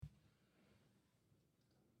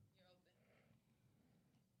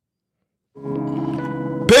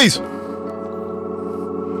Peace.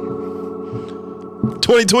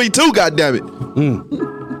 2022, goddammit.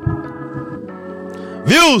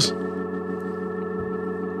 Views.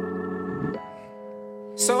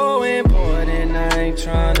 So important, I ain't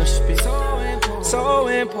trying to speak. So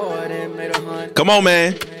important, made 100. Come on,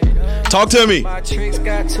 man. Talk to me. My tricks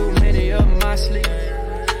got too many up my sleeve.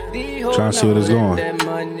 Trying to see what it's going.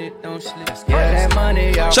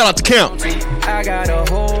 Shout out to Camp. How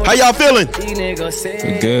y'all feeling? We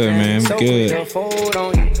good, man. We good.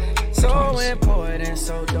 So important,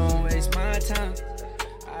 so don't waste my time.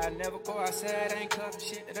 I never go outside, ain't cover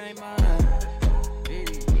shit that ain't mine.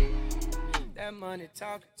 That money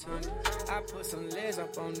talking to me. I put some legs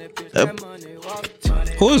up on that bitch. That money walking to me.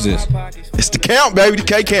 Who is this? It's the Count, baby. The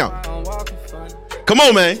K Count. Come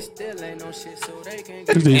on, man.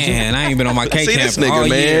 Man, I ain't been on my K See camp this nigga, all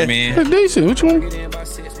year, man. That's decent. Which one? I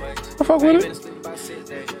fuck with it.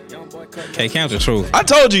 K camp's the truth. I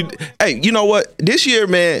told you. Hey, you know what? This year,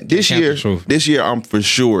 man. This year, I'm for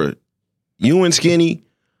sure. You and Skinny.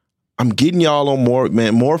 I'm getting y'all on more,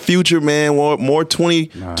 man. More Future, man. More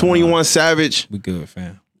 21 Savage. We good,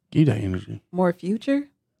 fam. Give that energy. More Future?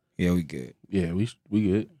 Yeah, we good. Yeah, we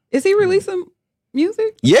good. Is he releasing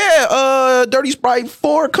music? Yeah, Dirty Sprite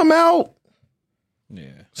 4 come out.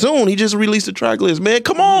 Yeah. Soon. He just released the track list, man.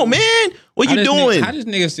 Come on, man. What you doing? How this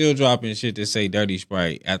nigga still dropping shit that say Dirty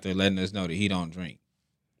Sprite after letting us know that he don't drink?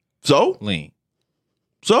 So? Lean.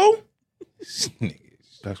 So?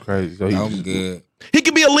 That's crazy. So I'm good. He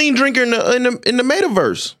could be a lean drinker in the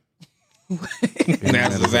metaverse.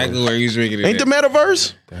 That's exactly where he's drinking it. Ain't the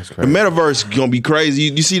metaverse? That's crazy. The metaverse gonna be crazy.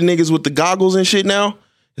 You see the niggas with the goggles and shit now?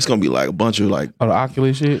 It's gonna be like a bunch of like the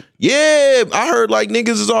Oculus shit? Yeah, I heard like niggas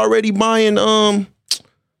is already buying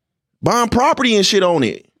property and shit on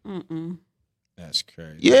it. That's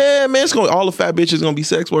crazy. Yeah, man, it's gonna all the fat bitches gonna be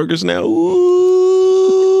sex workers now.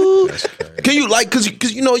 Ooh. That's crazy. Can you like cause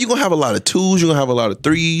you know you're gonna have a lot of twos, you're gonna have a lot of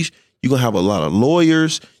threes, you're gonna have a lot of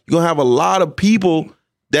lawyers, you're gonna have a lot of people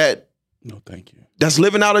that no thank you. That's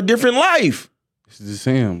living out a different life. It's the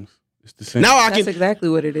Sims. It's the Sims. Now That's exactly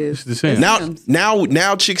what it is. It's the Sims.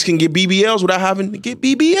 Now chicks can get BBLs without having to get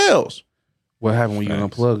BBLs. What happened when you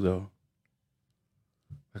unplugged though?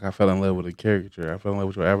 Like I fell in love with a caricature. I fell in love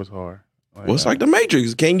with your avatar. Well, it's like the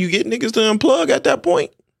Matrix. Can you get niggas to unplug at that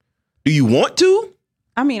point? Do you want to?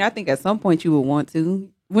 I mean, I think at some point you would want to.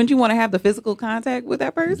 Wouldn't you want to have the physical contact with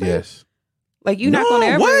that person? Yes. Like you're not gonna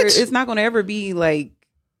ever. It's not gonna ever be like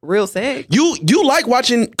real sex. You like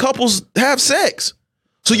watching couples have sex,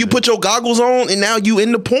 so you put your goggles on and now you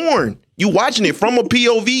in the porn. You watching it from a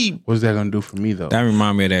POV. What's that gonna do for me though? That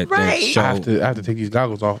remind me of that, Right. that show. I have to take these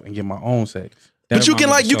goggles off and get my own sex. But you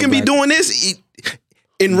can be doing this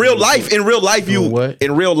in real life. In real life, you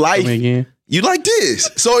like this.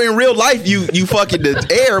 So in real life, you fucking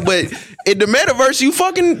the air, but in the metaverse, you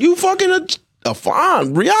fucking a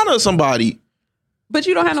fine Rihanna or somebody. But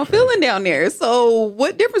you don't have no feeling down there. So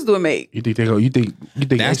what difference do it make? You think they go? You think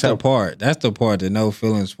That's the part. That's the part, the no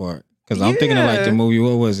feelings part. Because I'm thinking of like the movie.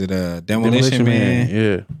 What was it? Demolition Man.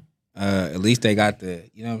 Yeah. At least they got the,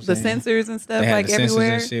 you know what I'm saying? The sensors and stuff They had like the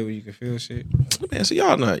everywhere. sensors and shit where you can feel shit. Man, so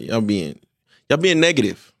y'all being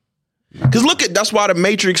negative. Cause look at that's why the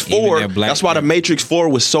Matrix 4. That's why the Matrix 4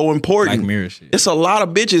 was so important. Black Mirror shit. It's a lot of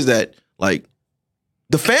bitches that like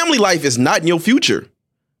the family life is not in your future.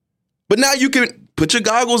 But now you can put your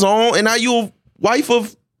goggles on and now you're a wife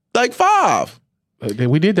of like 5.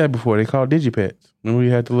 We did that before. They called digipets. Remember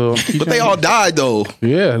we had the little. But they all died though.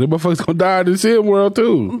 Yeah, the motherfuckers gonna die in the sim world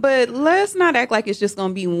too. But let's not act like it's just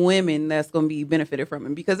gonna be women that's gonna be benefited from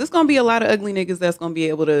it, because it's gonna be a lot of ugly niggas that's gonna be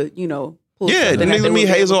able to, pull Yeah, the something that niggas they be wouldn't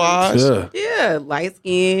hazel able to. eyes. Yeah, light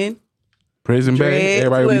skin. Prison Bay.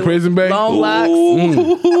 Everybody be Prison Bay. Long locks.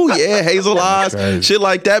 Ooh, yeah, hazel eyes. Crazy. Shit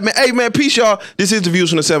like that, man. Hey, man, peace, y'all. This is the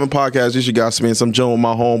Views from the 7 podcast. This your guy, Spence. I'm joining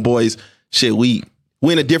my homeboys. Shit, we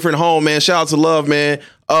in a different home, man. Shout out to Love, man.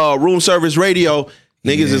 Room service radio.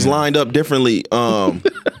 Niggas is lined up differently.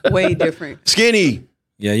 Way different. Skinny.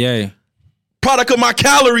 Yeah. Product of my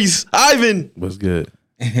calories. Ivan. What's good?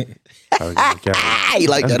 I like That's that good.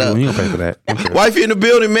 up. You don't pay for that. Wifey in the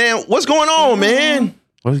building, man. What's going on, man?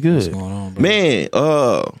 What's good? What's going on, bro? Man,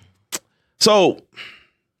 so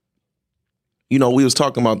we was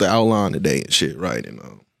talking about the outline today and shit, right? And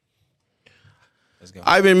Let's go.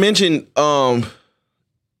 Ivan mentioned farts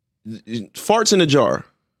in a jar.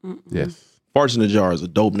 Yes. Farts in a jar is a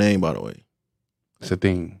dope name, by the way. It's a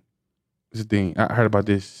thing. I heard about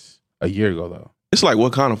this a year ago though. It's like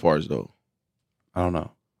what kind of farts though? I don't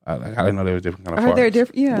know. I didn't know there was different kind of Are farts. there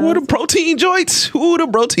different? Yeah. What the protein joints? Who the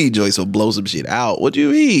protein joints will blow some shit out? What do you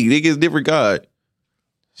mean? Nigga, it's different kind.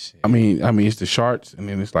 I mean, it's the Sharks, and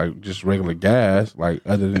then it's like just regular gas. Like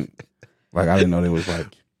other than, like I didn't know there was like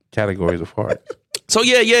categories of farts. So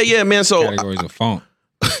yeah, man. So categories of funk.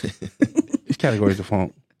 It's categories of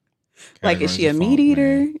funk. Like, is she a meat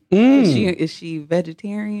eater? Is she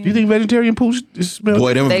vegetarian? Do you think vegetarian poops smell?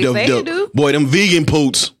 Boy, them vegan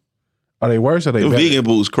poops. Are they worse? Or are they them better? vegan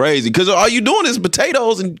poops crazy? Because all you doing is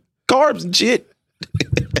potatoes and carbs and shit.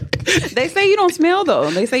 They say you don't smell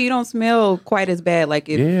though. They say you don't smell quite as bad, like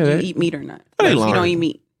if you eat meat or not. Like, if you don't eat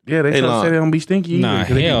meat. Yeah, they say they don't be stinky. Nah,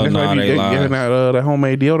 either, hell no, they lie. Giving out that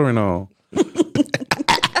homemade deodorant on.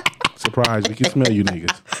 Surprise, we can smell you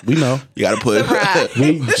niggas. We know. You gotta put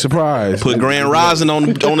surprise. Put Grand Rising on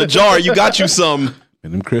the jar. You got you some.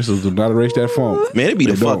 And them crystals do not erase that funk. Man, it be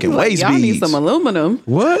the fucking waist Y'all beads. need some aluminum.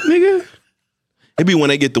 What, nigga? It be when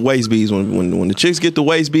they get the waist beads. When the chicks get the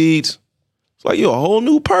waist beads, it's like you're a whole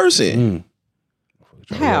new person.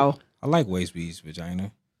 How? I like waist beads,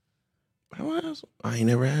 vagina. I ain't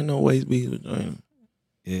never had no waist beads vagina.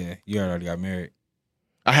 Yeah, you already got married.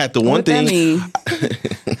 I had the one thing.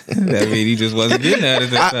 That mean he just wasn't getting at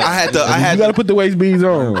it. I had you gotta put the waist beads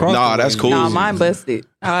on. Nah, that's cool. Nah, mine busted.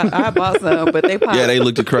 I bought some, but they popped. Yeah, they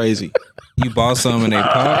looked crazy. You bought some and they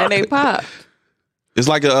popped. And they popped. It's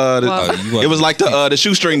like it was like the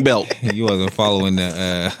shoestring belt. You wasn't following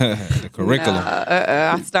the curriculum.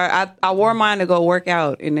 I wore mine to go work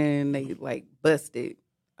out, and then they like busted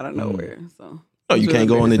out of nowhere. So no, you can't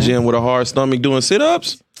go in the gym with a hard stomach doing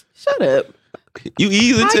sit-ups. Shut up. You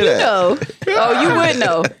ease into how you that. Know? Oh, you would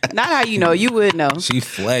know. Not how you know. You would know. She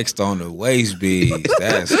flexed on the waist beads.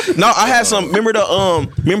 That's no. I had some. Remember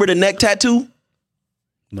the neck tattoo?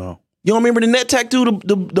 No. You don't remember the neck tattoo?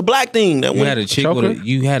 The black thing that you had a chick with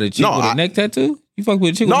a neck tattoo. You fucked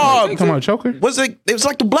with a chick with a neck tattoo? Come on, choker. Was it? It was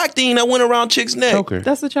like the black thing that went around chick's neck. Choker.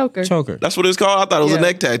 That's a choker. Choker. That's what it's called. I thought it was a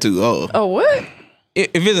neck tattoo. Oh, what?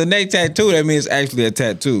 If it's a neck tattoo, that means it's actually a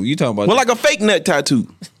tattoo. You talking about? Like a fake neck tattoo.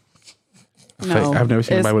 No, I've never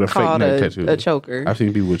seen anybody with a fake neck tattoo. A choker. I've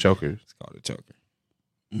seen people with chokers. It's called a choker.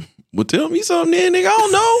 Well, tell me something, then, nigga. I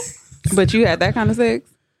don't know. But you had that kind of sex?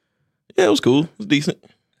 Yeah, it was cool. It was decent.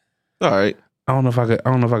 All right. I don't know if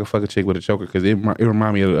I could fuck a chick with a choker because it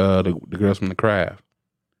remind me of the girls from The Craft,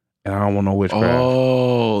 and I don't want no witchcraft.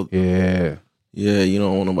 Oh, yeah. You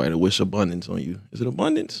don't want nobody to wish abundance on you. Is it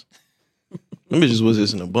abundance? Let me just wish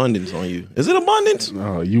this an abundance on you. Is it abundance?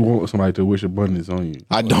 No, you want somebody to wish abundance on you.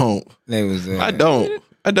 I don't. I don't.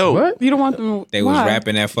 What? You don't want them. They was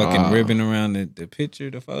wrapping that fucking ribbon around the picture,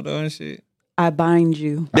 the photo and shit. I bind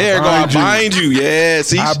you. There you go. I bind you. Yeah.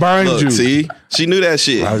 See, I bind you. See, she knew that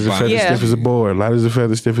shit. Light as a feather, stiff as a board. Light as a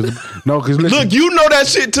feather, stiff as a... No, because listen. Look, you know that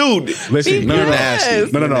shit too. Listen, no.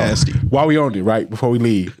 Nasty. No. Nasty. While we on it, right? Before we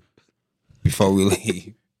leave.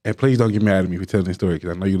 And please don't get mad at me for telling this story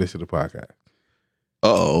because I know you listen to the podcast.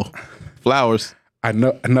 Flowers. I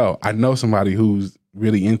know somebody who's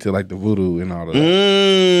really into like the voodoo and all of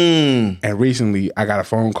that. And recently I got a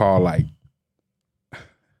phone call like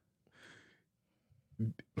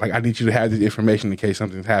I need you to have this information in case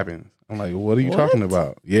something happens. I'm like, what are you talking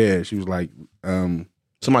about? Yeah, she was like,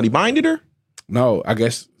 somebody binded her? No, I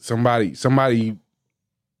guess somebody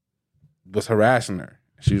was harassing her.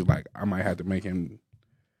 She was like, I might have to make him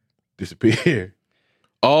disappear.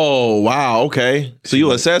 Oh, wow. Okay. So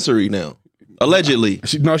you accessory now. Allegedly.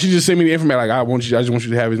 She just sent me the information. Like, I just want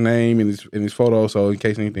you to have his name and his photo so in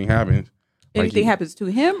case anything happens. Anything happens to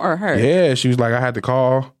him or her? Yeah, she was like, I had to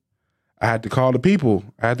call the people.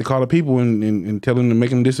 I had to call the people and tell them to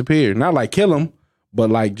make him disappear. Not like kill him,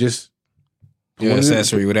 but like just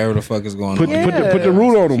accessory, whatever the fuck is going on. Put the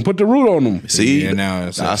root on them. Put the root on them. See,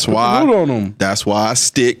 that's why. Put the root on them. That's why I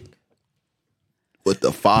stick with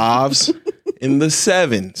the 5s and the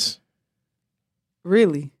 7s.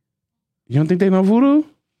 Really? You don't think they know voodoo?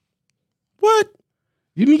 What?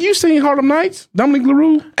 You seen Harlem Nights? Dominic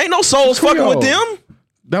LaRue? Ain't no souls fucking with them.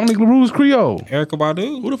 Dominic LaRue's Creole. Erykah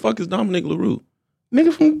Badu? Who the fuck is Dominic LaRue?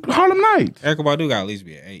 Nigga from Harlem Nights. Erykah Badu got at least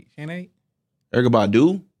be an 8. Can't 8? Erykah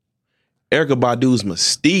Badu? Erykah Badu's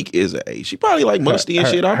mystique is an 8. She probably like musty and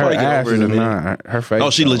shit. I'll probably get over it in a minute. Her face.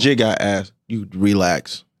 No, she legit got ass. You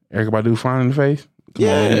relax. Erykah Badu fine in the face? Come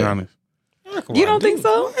on, be honest. You don't think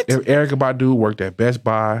so? If Erykah Badu worked at Best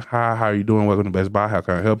Buy, hi, how are you doing? Welcome to Best Buy. How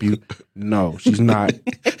can I help you? No, she's not.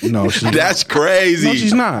 No, she's That's crazy. No,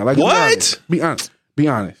 she's not. Like, what? Be honest. Be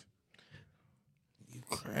honest. You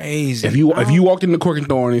crazy. If you walked in the Cork and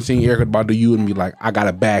Thorn and seen Erykah Badu, you wouldn't be like, I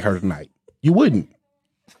gotta bag her tonight. You wouldn't.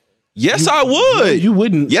 Yes, I would. You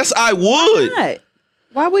wouldn't. Yes, I would. Why not?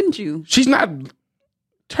 Why wouldn't you? She's not.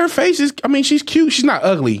 Her face is. I mean, she's cute. She's not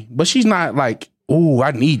ugly, but she's not like. Ooh,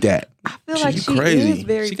 I need that. I feel like she crazy. is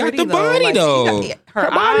very She got pretty, the body, though.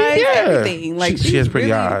 Her eyes, everything. Like she has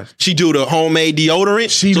pretty eyes. She do the homemade deodorant.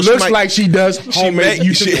 She looks like she does homemade.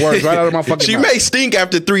 You took the words right out of my fucking She mouth. may stink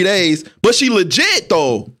after 3 days, but she legit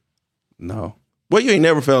though. No. Well, you ain't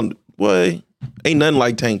never found. Boy, ain't nothing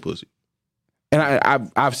like tank pussy. And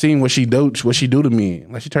I've seen what she do to me.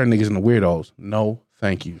 Like she turned niggas into weirdos. No,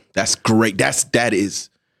 thank you. That's great. That is.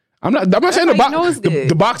 I'm not saying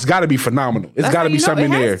the box got to be phenomenal. It's got to be something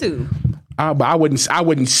in there. But I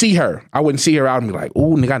wouldn't see her. I wouldn't see her out and be like,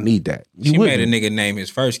 "Ooh, nigga, I need that." She made a nigga name his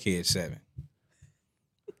first kid 7.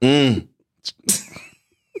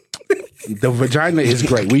 The vagina is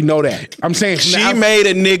great. We know that. I'm saying she made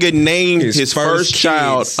a nigga name his first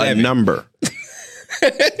child 7. A number.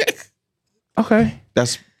 Okay,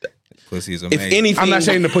 that's pussy is amazing. If anything, I'm not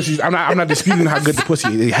saying the pussy. I'm not disputing how good the pussy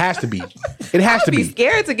is. It has to be. It has to be.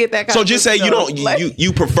 Scared to get that kind so of just say you don't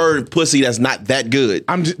you prefer pussy that's not that good.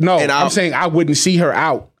 I'm saying I wouldn't see her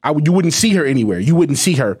out. You wouldn't see her anywhere. You wouldn't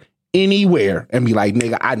see her anywhere and be like,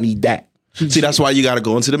 nigga, I need that. See, that's why you got to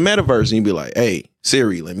go into the metaverse and you be like, hey,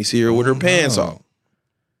 Siri, let me see her with her pants off.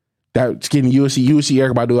 That skinny, you would see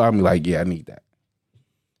Erykah Badu. I'm like, yeah, I need that.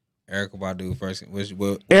 Erykah Badu first. What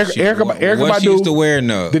Erykah Badu she used to wear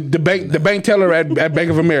the bank teller at Bank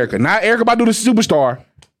of America. Not Erykah Badu, the superstar.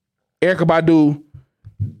 Erykah Badu,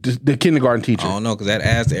 the kindergarten teacher. I don't know because that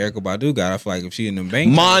ass that Erykah Badu got. I feel like if she in the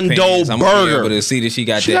bank, Mondo pants, I'm Burger. gonna be able to see that she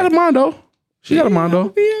got. She got a Mondo. She got a Mondo. I'll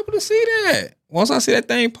be able to see that once I see that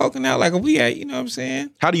thing poking out like a we at. You know what I'm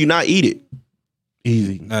saying? How do you not eat it?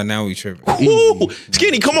 Easy. Now we tripping. Ooh,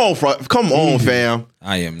 Skinny, come on, fam.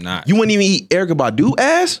 I am not. You wouldn't even eat Erykah Badu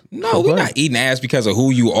ass? No, we're not eating ass because of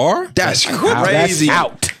who you are. That's crazy. That's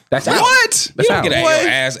out. That's out. What? You don't get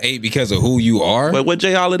your ass ate because of who you are. But what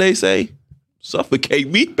Jay Holiday say? Suffocate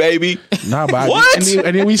me, baby. Nah, but what?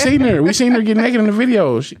 And then we seen her. We seen her get naked in the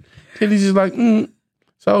video. She's just like,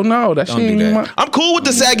 So no, that shit. I'm cool with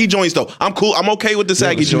the saggy joints though. I'm cool. I'm okay with the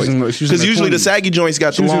saggy joints because usually the saggy joints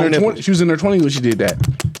got the long nipples. She was in her 20s when she did that.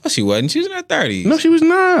 No, she wasn't. She was in her 30s. No, she was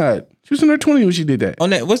not. She was in her 20s when she did that. On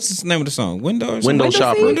that, what's the name of the song? Window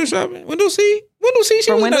Shopper. Window shopping. Window C. Window C.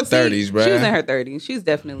 She was in her 30s, bro. She was in her 30s. She's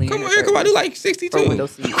definitely. Come on, Erykah Badu like 62. For Window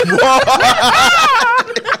C.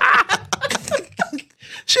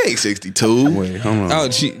 She ain't 62. Wait, hold on. Oh,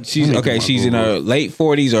 she's okay. She's in her late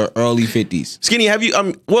 40s or early 50s. Skinny, have you?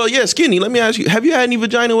 Well, yeah, Skinny. Let me ask you: have you had any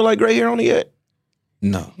vagina with like gray hair on it yet?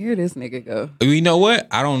 No. Here this nigga go. You know what?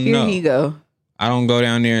 I don't know. Here he go. I don't go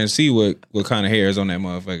down there and see what kind of hair is on that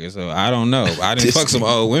motherfucker. So I don't know. I didn't fuck some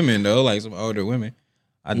old women though, like some older women.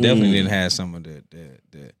 I definitely didn't have some of the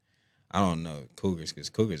I don't know, cougars, because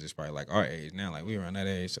cougars is probably like our age now. Like we around that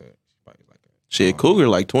age, so probably like shit, cougar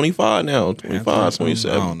like 25 now, 25,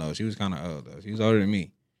 27. I don't know. She was kind of old though. She was older than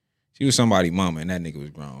me. She was somebody's mama, and that nigga was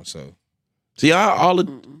grown. So see, yeah,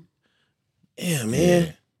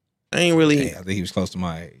 man. I ain't really. I think he was close to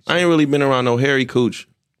my age. I ain't really been around no hairy cooch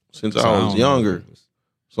since I was younger.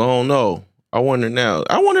 So I don't know. I wonder now.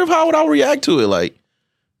 I wonder how would I react to it. Like,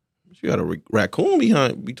 you got a raccoon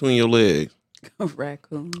between your legs. A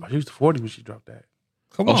raccoon. She was 40 when she dropped that.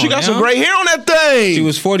 Come on, she got some gray hair on that thing. She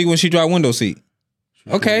was 40 when she dropped Window Seat.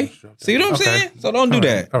 Okay. See what I'm saying? So don't do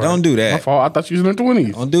that. Don't do that. My fault. I thought she was in her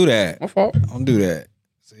 20s. Don't do that. My fault. Don't do that.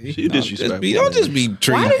 See? She disrespectful. Don't just be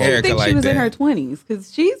treating Why did you Erykah think like she was that. in her 20s?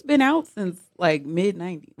 Because she's been out since like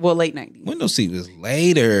mid-90s. Well, late 90s. Window Seat was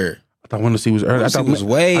later. I thought Window Seat was early. I thought it was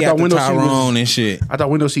way after Tyrone and shit. I thought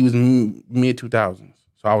Window Seat was mid-2000s.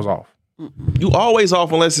 So I was off. You always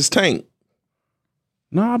off unless it's Tank.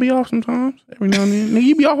 No, I'll be off sometimes. Every now and then. Nigga,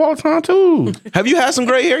 you be off all the time too. Have you had some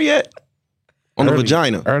gray hair yet? On the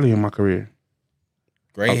vagina? Early in my career.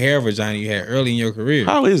 Gray hair vagina you had early in your career.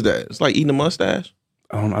 How is that? It's like eating a mustache.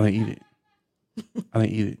 I didn't eat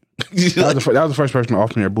it. That was the first person to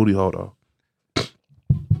offer me her booty hole though.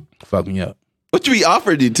 Fuck me up. What you mean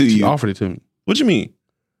offered it to you? She offered it to me. What you mean?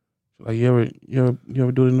 Like you ever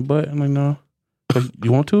do it in the butt? I'm like, no. Like,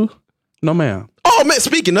 you want to? No, ma'am. Oh man,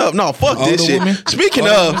 speaking of, no, fuck this shit. Women? Speaking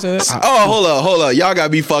of, hold up. Y'all gotta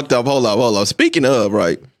be fucked up. Hold up. Speaking of,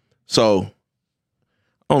 right? So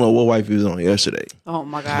I don't know what wife he was on yesterday. Oh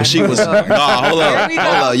my God. But she was hold up.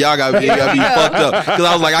 Y'all gotta be fucked up. Cause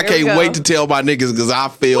I was like, I can't wait to tell my niggas because I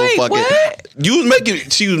feel fucking what?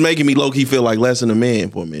 She was making me low key feel like less than a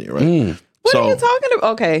man for a minute, right? What are you talking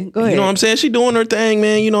about? Okay, go ahead. You know what I'm saying? She doing her thing,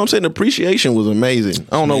 man. You know what I'm saying? The appreciation was amazing.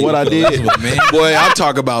 I don't know what I did. Boy, I'm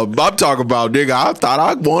talking about, nigga, I thought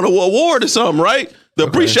I won an award or something, right? The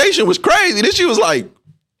appreciation was crazy. Then she was like,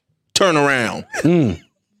 turn around. The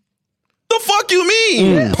fuck you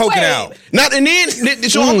mean? Poke it out. Not and then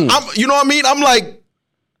so I'm you know what I mean? I'm like,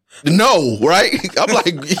 No, right?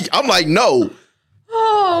 I'm like, no.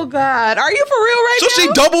 Oh God, are you for real right now? So she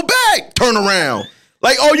double back, turn around.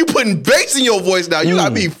 Like, oh, you putting bass in your voice now. You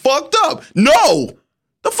gotta be fucked up. No.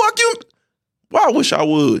 The fuck you? Well, I wish I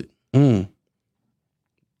would.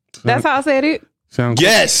 That's how I said it?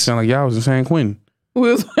 Yes. Sound like y'all was in San Quentin.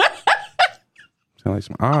 Sound like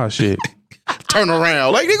some shit. Turn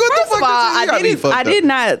around. Like, what the fuck? I did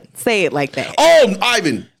not say it like that. Oh,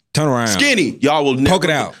 Ivan. Turn around. Skinny. Y'all will never. Poke it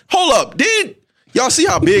out. Hold up. Y'all see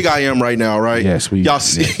how big I am right now, right? Yes, y'all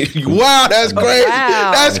see. Wow, that's crazy.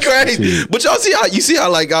 Wow. That's crazy. But y'all see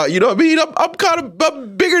how like you know what I mean? I'm kind of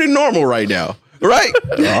bigger than normal right now, right?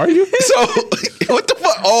 Are you? So what the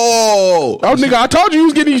fuck? Oh, nigga, I told you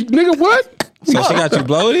was getting nigga what? So she got you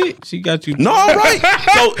bloated? She got you. No, right.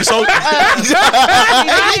 So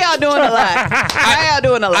how y'all doing a lot? How y'all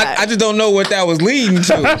doing a lot? I just don't know what that was leading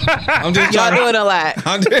to. I'm just y'all doing a lot.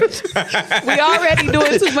 We already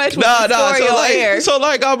doing too much with the hair. So I'm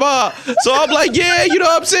like, yeah, you know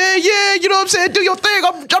what I'm saying? Yeah, you know what I'm saying? Do your thing.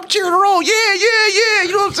 I'm cheering her on. Yeah.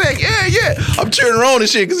 You know what I'm saying? Yeah. I'm cheering her on and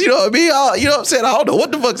shit because you know what I mean? You know what I'm saying? I don't know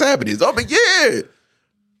what the fuck's happening. So I'm like, yeah.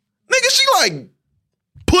 Nigga, she like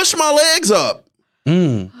push my legs up.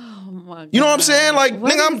 Oh my God. You know what I'm saying? Like,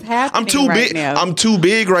 what nigga, I'm too big. Now? I'm too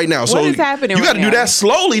big right now. So what is happening? You got to do that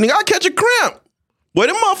slowly, nigga. I catch a cramp. Boy,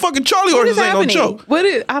 them motherfucking Charlie horses ain't no joke.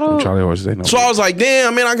 I don't. Charlie horses ain't no. So I was like,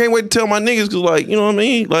 damn, man, I can't wait to tell my niggas because, like, you know what I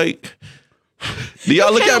mean? Like, do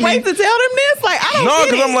y'all look at me? Wait to tell them this? Like, I don't. No,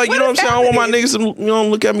 because I'm like, you know what I'm saying? I don't want my niggas to,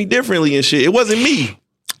 look at me differently and shit. It wasn't me.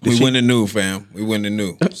 We wouldn't have knew, fam. We wouldn't have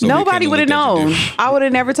knew. So nobody would have known. I would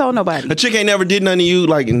have never told nobody. A chick ain't never did nothing to you,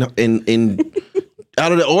 like, in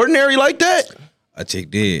out of the ordinary like that? A chick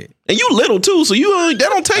did. And you little, too, so that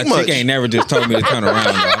don't take much. A chick ain't never just told me to turn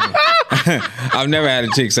around, though. I've never had a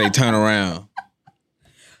chick say, turn around.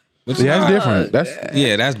 That's different. That's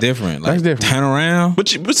different. Like, that's different. Turn around. But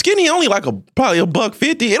Skinny only like probably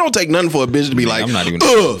 $150. It don't take nothing for a bitch to be like, I'm not even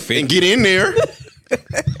and get in there. I'm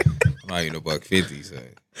not even $150, so.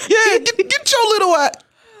 Yeah, get your little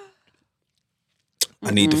I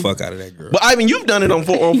need the fuck out of that girl. But Ivan, you've done it on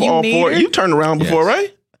all four. You turned around before,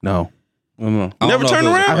 right? No. Never turned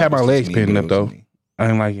around? I've had my legs pinned up, though. I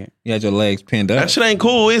didn't like it. You had your legs pinned up? That shit ain't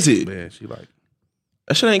cool, is it? Yeah, she like.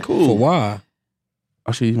 That shit ain't cool. For why?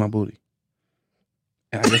 Oh, she eats my booty.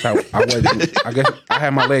 And I guess I guess I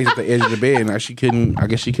had my legs at the edge of the bed, and she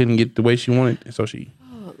couldn't get the way she wanted, and so she.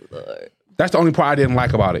 Oh Lord. That's the only part I didn't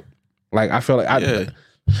like about it. Like, I feel like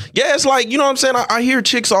yeah, it's like, you know what I'm saying? I hear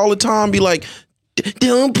chicks all the time be like,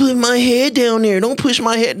 don't put my head down there. Don't push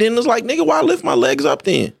my head. Then it's like, nigga, why lift my legs up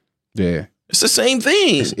then? Yeah. It's the same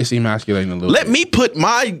thing. It's emasculating a little Let me put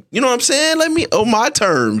my, you know what I'm saying? Let me, on my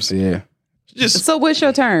terms. Yeah. So what's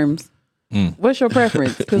your terms? What's your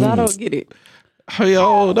preference? Because I don't get it.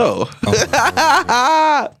 Yo, no.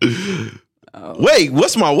 Wait,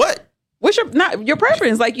 what's my what? What's your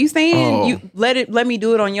preference? Like you saying, you let me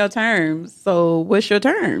do it on your terms. So what's your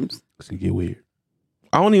terms? It's gonna get weird.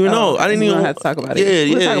 I don't even know. I didn't even have to talk about it. Yeah,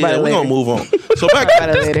 we'll talk about it we're gonna move on. So back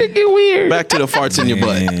to the farts in your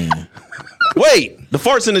butt. Wait, the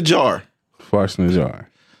farts in the jar. Farts in the jar.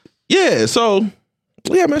 Yeah, so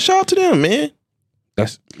yeah, man, shout out to them, man.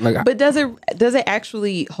 That's like. But does it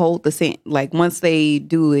actually hold the scent? Like once they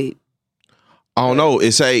do it. I don't know.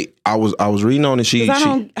 It say I was reading on it.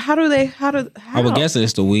 How I would guess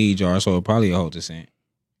it's the weed jar, so it probably holds the scent.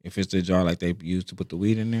 If it's the jar like they used to put the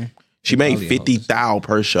weed in there. She made $50,000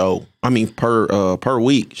 per show. I mean per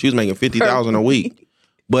week. She was making $50,000 a week.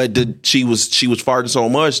 But she was farting so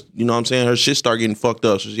much, you know what I'm saying? Her shit started getting fucked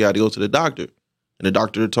up, so she had to go to the doctor. And the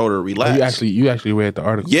doctor told her to relax. You actually read the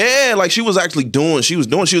article. Yeah, like she was actually doing. It was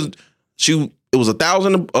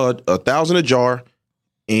 $1,000 a jar,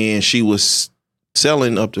 and she was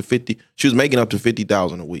selling up to 50. She was making up to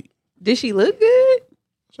 $50,000 a week. Did she look good?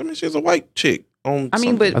 I mean, she's a white chick. But I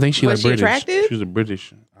think she like British. Attractive? She's a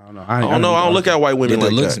British. I don't know. I don't look at white women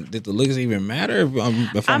like that. Did the looks even matter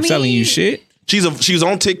if I'm selling you shit? She was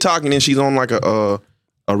on TikTok and then she's on like a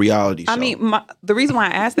reality show. I mean, the reason why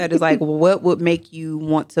I asked that is like, what would make you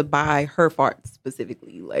want to buy her farts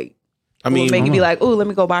specifically? Like, what would make you be like, oh, let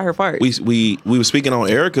me go buy her farts? We were speaking on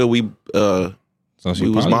Erica. We was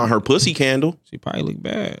buying her pussy candle. She probably looked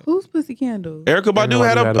bad. Who's pussy candle? Erica Badu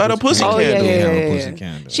had a pussy candle.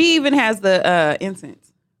 Yeah. She even has the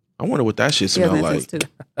incense. I wonder what that shit smells like. Too.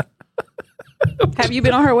 Have you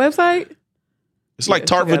been on her website? It's like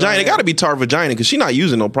Tarte Vagina. It got to be Tarte Vagina because she's not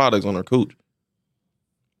using no products on her cooch.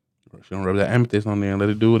 She don't rub that amethyst on there and let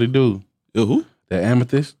it do what it do. Who? That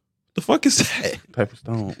amethyst. The fuck is that? Type of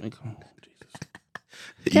stone. Man, come on,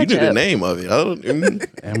 Jesus. You knew the name of it.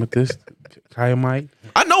 Amethyst. Kaya Mike.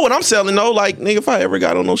 I know what I'm selling though. Like, nigga, if I ever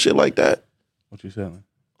got on no shit like that. What you selling?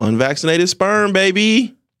 Unvaccinated sperm,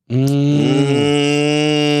 baby.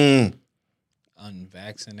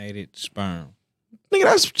 Unvaccinated sperm. Nigga,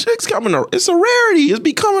 that's chicks coming. It's a rarity. It's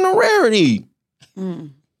becoming a rarity.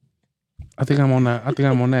 I think I'm on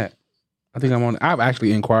that. I've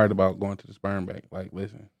actually inquired about going to the sperm bank. Like,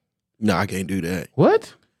 listen. No, I can't do that.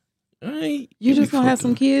 What? You just gonna have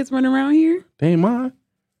some kids running around here? They ain't mine.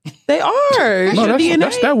 They are. No,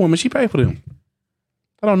 that's that woman. She paid for them.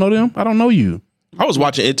 I don't know them. I don't know you. I was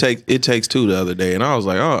watching It Takes Two the other day, and I was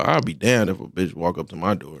like, oh, I'll be damned if a bitch walk up to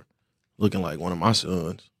my door looking like one of my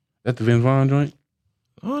sons. That's the Vince Vaughn joint?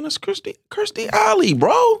 Oh, that's Kirstie Alley,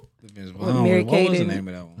 bro. Vince Vaughn. What was the name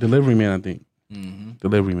of that one? Delivery Man, I think. Mm-hmm.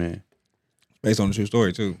 Delivery Man. Based on a true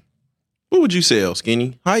story, too. What would you sell,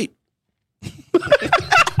 Skinny? Height?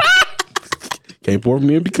 Can't pour from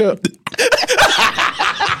the empty cup.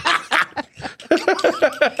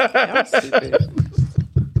 I'm stupid.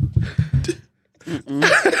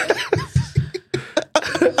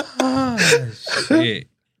 Shit.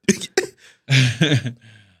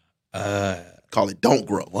 Call it Don't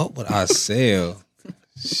Grow. What would I sell?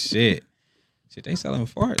 Shit, they selling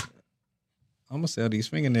farts. I'm gonna sell these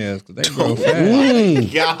fingernails because they grow fast.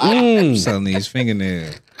 I'm selling these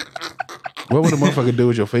fingernails. What would a motherfucker do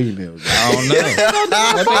with your fingernails? I don't know. What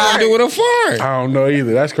they gonna do with a fart? I don't know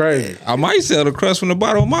either. That's crazy. I might sell the crust from the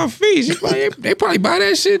bottom of my feet. They probably buy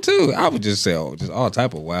that shit too. I would just sell just all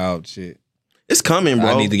type of wild shit. It's coming, bro.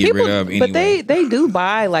 I need to get rid of anyway. But they do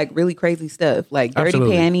buy like really crazy stuff, like dirty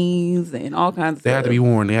panties and all kinds of stuff. They have to be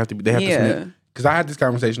worn. They have to smell. Because I had this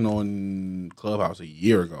conversation on Clubhouse a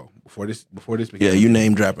year ago before this became. Yeah, you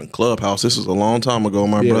name dropping Clubhouse. This was a long time ago,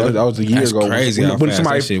 my brother. That was a year ago. Crazy when fast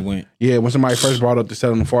that shit went. Yeah, when somebody first brought up the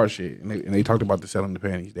selling the fart shit, and they talked about the selling the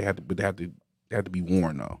panties, they had to be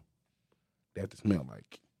worn though. They have to smell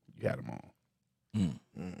like you had them on.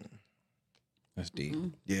 That's deep.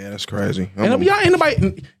 Yeah, that's crazy.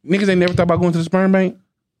 Anybody niggas ain't never thought about going to the sperm bank?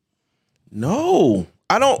 No,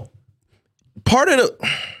 I don't. Part of the.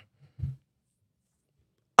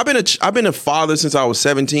 I've been a father since I was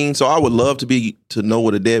 17, so I would love to know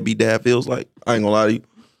what a deadbeat dad feels like. I ain't gonna lie to you.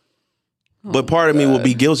 But part of me will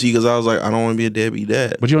be guilty because I was like, I don't want to be a deadbeat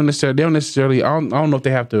dad. But they don't necessarily. I don't know if they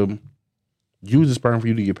have to use the sperm for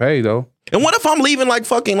you to get paid though. And what if I'm leaving like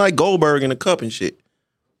fucking like Goldberg in a cup and shit?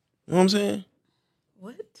 You know what I'm saying?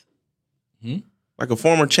 What? Like a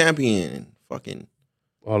former champion, fucking.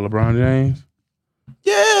 Oh, LeBron James.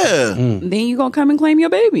 Yeah. Then you gonna come and claim your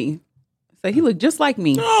baby? Say he looked just like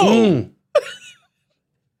me. No.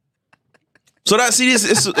 So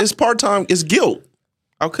it's part time. It's guilt.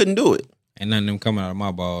 I couldn't do it. Ain't none of them coming out of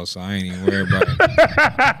my balls, so I ain't even worried about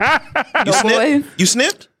it. You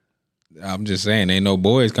sniffed? I'm just saying, ain't no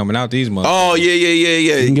boys coming out these months. Oh yeah.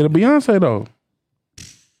 You can get a Beyonce though.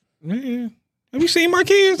 Yeah. Have you seen my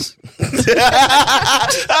kids?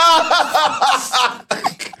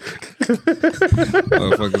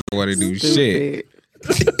 Motherfuckers want to do shit.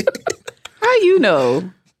 How you know?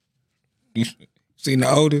 You seen the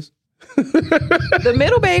oldest? The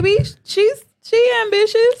middle baby, she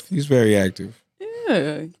ambitious. She's very active.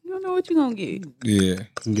 Yeah, you don't know what you gonna get. Yeah, you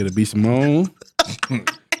can get a B. Simone.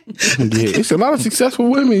 It's a lot of successful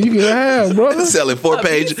women you can have, brother. Selling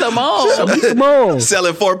 4-page Simone.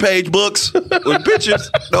 Selling 4-page books with pictures,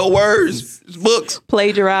 no words, books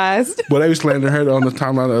plagiarized. But they was slandering her on the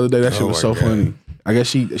timeline the other day. That shit was so funny. I guess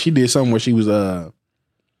she did something where she was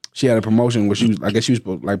she had a promotion where she was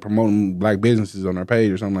like promoting black businesses on her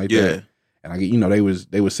page or something like that. And they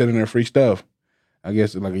was selling her free stuff. I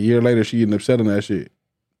guess like a year later she ended up selling that shit,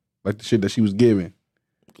 like the shit that she was giving.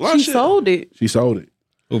 She sold it. She sold it.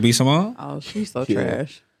 Will be Simone? Oh, she's so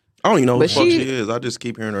trash. I don't even know who the fuck she is. I just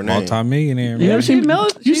keep hearing her name. Multi-millionaire. You ever seen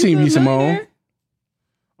B. Simone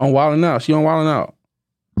on Wild 'N Out? She on Wild 'N Out.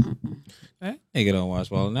 That nigga don't watch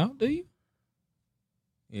Wild 'N Out, do you?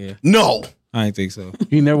 Yeah. No. I ain't think so.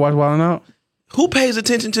 You never watch Wild 'N Out? Who pays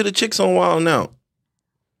attention to the chicks on Wild 'N Out?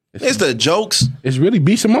 It's the jokes. It's really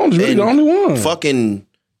B. Simone's really the only one. Fucking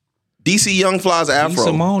DC Young Fly's afro. B.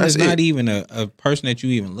 Simone is not even a person that you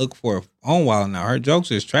even look for on Wild 'N Out. Her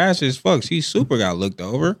jokes is trash as fuck. She super got looked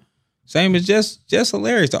over. Same as just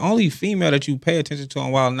hilarious. The only female that you pay attention to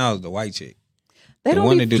on Wild 'N Out is the white chick. They the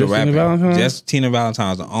one that do the rapping. Just Tina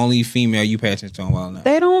Valentine is the only female you pay attention to on Wild 'N Out.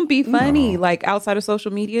 They don't be funny like outside of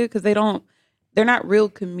social media because they're not real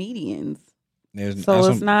comedians. It's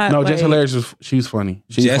not. No, Jess Hilarious. She's funny.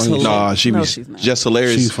 She's funny. Nah, she's not. Jess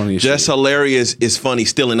Hilarious. She's funny. Jess Hilarious is funny,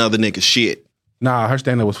 stealing other niggas' shit. Nah, her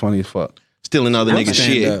stand up was funny as fuck. Stealing other niggas'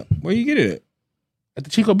 shit. Where you get it at the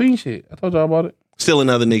Chico Bean shit. I told y'all about it. Stealing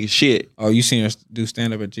other niggas' shit. Oh, you seen her do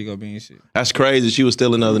stand up at Chico Bean shit? That's crazy. She was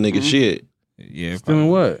stealing other niggas' shit. Yeah. Stealing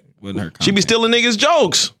what? Wasn't her She be stealing niggas'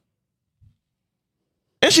 jokes.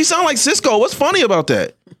 And she sound like Cisco. What's funny about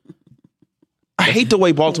that? I hate the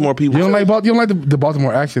way Baltimore people. You don't like the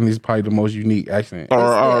Baltimore accent is probably the most unique accent. It's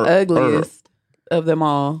the ugliest of them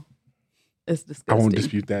all. It's disgusting. I won't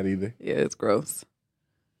dispute that either. Yeah, it's gross.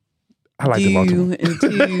 I like the Baltimore.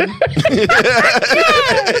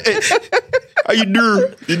 How you do?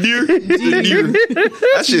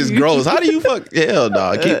 That shit's gross. How do you fuck? Hell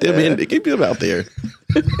no. Keep them out there.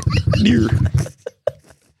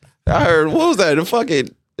 I heard, what was that? The fucking,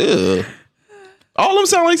 all of them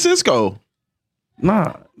sound like Cisco.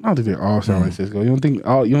 Nah, I don't think they all sound like Cisco. You don't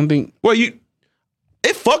think? Well,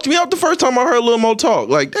 it fucked me up the first time I heard Lil Mo talk.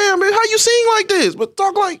 Like, damn, man, how you sing like this? But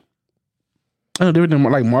talk like. I know different than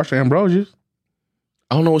like Marsha Ambrosius.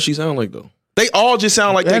 I don't know what she sound like though. They all just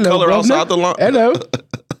sound like they color outside the line.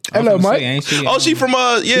 Hello, Mike. Oh, she from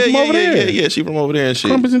yeah. She from over there and shit.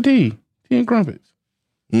 Crumpets and tea and crumpets.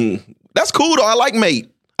 That's cool though. I like Mate.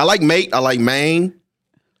 I like Maine.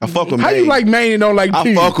 I fuck with Maine. How you like Maine and don't like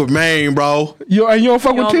tea? I fuck with Maine, bro. You don't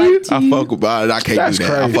fuck with tea? I fuck with. I can't That's do that.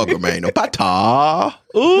 crazy. I fuck with Maine. No, Pata.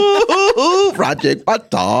 Ooh, Project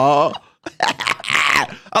Pata.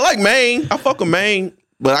 I like Maine. I fuck with Maine,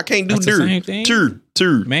 but I can't do That's the same thing? True.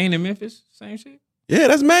 Maine and Memphis, same shit. Yeah,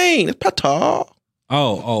 that's Maine. It's Pata.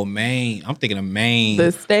 Oh, Maine. I'm thinking of Maine.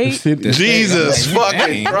 The state. Jesus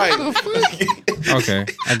fucking right. Okay,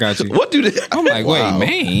 I got you. What do they? I'm like, wait,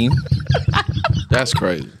 Maine? That's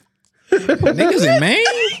crazy. Niggas in Maine?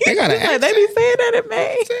 They got an They be saying that in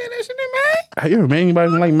Maine. Saying that shit in Maine? Have you ever met anybody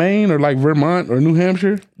from like Maine or like Vermont or New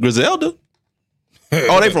Hampshire? Griselda.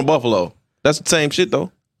 Oh, they from Buffalo. That's the same shit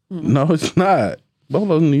though. No, it's not.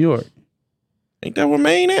 Buffalo's New York. Ain't that where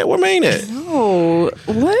Maine at? Where Maine at? No. What?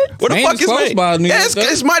 Where the Maine fuck is is close Maine? by New York,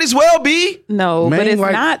 It might as well be. No, Maine, but it's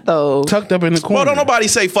like, not though. Tucked up in the corner. Well, don't nobody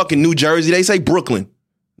say fucking New Jersey. They say Brooklyn.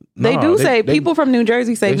 They do say people from New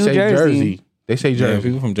Jersey say New Jersey. They say Yeah, Jersey.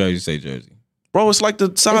 people from Jersey say Jersey. Bro, it's like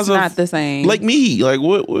the size It's of not the same. Lake Mead. Like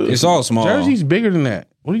what? It's all small. Jersey's bigger than that.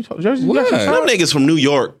 What are you talking? Jersey got some What? Them size. niggas from New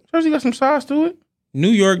York. Jersey got some size to it. New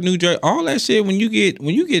York, New Jersey, all that shit. When you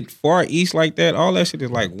get far east like that, all that shit is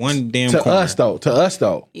like one damn To corner. us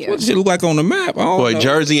though. Yeah. What does it look like on the map? I don't Boy, know.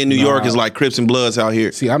 Jersey and New York is like Crips and Bloods out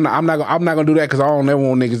here. See, I'm not gonna do that because I don't ever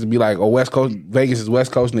want niggas to be like, oh, West Coast Vegas is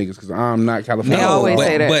West Coast niggas because I'm not California. They always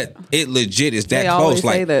say that. But it legit is that They close. always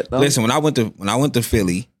Like, say that, though. listen, when I went to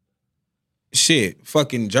Philly, shit,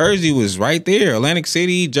 fucking Jersey was right there. Atlantic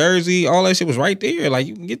City, Jersey, all that shit was right there. Like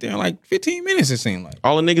you can get there in like 15 minutes. It seemed like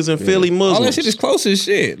All the niggas in Philly Muslims. all that shit is close as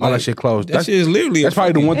shit. All Like, that shit close. That shit is literally. That's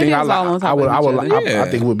probably the one It thing is I all on like. top of each other. I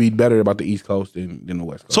think would be better about the East Coast than the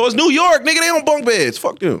West Coast. So it's New York, nigga. They on bunk beds.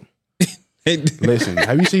 Fuck them. Listen,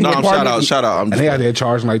 have you seen? No, the I'm apartment? shout out. I'm And they out there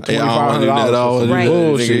charging like Yeah, I don't wanna do that. I don't wanna do Right. that.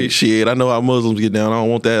 bullshit. Nigga, shit, I know how Muslims get down. I don't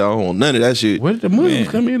want that. I don't want none of that shit. Where did the Muslims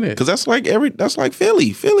come in at? Cause that's like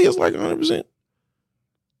Philly. Philly is like 100%.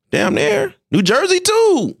 Damn near. New Jersey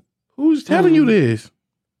too. Who's telling you this?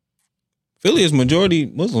 Philly is majority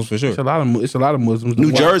Muslims for sure. It's a lot of Muslims.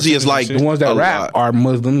 New Jersey is like The ones that a rap lot. are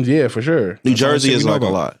Muslims, yeah, for sure. New Jersey shit is we know like a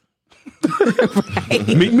about. lot.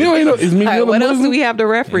 Meek Mill ain't no. Is Meek All right, Mill a what else Muslim? do we have to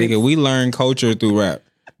reference? Nigga, we learn culture through rap.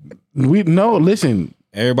 Listen.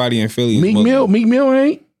 Everybody in Philly is Meek Muslim. Mill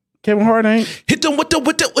ain't. Kevin Hart ain't. Hit them with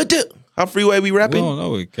the. How freeway we We rapping? don't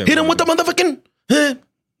know it. Hit them with the motherfucking.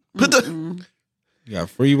 Put the. You got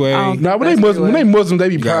Freeway. Nah, when they Muslims, they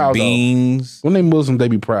be you got proud though. Beans. When they Muslims, they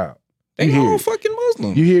be proud. They You hear all it. fucking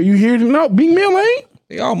Muslim. You hear? No, Meek Mill ain't.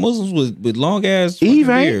 They all Muslims with long ass Eve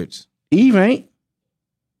fucking ain't. beards. Eve ain't.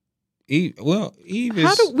 Eve is.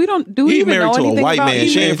 How do we don't do we He even married know to a anything white about man.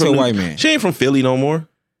 Eve? She ain't Married to from a white man. She ain't from Philly no more.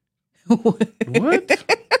 What?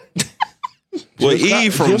 Well,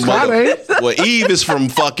 Eve from Jill Scott ain't. well, Eve is from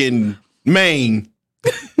fucking Maine.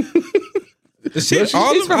 The shit,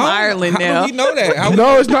 all She's of- from how- Ireland how now. do we know that? How,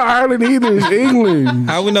 No, it's not Ireland either. It's England.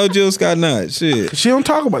 how we know Jill Scott not? Shit. She don't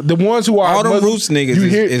talk about the ones who are All them Muslim- roots niggas You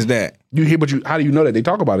hear, is that. you hear, but how do you know that they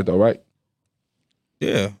talk about it though? Right?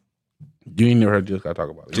 Yeah. You ain't never heard Jill Scott talk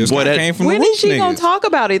about it. Jill Boy, Scott that- came from When the is roots she gonna niggas. talk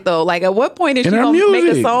about it though? Like, at what point is In she her gonna make a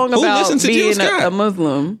music. song Who about listens to being Jill Scott? a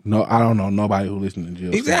Muslim? No, I don't know nobody who listens to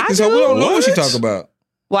Jill Scott. Exactly. I So we don't know what she What? talk about.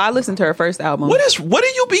 Well, I listened to her first album. What do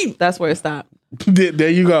you be? That's where it stopped. There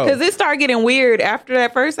you go. Because it started getting weird after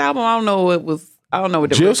that first album. I don't know what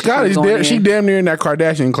the Jill direction Scott was is going there. in. She damn near in that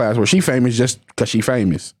Kardashian class where she famous just because she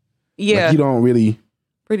famous. Yeah, Like, you don't really.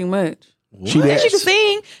 pretty much. She And she can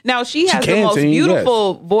sing. Now she has the can most sing,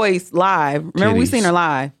 beautiful voice live. Remember we Titties. seen her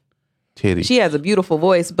live. Titty. She has a beautiful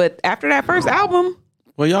voice, but after that first album,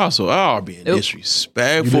 Well, y'all being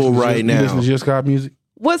disrespectful right now. You listen to Jill Scott music?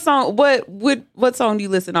 What song? What song do you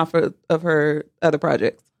listen off of her other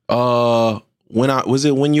projects?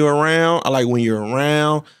 When You're Around? I like When You're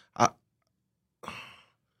Around.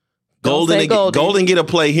 Golden get a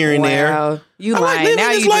play here and there. You lying. Like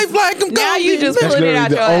now you life like I'm now golden. you just put it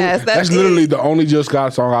out your ass. That's literally the only Jill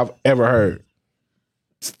Scott song I've ever heard.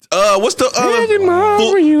 What's the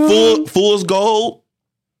Fool's Gold?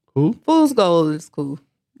 Who? Fool's Gold is cool.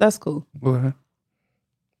 That's cool. Okay.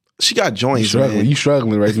 She got joints. You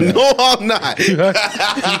struggling right now. No, I'm not. You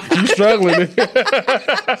struggling. Because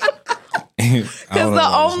the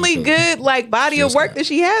only good body of work that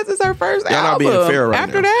she has is her first album. Y'all not being fair right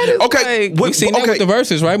After now. that, it's okay. We seen that with the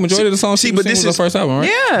verses, right? Majority of the songs but this was the first album, right?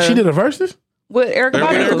 Yeah. She did the verses? With Erykah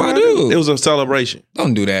Badu. It was a celebration.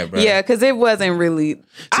 Don't do that, bro. Yeah, because it wasn't really.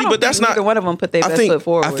 But that's not. Neither one of them put their best foot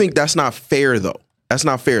forward. I think that's not fair, though. That's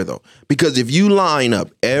not fair, though. Because if you line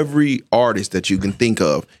up every artist that you can think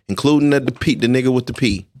of, including the nigga with the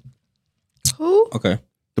P. Who? Okay.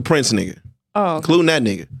 The Prince nigga. Oh. Okay. Including that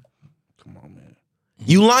nigga. Come on, man.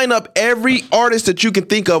 You line up every artist that you can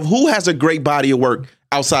think of who has a great body of work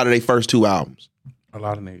outside of their first 2 albums. A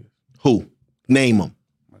lot of niggas. Who? Name them.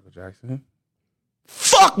 Michael Jackson.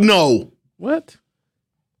 Fuck no. What?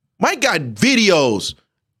 Mike got videos.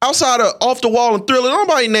 Outside of Off the Wall and Thriller,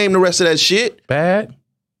 nobody named the rest of that shit. Bad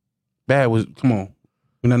was, come on.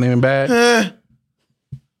 You're not naming Bad?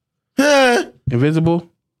 Invisible?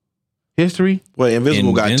 History? Well,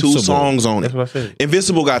 Invisible got 2 songs on it. That's what I said.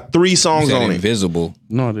 Invisible got 3 songs on it. Invisible.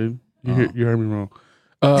 No, dude. You heard me wrong.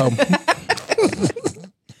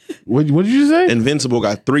 What did you say? Invincible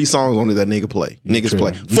got 3 songs on it that niggas play.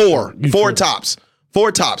 4 tops.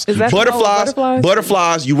 4 tops. Is that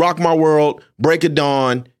Butterflies, You Rock My World, Break of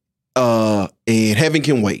Dawn, and Heaven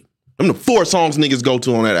Can Wait. Them the 4 songs niggas go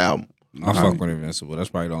to on that album. I fuck with Invincible. That's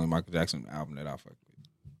probably the only Michael Jackson album that I fuck with,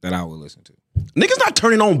 that I would listen to. Niggas not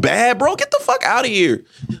turning on Bad, bro. Get the fuck out of here.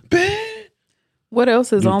 Bad. What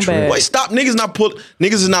else is on Bad? Wait, stop. Niggas is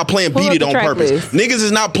not playing Beat It on purpose. Niggas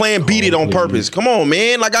is not playing Beat It on purpose. Come on,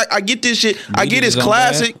 man. Like I get this shit. I get it's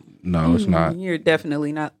classic. No, it's not. You're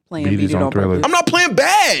definitely not playing Beat It on purpose. I'm not playing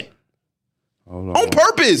Bad. On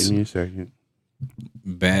purpose. Give me a second.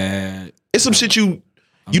 Bad. It's some shit you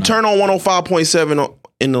turn on 105.7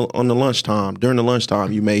 on the lunchtime. During the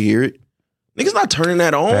lunchtime, you may hear it. Niggas not turning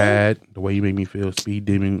that on. Bad. The Way You Make Me Feel. Speed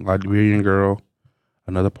Demon. Liberian Girl.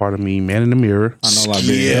 Another Part of Me. Man in the Mirror. I know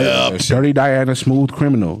Liberian. Dirty Diana. Smooth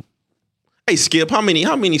Criminal. Hey, Skip. How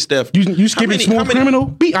many Steph? You skipping Smooth Criminal?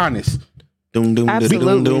 Be honest.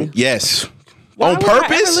 Absolutely. Yes. Why on purpose?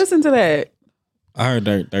 Would I ever listen to that? I heard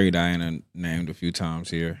Dirty Diana named a few times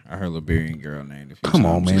here. I heard Liberian Girl named a few times. Come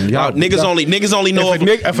on, man. Y'all, niggas only know if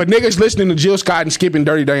a nigga's listening to Jill Scott and skipping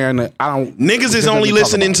Dirty Diana, I don't. Niggas is only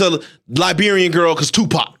listening to Liberian Girl because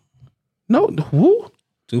Tupac. No, who?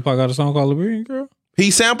 Tupac got a song called Liberian Girl?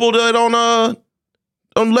 He sampled it on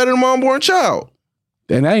Letter to My Unborn Child.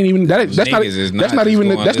 And that ain't even that's not even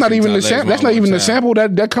the sample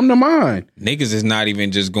that come to mind. Niggas is not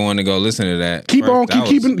even just going to go listen to that. Keep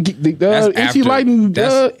MC Light and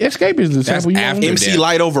Escape is the sample. MC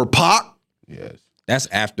Light over Pac. Yes, that's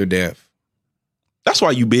After Death. That's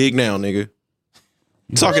why you big now, nigga.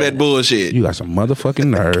 Talking that bullshit. You got some motherfucking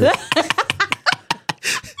nerve.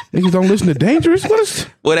 Niggas don't listen to Dangerous. What is?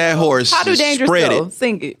 Well, that horse. How do Dangerous go?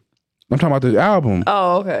 Sing it. I'm talking about the album.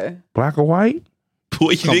 Oh, okay. Black or White.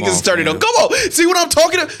 Boy, you niggas started on. Come on, see what I'm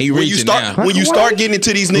talking about? When you start getting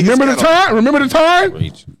into these niggas. Remember the time?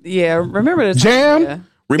 Yeah, remember the time. Jam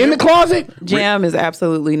in the closet. Jam is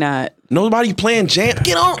absolutely not. Nobody playing Jam.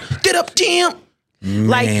 Get up, Jam.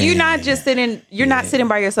 Like you're not just sitting. You're not sitting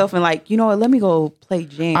by yourself and like, you know what? Let me go play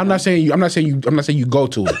Jam. I'm not saying you go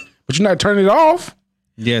to it, but you're not turning it off.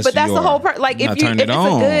 Yes, but that's the whole part. Like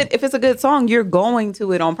if it's a good song, you're going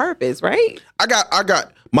to it on purpose, right? I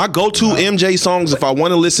got my go-to MJ songs. If I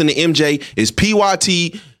want to listen to MJ, is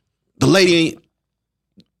PYT, the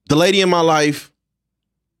lady in my life,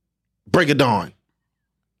 Break of Dawn.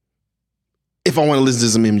 If I want to listen to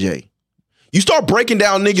some MJ, you start breaking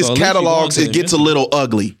down niggas' catalogs, it gets a little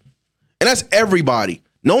ugly, and that's everybody.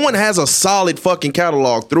 No one has a solid fucking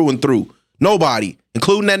catalog through and through. Nobody.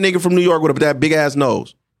 Including that nigga from New York with that big ass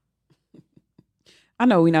nose. I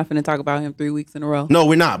know we're not finna talk about him 3 weeks in a row. No,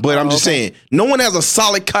 we're not. But I'm just saying, no one has a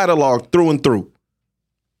solid catalog through and through.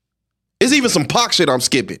 There's even some Pac shit I'm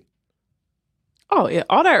skipping. Oh yeah,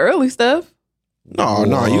 all that early stuff. No,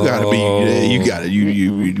 you gotta be.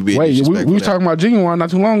 You wait, we was talking about Genuine not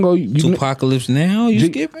too long ago. Apocalypse Now. You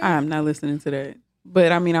skipping? I'm not listening to that.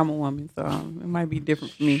 But I mean, I'm a woman, so it might be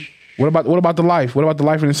different for me. What about the life? What about the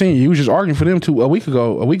life in the scene? You was just arguing for them a week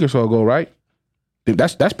or so ago, right?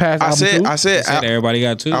 That's past. I said everybody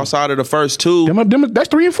got 2 outside of the first 2. That's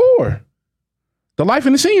 3 and 4. The life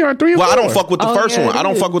in the scene are 3 and 4. Well, I don't fuck with the first one. I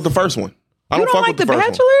don't fuck with the first one. I don't fuck like with The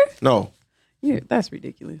Bachelor? No. Yeah, that's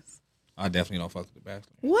ridiculous. I definitely don't fuck with The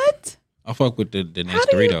Bachelor. What? I fuck with the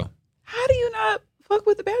next 3 though. How do you not fuck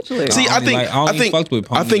with The Bachelor? See, I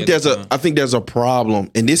think there's a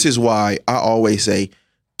problem, and this is why I always say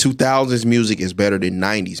 2000s music is better than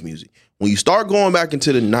 90s music. When you start going back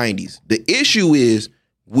into the 90s, the issue is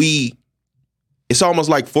it's almost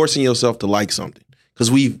like forcing yourself to like something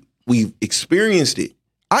because we've experienced it.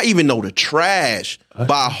 I even know the trash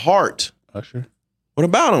by heart. Usher. What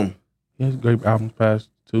about him? He has great albums past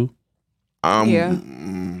 2.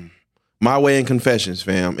 My Way and Confessions,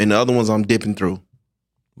 fam. And the other ones I'm dipping through.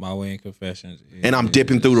 My Way and Confessions. And I'm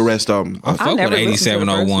dipping through the rest of them. I fuck with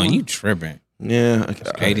 8701. You tripping. Yeah.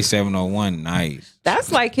 8701, nice.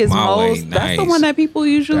 That's like his most. That's the one that people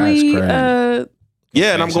usually. Yeah,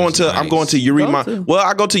 and I'm going to You Remind Me. Well,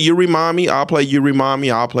 I go to You Remind Me. I'll play You Remind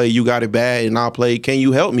Me. I'll play You Got It Bad, and I'll play Can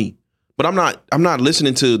You Help Me. But I'm not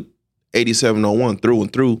listening to 8701 through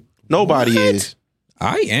and through. Nobody is.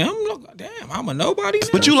 I am. Damn, I'm a nobody now.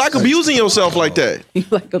 But you like abusing yourself like that. You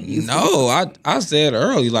like abusing? No, I said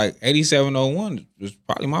early, like 8701 was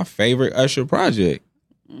probably my favorite Usher project.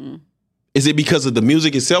 Is it because of the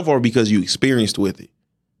music itself or because you experienced with it?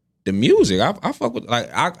 The music. I fuck with, like,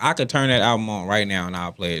 I could turn that album on right now and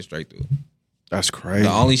I'll play it straight through. That's crazy.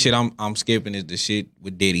 The only shit I'm skipping is the shit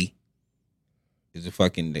with Diddy. Is the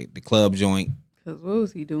fucking the club joint. Cause what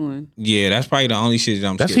was he doing? Yeah, that's probably the only shit that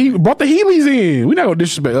I'm skipping. He brought the Heelys in. We not gonna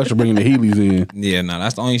disrespect Usher bringing the Heelys in. Yeah, no,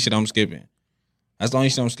 that's the only shit I'm skipping. But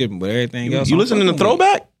everything else. You listening to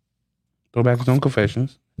Throwback? Throwback is on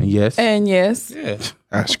Confessions. And yes. Yeah.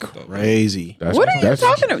 That's crazy. What are you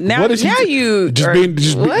talking about? Now you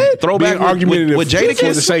Throwback argumentative with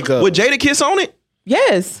Jadakiss? With Jadakiss on it?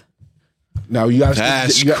 Yes. No, you gotta.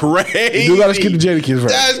 That's crazy. You gotta skip the Jadakiss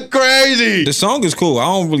verse. That's crazy. The song is cool. I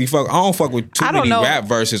don't fuck with too many rap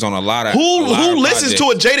verses on a lot of. Who listens to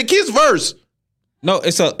a Jadakiss verse? No,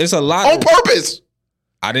 it's a lot on purpose.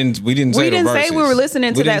 We didn't say we were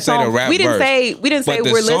listening to that song. We didn't say we're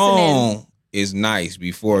listening. Song is nice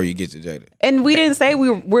before you get to Jada. And we didn't say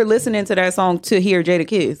we're listening to that song to hear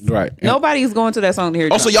Jadakiss. Right. Nobody's going to that song to hear.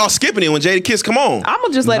 Oh, so y'all skipping it when Jadakiss come on? I'm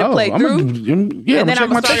gonna just let it play through. And then I'm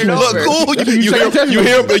gonna start it over. Look cool. You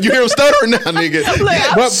hear him stuttering now, nigga.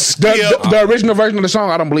 But the original version of the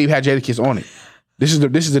song, I don't believe had Jadakiss on it. This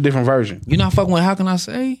is a different version. You not fucking with How Can I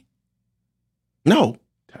Say? No.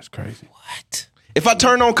 That's crazy. What? If I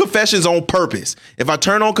turn on Confessions on purpose, that's not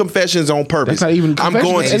even I'm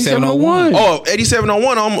going to 8701. Oh,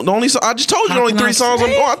 8701. I'm the only. I just told you only 3 songs.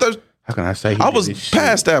 How can I say? I was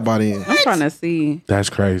past that by then. I'm trying to see. That's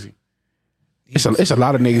crazy. It's a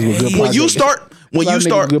lot of niggas with good projects. When you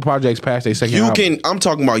start good projects past their second album. I'm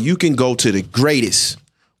talking about you can go to the greatest.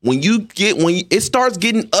 When it starts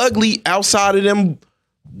getting ugly outside of them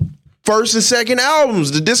first and second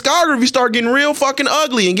albums, the discography start getting real fucking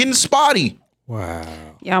ugly and getting spotty. Wow.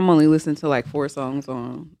 Yeah, I'm only listening to like 4 songs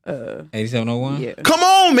on 8701. Yeah. Come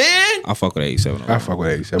on, man. I fuck with 8701. I fuck with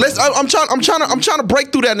 8701. I'm trying to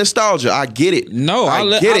break through that nostalgia. I get it. No, I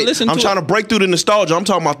get it. listen to I'm trying to break through the nostalgia. I'm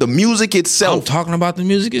talking about the music itself. I'm talking about the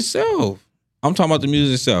music itself.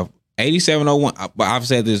 8701. But I've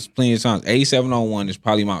said this plenty of times. 8701 is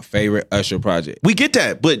probably my favorite Usher project. We get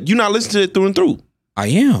that, but you're not listening to it through and through. I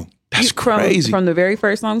am. That's crazy. From the very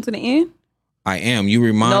first song to the end? I am. You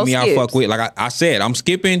remind me. I fuck with. Like I said, I'm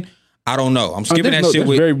skipping. I don't know. I'm skipping that shit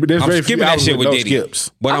with. I'm skipping that shit with Diddy.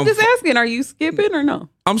 But I'm just asking. Are you skipping or no?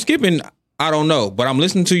 I'm skipping. I don't know. But I'm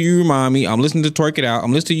listening to You Remind Me. I'm listening to Twerk It Out.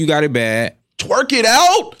 I'm listening to You Got It Bad. Twerk It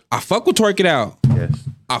Out. I fuck with Twerk It Out. Yes.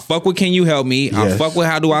 I fuck with Can You Help Me? Yes. I fuck with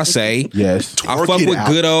How Do I Say? Yes. I fuck with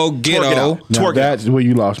Good Old Ghetto. That's where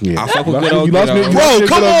you lost me. I fuck with Good Old Ghetto. Bro,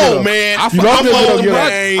 come on, man. I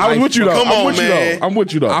was with you though. Come on, man. I'm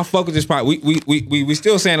with you though. I fuck with this part. We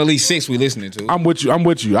still saying at least 6 we listening to. I'm with you. I was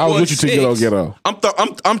with you to Good Old Ghetto.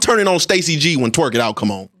 I'm turning on Stacey G when Twerk It Out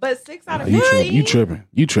come on. But 6 out of 15. You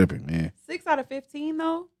tripping, man. 6 out of 15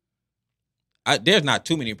 though. There's not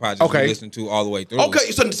too many projects we listen to all the way through.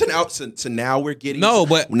 Okay, so now we're getting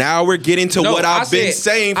now we're getting to what I've been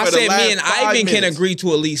saying for the last 5 minutes. I said me and Ivan can agree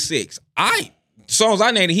to at least 6. Songs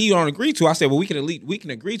I named he don't agree to. I said, well, we can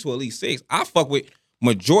agree to at least 6. I fuck with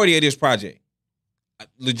majority of this project.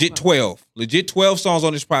 Legit 12. Legit 12 songs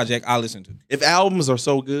on this project I listen to. If albums are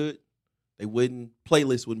so good,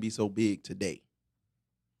 playlists wouldn't be so big today.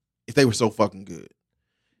 If they were so fucking good.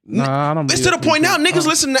 Nah, I don't. It's to the point now, niggas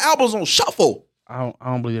listen to albums on shuffle. I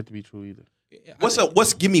don't believe that to be true either. What's up?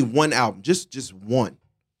 Give me one album. Just one.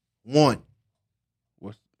 One.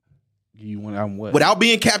 Give you one album what? Without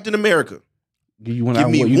being Captain America. Give you one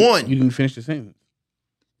album. Give me one. You didn't finish the sentence.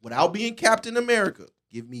 Without being Captain America,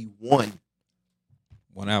 give me one.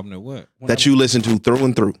 One album of what? That you listen to through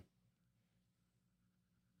and through.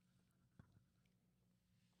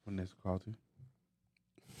 Vanessa Carlton.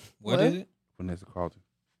 What is it? Vanessa Carlton.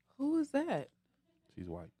 Who is that? She's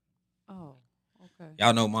white. Oh, okay.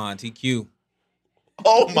 Y'all know mine, TQ.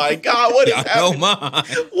 Oh my God, what is happening? Mine.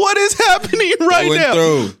 What is happening right now?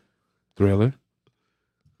 Through. Thriller.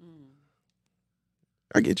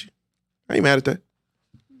 I get you. I ain't mad at that.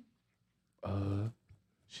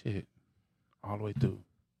 Shit. All the way through.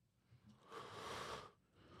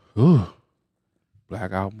 Ooh.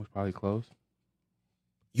 Black Album was probably close.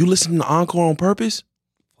 You listening to Encore on purpose?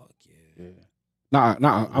 Fuck yeah. Nah. I'm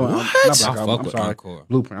not Black Album. I'm sorry. Encore.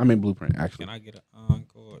 Blueprint. I mean Blueprint, actually. Can I get an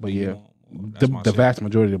Encore? But yeah. The vast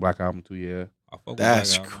majority of the Black Album too, yeah.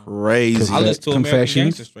 That's crazy. I listen to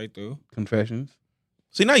Confessions straight through. Confessions.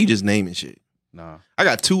 See, now you just naming shit. Nah. I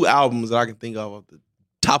got 2 albums that I can think of off the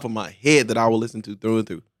top of my head that I will listen to through and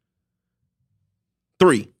through.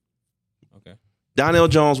 3. Okay. Donell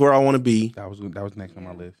Jones, Where I Want to Be. That was next on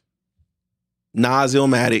my list. Nas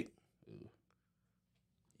Illmatic.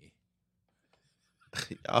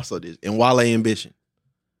 Also did. And Wale Ambition.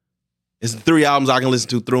 It's the 3 albums I can listen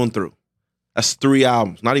to through and through. That's 3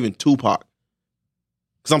 albums. Not even Tupac.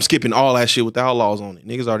 Because I'm skipping all that shit with the Outlaws on it.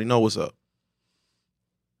 Niggas already know what's up.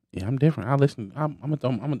 Yeah, I'm different. I listen.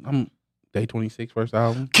 I'm Day 26 first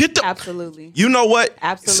album. Absolutely. You know what?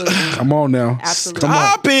 Absolutely. Come on now. Absolutely.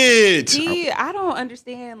 Stop it. See, I don't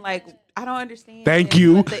understand. I don't understand. Thank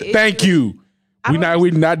you. Thank you. We not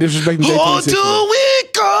disrespecting Day 26. Oh, do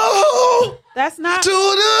we go? That's not to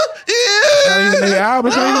the That ain't their album.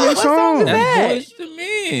 It's not even their song. that? That's Boyz II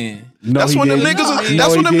Men. No, that's when them niggas.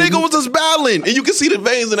 That's when them didn't. niggas was just battling, and you can see the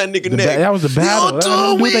veins in that nigga neck. That was the battle. That had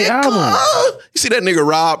nothing to do with their album. You see that nigga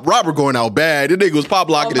Robert going out bad. That nigga was pop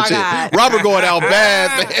locking and shit. God. Robert going out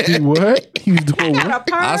bad, man. What? He was doing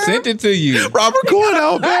what? I sent it to you. Robert going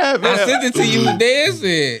out bad, man. I sent it to you and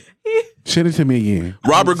dancing. Send it to me again.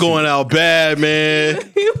 Robert going out bad,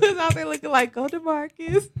 man. He was out there looking like go to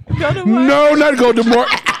Marcus. Go to Marcus. No, not go to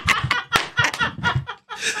Marcus.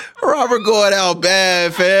 Robert going out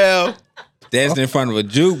bad, fam. Dancing in front of a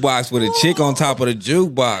jukebox with a chick on top of the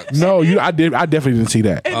jukebox. No, I definitely didn't see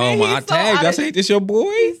that. Oh my! I tagged. I said, "This your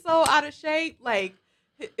boy?" He's so out of shape. Like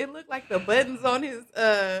it looked like the buttons on his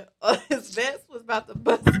vest was about to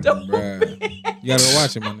bust open. You gotta go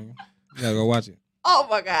watch it, my nigga. You gotta go watch it. Oh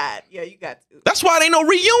my God! Yeah, you got to. That's why they no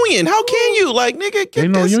reunion. How can you, like,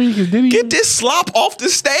 nigga, get this slop off the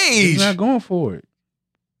stage? He's not going for it.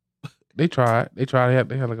 They tried. They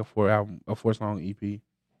had like a 4-song EP.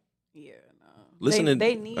 Yeah, no. Listen,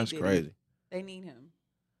 they need that's it. crazy. They need him.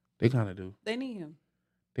 They kind of do. They need him.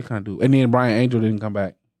 They kind of do. And then Brian Angel didn't come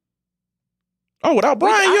back. Oh, without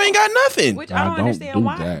Brian, you ain't got nothing. Which I don't understand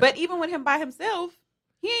why. That. But even with him by himself,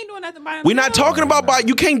 he ain't doing nothing by himself. We're not talking about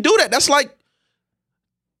you can't do that. That's like,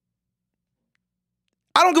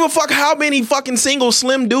 I don't give a fuck how many fucking singles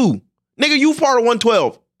Slim do. Nigga, you part of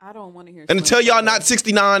 112. I don't want to hear. And to tell y'all not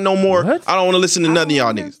 69 no more, what? I don't want to listen to none of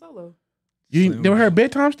y'all niggas. You never heard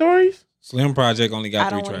Bedtime Stories? Slim Project only got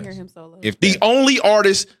 3 tracks. I don't want to hear him solo. If the only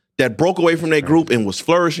artist that broke away from their group and was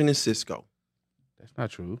flourishing is Cisco. That's not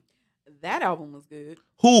true. That album was good.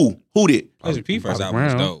 Who did? Pleasure P first album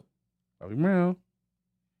was dope. Bobby Brown.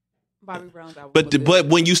 Bobby Brown's album. But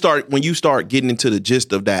when you start getting into the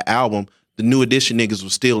gist of that album, the New Edition niggas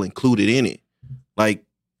was still included in it. Like,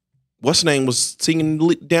 what's name was singing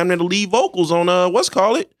damn near the lead vocals on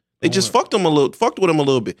They just fucked with him a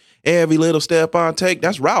little bit. Every little step I take,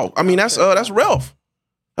 that's Ralph. I mean, that's Ralph.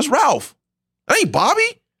 That's Ralph. That ain't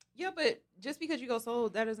Bobby. Yeah, but just because you go solo,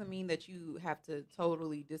 that doesn't mean that you have to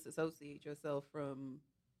totally disassociate yourself from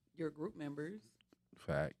your group members.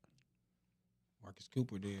 Fact. Marcus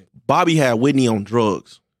Cooper did. Bobby had Whitney on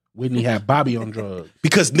drugs. Whitney had Bobby on drugs.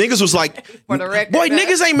 Because niggas was like, for the record, boy,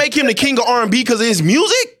 niggas ain't make him the king of R&B because of his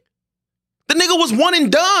music. The nigga was 1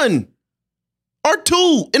 and done. Or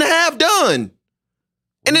 2.5 done.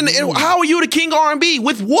 And then how are you the king of R&B?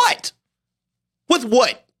 With what? With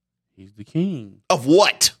what? He's the king. Of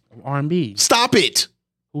what? Of R&B. Stop it.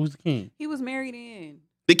 Who's the king? He was married in.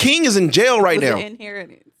 The king is in jail right now.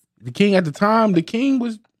 Inheritance. The king at the time, the king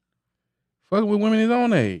was fucking with women his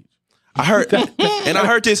own age. I heard, and I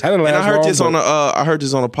heard this, and I heard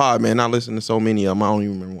this on a pod, man. I listened to so many of them. I don't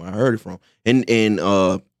even remember where I heard it from.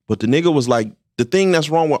 But the nigga was like, the thing that's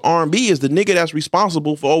wrong with R&B is the nigga that's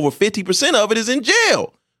responsible for over 50% of it is in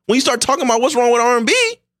jail. When you start talking about what's wrong with R&B,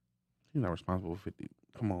 he's not responsible for 50.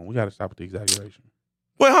 Come on, we got to stop with the exaggeration.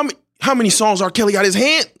 Well, how many songs R. Kelly got his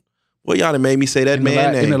hand? Well, y'all done made me say that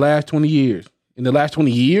name. In the last 20 years. In the last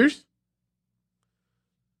 20 years?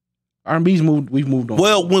 R&B's we've moved on.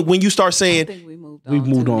 Well, when you start saying we've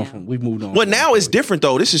moved on. Well, now it's different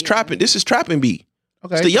though. This is trapping. This is trapping beat.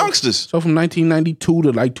 Okay. It's the youngsters. So from 1992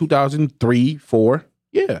 to like 2003, 4.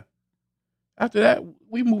 Yeah. After that,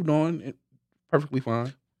 we moved on perfectly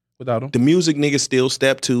fine without them. The music niggas still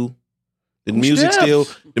step 2. The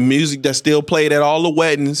music that still played at all the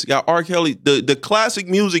weddings got R. Kelly. The classic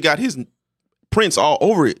music got his prints all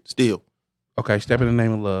over it still. Okay, Step in the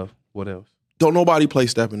Name of Love. What else? Don't nobody play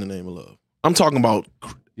Step in the Name of Love. I'm talking about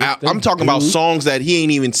about songs that he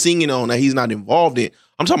ain't even singing on, that he's not involved in.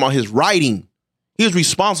 I'm talking about his writing. He was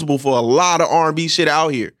responsible for a lot of R&B shit out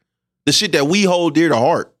here. The shit that we hold dear to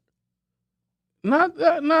heart. Not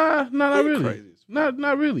really. Crazy.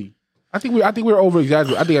 Not really. I think we're over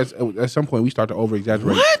exaggerating. I think at some point we start to over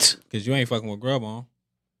exaggerate. What? Because you ain't fucking with Grub on.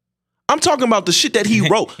 I'm talking about the shit that he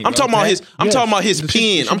wrote. I'm talking about his. I'm talking about his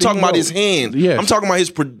pen. I'm talking about his hands. Yes. I'm talking about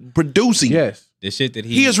his producing. Yes. The shit that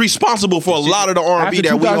he is responsible for a lot of the R&B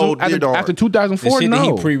that we hold dear to heart. After 2004, the shit that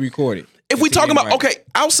he pre-recorded. If we talking about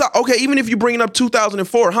even if you're bringing up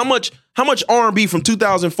 2004, how much R&B from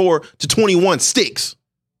 2004 to 21 sticks?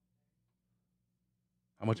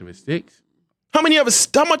 How much of it sticks? How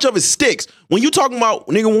much of it sticks? When you talking about,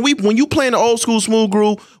 nigga, when you playing the old school Smooth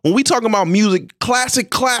Groove, when we talking about music, classic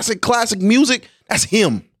music, that's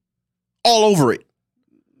him. All over it.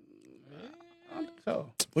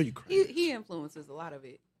 So what you crazy? He influences a lot of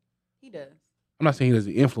it. He does. I'm not saying he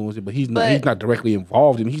doesn't influence it, but he's not directly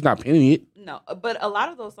involved in it. He's not penning it. No, but a lot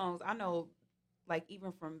of those songs I know, like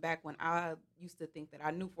even from back when I used to think that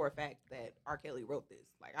I knew for a fact that R. Kelly wrote this.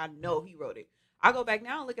 Like I know he wrote it. I go back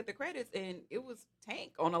now and look at the credits, and it was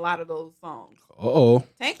Tank on a lot of those songs.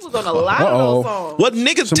 Tank was on a lot of those songs. What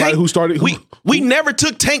niggas? Somebody Tank, who started? We never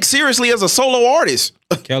took Tank seriously as a solo artist.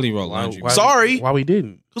 Kelly wrote Laundry. Sorry, why we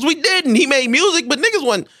didn't? Because we didn't. He made music, but niggas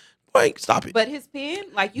wasn't. Wait, stop it. But his pen,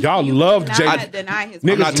 like y'all love Jay. Deny his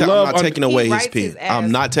pen. I'm not taking away his pen.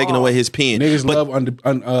 I'm not taking away his pen. Niggas love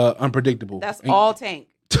unpredictable. That's all Tank.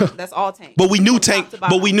 That's all Tank. But we knew Tank.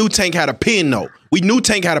 But we knew Tank had a pen though. We knew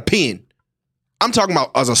Tank had a pen. I'm talking about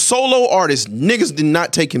as a solo artist, niggas did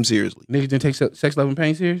not take him seriously. Niggas didn't take Sex, Love, and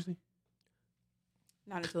Pain seriously?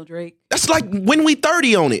 Not until Drake. That's like when we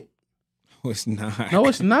 30 on it. No, it's not. No,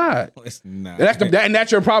 it's not. No, it's not.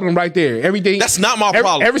 That's your problem right there. Everything. That's not my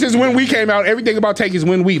problem. Ever since When We came out, everything about Tank is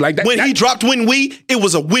When We. Like that. When he dropped When We, it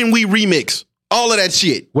was a When We remix. All of that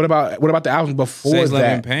shit. What about the albums before Sex, that? Love,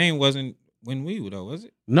 and Pain wasn't When We though, was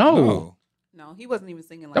it? No. No, he wasn't even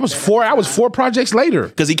singing like that. That was 4 projects later.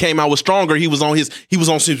 Because he came out with Stronger. He was on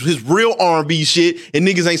his real R&B shit, and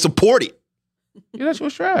niggas ain't support it. Yeah, that shit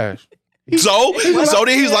was trash. So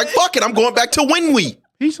then he was like, "Fuck it, I'm going back to When We."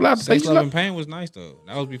 He's allowed to Sex, Love, and Pain was nice though.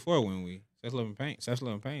 That was before When We. Sex, Love, and Pain. Sex,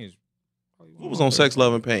 Love, and Pain is. What was on Sex,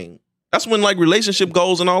 Love, and Pain? That's when like relationship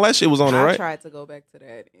goals and all that shit was on it, right? I tried to go back to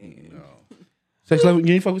that. No. Sex, Love. You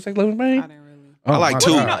didn't fuck with Sex, Love, and Pain? I didn't really. I like 2.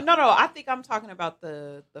 No. I think I'm talking about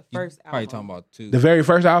the first album. Probably talking about 2. The very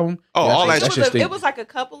first album? Oh, all that shit. It was like a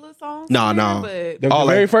couple of songs. No. But The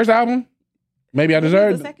very first album? Maybe I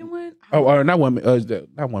Deserve. The second one? Not One Man.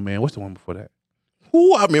 Not One Man. What's the one before that?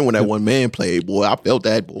 Ooh, I remember when that One Man played, boy. I felt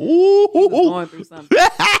that. Ooh, he was going through something.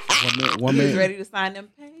 One man. He was ready to sign them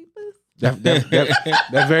papers.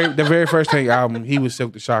 The very first Tank album, he was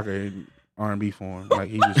Silk the Shocker in R&B form. Like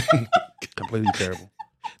he was completely terrible.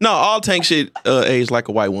 No, all Tank shit aged like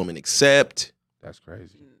a white woman, except that's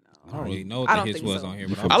crazy. I don't really know what the hits was on here,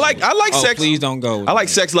 but I like Sex. Please Don't Go. I like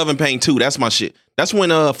Sex, Love, and Pain too. That's my shit. That's when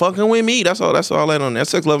Fucking With Me. That's all that on there.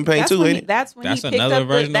 Sex, Love, and Pain too, ain't it? That's when he picked another up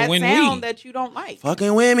version that of When sound We. that you don't like.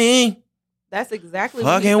 Fucking With Me. That's exactly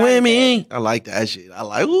Fucking With Me. I like that shit. I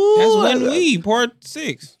like. Ooh, that's When We Part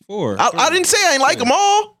 6, 4. I didn't say I ain't like them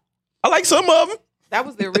all. I like some of them. That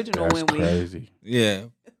was the original When We. Crazy. Yeah.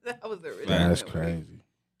 That was the original. That's crazy.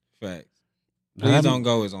 Facts. Please Don't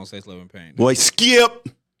Go is on Sex, Love, and Pain. Boy, skip.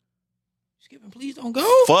 Skipping Please Don't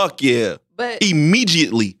Go? Fuck yeah. But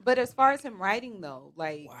immediately. But as far as him writing though,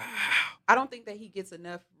 like I don't think that he gets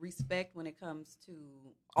enough respect when it comes to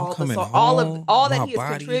all that he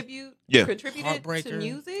has contributed to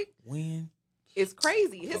music. When it's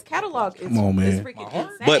crazy. His catalog is, freaking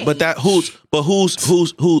insane. But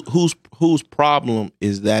whose problem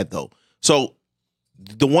is that though? So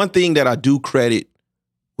the one thing that I do credit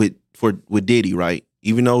with Diddy, right?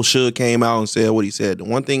 Even though Suge came out and said what he said, the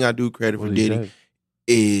one thing I do credit for Diddy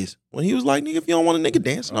is when he was like, nigga, if you don't want a nigga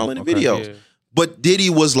dancing all in the video. Yeah. But Diddy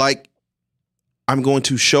was like, I'm going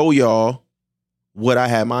to show y'all what I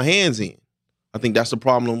had my hands in. I think that's the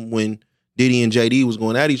problem when Diddy and JD was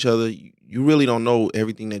going at each other. You really don't know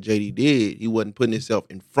everything that JD did. He wasn't putting himself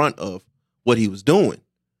in front of what he was doing.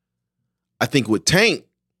 I think with Tank,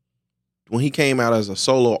 when he came out as a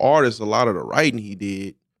solo artist, a lot of the writing he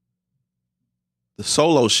did, the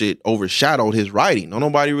solo shit overshadowed his writing. Don't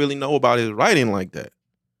nobody really know about his writing like that.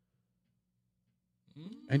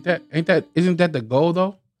 Isn't that the goal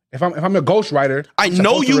though? If I'm a ghostwriter, I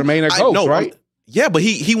know you remain a ghost, right? Yeah, but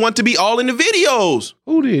he wanted to be all in the videos.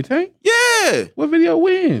 Who did, Tank? Yeah. What video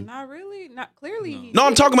when? Not really. Not clearly. No,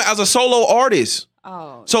 I'm talking about as a solo artist.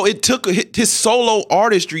 Oh. So it took his solo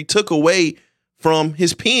artistry took away from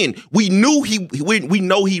his pen. We knew we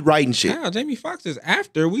know he writing shit. Wow, Jamie Foxx is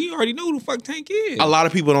after. We already know who the fuck Tank is. A lot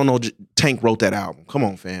of people don't know Tank wrote that album. Come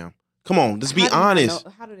on, fam. Come on, let's be honest.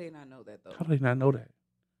 How do they not know that though? How do they not know that?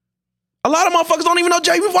 A lot of motherfuckers don't even know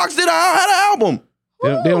Jamie Foxx had an album.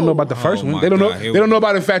 They don't know about the first one. They don't know. They don't know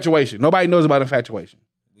about Infatuation. Nobody knows about Infatuation.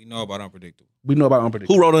 We know about Unpredictable. We know about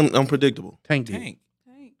Unpredictable. Who wrote Unpredictable? Tank did.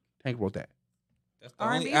 Tank wrote that. That's the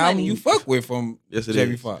only album you fuck with from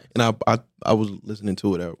Jamie Foxx. And I was listening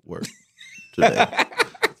to it at work today.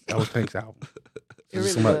 That was Tank's album.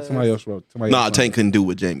 Somebody else wrote. Tank couldn't do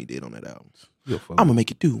what Jamie did on that album. I'm gonna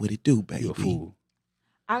make it do what it do, baby. You're a fool.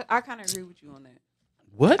 I kind of agree with you on that.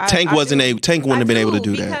 What? Tank wouldn't have been able to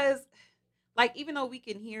do that. Because like even though we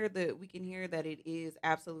can hear that it is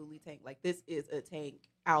absolutely Tank, like this is a Tank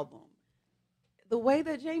album. The way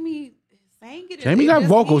that Jamie sang it, Jamie got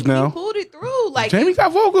vocals now. He pulled it through. Like Jamie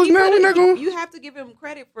got vocals now. We're not going. You have to give him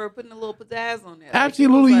credit for putting a little pizzazz on that.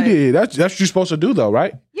 Absolutely, he did. That's what you're supposed to do, though,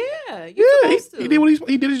 right? Yeah, you're supposed to. He did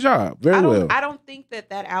he did his job very well. I don't think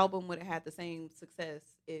that album would have had the same success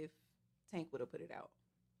if Tank would have put it out,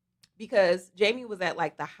 because Jamie was at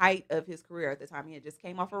like the height of his career at the time. He had just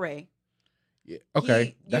came off Ray. Yeah.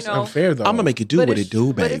 Okay. That's unfair though. I'm gonna make it do what it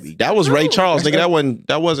do, baby. That was Ray Charles, nigga.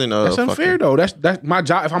 That wasn't. That's unfair though. That's my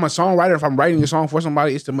job. If I'm a songwriter, if I'm writing a song for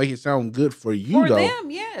somebody, it's to make it sound good for you. For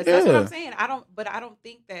them, yes. That's what I'm saying. I don't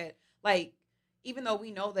think that, like, even though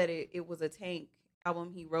we know that it was a Tank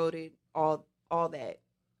album, he wrote it, all that.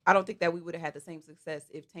 I don't think that we would have had the same success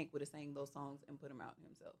if Tank would have sang those songs and put them out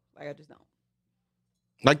himself. Like, I just don't.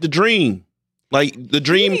 Like The Dream. Like the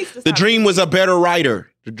dream was a better writer.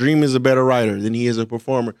 The Dream is a better writer than he is a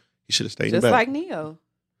performer. He should have stayed in the back. Just like Neo.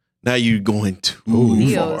 Now you're going too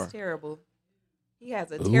Neo far. is terrible. He has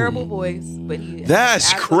a terrible voice, but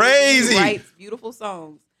that's crazy. Writes beautiful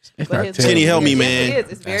songs. Skinny, help me, man.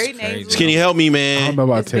 It's very nasal. Skinny, help me, man. I don't know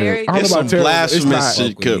about terrible. It's some blasphemous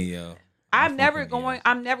shit. I'm never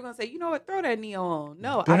gonna say, you know what, throw that Neo on.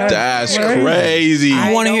 No, I don't. That's crazy.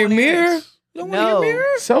 You want to hear Mirror? You don't want to hear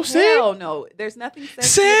Mirror? So sick. Hell no. There's nothing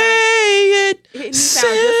sexy Say it. He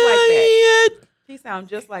sounds just like that. He sounds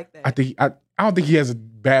just like that. I don't think he has a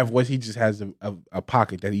bad voice. He just has a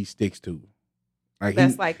pocket that he sticks to. Like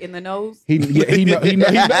that's like in the nose. He knows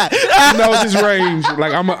his range.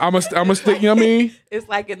 Like I'm a stick. You know what I mean? It's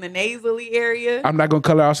like in the nasally area. I'm not gonna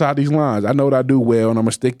color outside these lines. I know what I do well, and I'm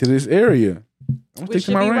gonna stick to this area. I'm gonna stick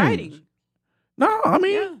to my range. Writing. No, I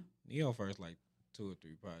mean, Neo first like 2 or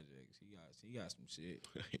 3 projects. He got some shit.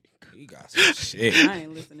 He got some shit. I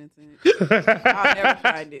ain't listening to it. I'll never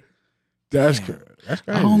find it. That's good. That's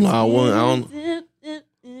crazy. I don't know. I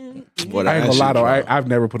ain't gonna lie though. I've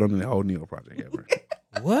never put on the whole Neo project ever.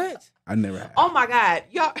 What? I never have. Oh my God.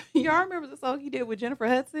 Y'all remember the song he did with Jennifer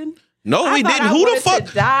Hudson? No, we didn't. Who the fuck?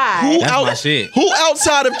 Who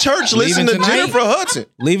outside of church listened to Jennifer Hudson?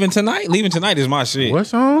 Leaving Tonight? Leaving Tonight is my shit. What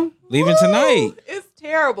song? Leaving Tonight. It's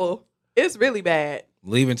terrible. It's really bad.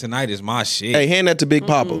 Leaving Tonight is my shit. Hey, hand that to Big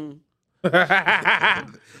Papa.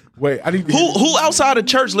 Wait, I need to who outside of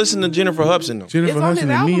church listened to Jennifer Hudson though? Jennifer Hudson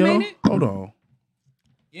and Neo? Hold on.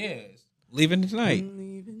 Yes. Leaving Tonight.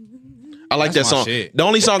 I like that song. Shit. The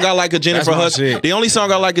only song I like of Jennifer Hudson. The only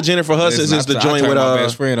song I like of Jennifer Hudson is the joint with my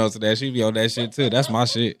best friend on to that. She be on that shit too. That's my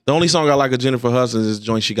shit. The only song I like of Jennifer Hudson is the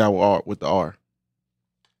joint she got with the R.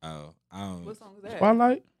 Oh, what song is that?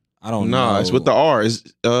 Spotlight. I don't know. No, it's with the R. It's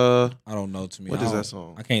I don't know. To me, what is that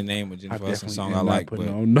song? I can't name a Jennifer Hudson song I like. But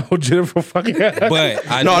no Jennifer fucking. But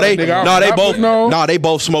they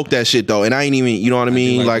both smoke that shit though, and I ain't even. You know what I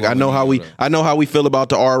mean? Like I know how we feel about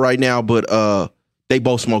the R right now, but they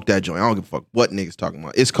both smoke that joint. I don't give a fuck what niggas talking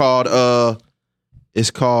about. It's called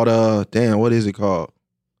damn, what is it called?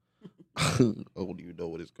 I don't even know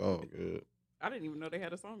what it's called. Good. I didn't even know they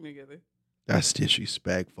had a song together. That's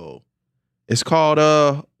disrespectful. It's called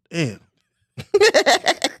damn.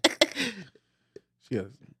 She has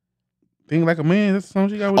Think Like a Man. That's the song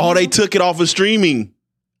she got with they took it off of streaming.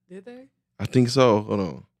 Did they? I think so. Hold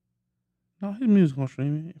on. No, his music on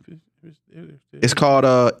streaming. It's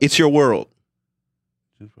called It's Your World.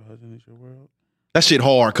 Jennifer Hudson, It's Your World. That shit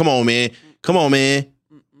hard. Come on, man.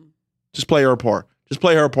 Just play her part.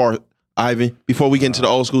 Ivan, before we get into the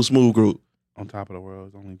old school smooth group. On Top of the World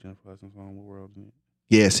is only Jennifer Hudson's song. What world is it?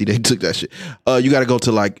 Yeah, see, they took that shit. You got to go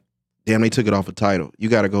to like, damn, they took it off a title. You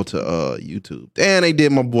got to go to YouTube. Damn, they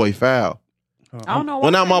did my boy foul. I don't know why.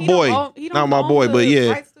 Well, not my boy. Not my boy, but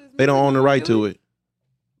yeah, they don't own the right to it.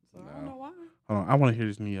 So I don't know why. Hold on, I want to hear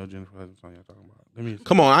this Neo Jennifer Hudson song y'all talking about.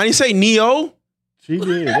 Come on, I didn't say Neo. She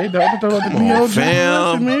did. They talking about the Neo Jennifer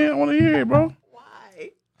Hudson, man. I want to hear it, bro. Why?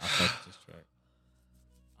 I fuck this track.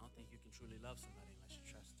 I don't think you can truly love somebody unless you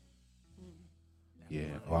trust them.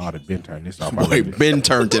 Yeah, well, I'd have been turned this off. Boy, Ben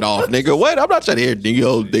turned it off, nigga. What? I'm not trying to hear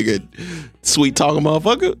Neo, nigga. Sweet talking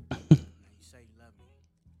motherfucker. You say you love me,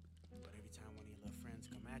 but every time one of your little friends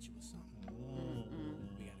come at you with something,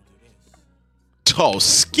 we gotta do this. Oh,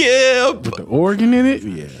 Skip. With the organ in it?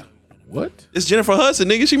 Yeah. What? It's Jennifer Hudson,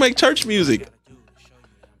 nigga. She make church music.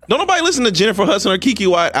 Don't nobody listen to Jennifer Hudson or Kiki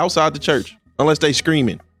White outside the church unless they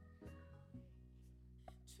screaming.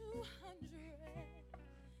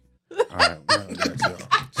 All right,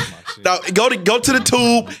 Now, go to the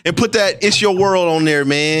tube and put that It's Your World on there,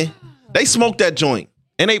 man. They smoked that joint.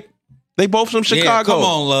 And they both from Chicago. Yeah, come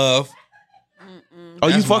on, love. Oh,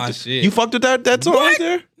 That's you my fucked shit. you fucked with that song right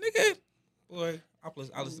there? Nigga. Boy, I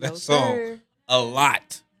listen to No, that song sir. a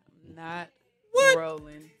lot. Not What?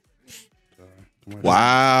 rolling.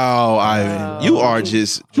 Wow, Ivan. You are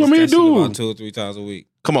just What you want me to That shit do? about 2 or 3 times a week.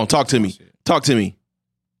 come on, talk to me. Talk to me.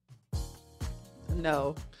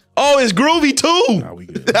 No. Oh, it's groovy too. Nah, we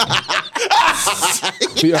good.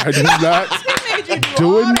 We are not Made you do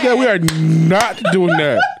doing all that. We are not doing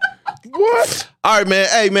that. What? All right, man.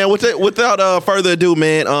 Hey, man. Without further ado,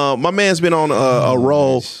 man. My man's been on a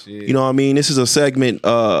roll. shit. You know what I mean? This is a segment.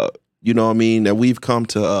 You know what I mean, that we've come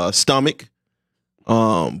to stomach.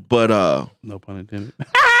 But No pun intended.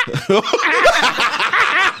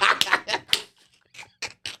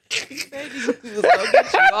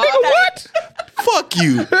 What? fuck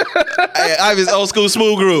you. Hey, Ivan's old school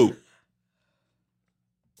smooth groove.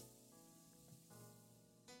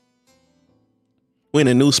 We in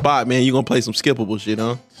a new spot, man. You gonna play some skippable shit,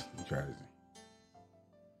 huh? Crazy.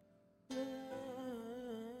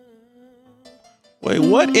 Wait,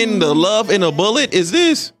 what in the love in a bullet is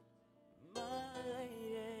this?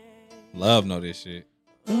 Love know this shit.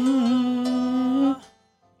 Oh,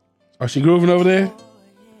 she grooving over there?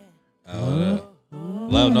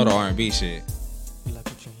 Love know the R&B shit. You like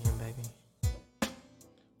what you're hearing, baby?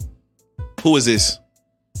 Who is this?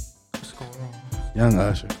 What's going on? Young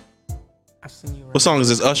Usher. I've seen you What song is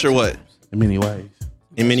this? Usher what? In many ways.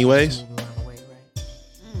 In many ways?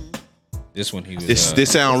 This one he was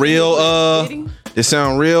This sound real this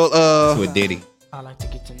sound real with Diddy. I like to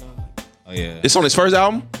get to know you. Oh yeah. this on his first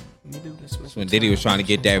album? You do this with This when Diddy was trying to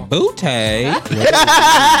get that booty.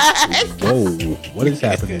 Whoa. What is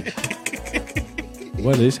happening?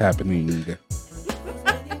 What is happening?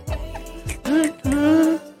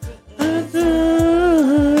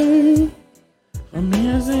 For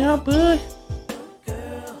me, I say I put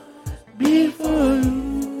before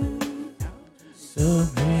you. So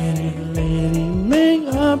pretty lady, make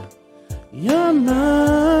up your mind.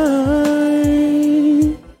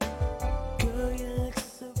 Girl, you look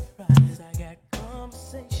surprised. I got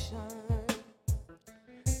conversation.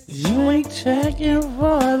 You ain't checking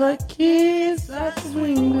for the kids I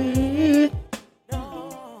swing with. No.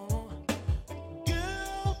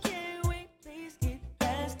 Girl, can't wait. Please get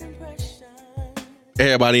past impression.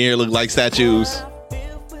 Everybody here look like statues. I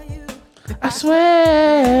feel for you. I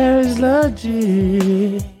swear it's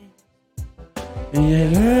legit. And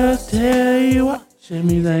your girls tell you what should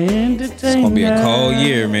be the entertainment. It's gonna be a cold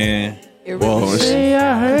year, man. It Whoa, really it's- Say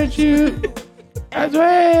I hurt you. I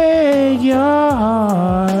break your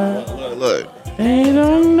heart. Look. They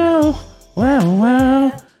don't know.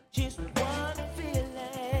 Well, Just one feeling.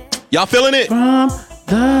 Y'all feeling it? from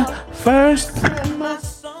the first. My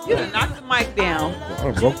soul. You done knocked the mic down.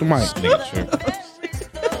 I broke the mic. Nigga tripping.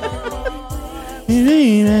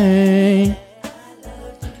 Baby.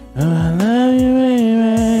 Oh, I love you,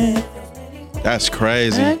 baby. That's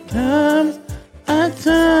crazy. There comes a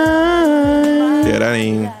time. Yeah, that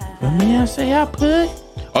ain't. For me, I say I put.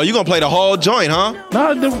 Oh, you gonna play the whole joint, huh?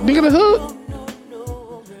 No, the nigga the hook.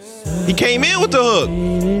 He came in with the hook.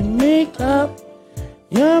 Baby, make up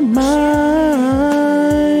your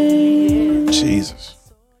mind. Jesus.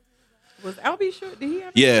 Was Albie sure? Did he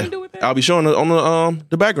have Yeah, anything to do with that? I'll be showing on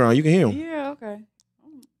the background. You can hear him. Yeah. Okay.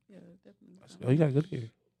 Yeah, definitely. Oh, you got good ear.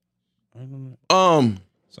 I don't know. Um,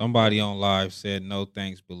 Somebody on live said no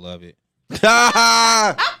thanks, beloved.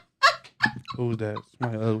 Who's that? It's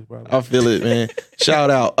my ugly brother. I feel it, man. Shout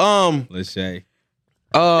out. Lachey.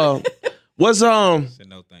 What's No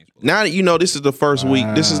thanks. now that you know this is the first week.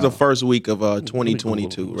 This is the first week of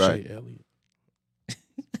 2022, right? You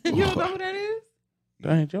don't know who that is?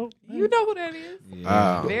 That ain't Joe. You know who that is?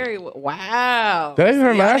 Wow. Very wow. That ain't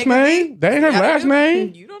her last name. That ain't her last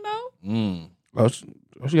name. You don't know? Oh,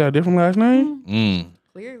 she got a different last name.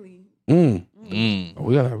 Clearly. Oh,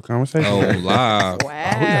 we gotta have a conversation. Oh, live. Wow. We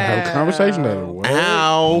gotta have a conversation.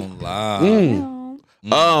 Ow.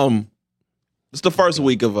 Live. It's the first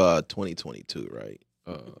week of 2022, right?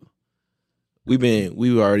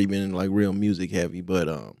 We've already been like real music heavy, but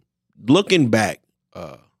looking back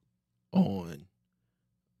on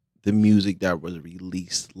the music that was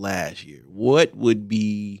released last year, what would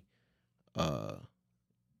be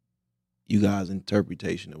you guys'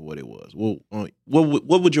 interpretation of what it was?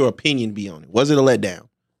 What would your opinion be on it? Was it a letdown?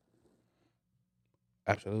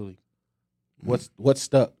 Absolutely. What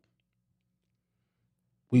stuck?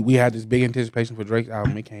 We had this big anticipation for Drake's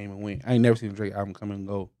album. It came and went. I ain't never seen a Drake album come and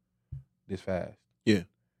go this fast. Yeah.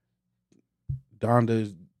 Donda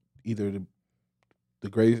is either the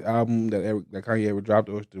greatest album that Kanye ever dropped,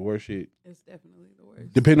 or it's the worst shit. It's definitely the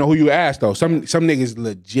worst. Depending on who you ask, though. Some niggas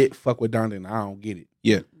legit fuck with Donda, and I don't get it.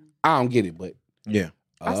 Yeah. I don't get it, but yeah.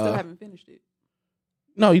 I still haven't finished it.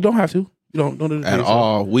 No, you don't have to. You don't do it At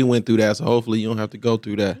all. We went through that, so hopefully you don't have to go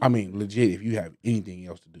through that. I mean, legit, if you have anything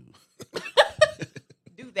else to do.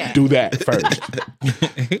 That. Do that first.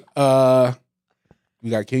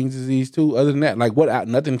 We got King's Disease too. Other than that, like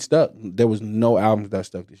nothing stuck. There was no albums that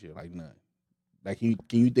stuck this year. Like none. Like can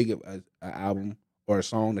you think of an album or a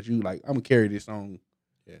song that you like? I'm gonna carry this song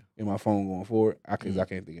in my phone going forward. I can't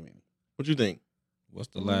think of any. What you think? What's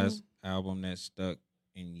the last album that stuck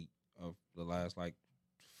in of the last like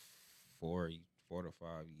 4 to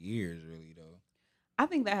 5 years? Really though. I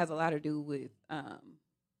think that has a lot to do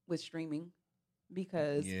with streaming.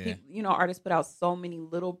 Because artists put out so many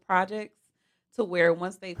little projects to where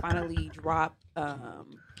once they finally drop,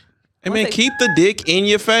 hey man, keep the dick in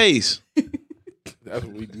your face. That's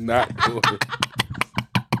what we not doing.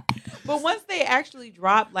 But once they actually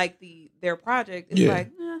drop like their project, it's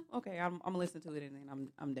like, okay, I'm gonna listen to it and then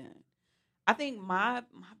I'm done. I think my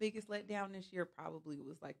biggest letdown this year probably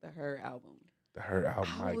was like the Her album. The Her album,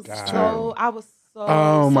 my God. I was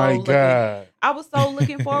so God. I was so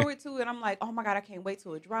looking forward to it. I'm like, oh my God, I can't wait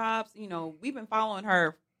till it drops. You know, we've been following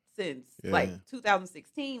her since like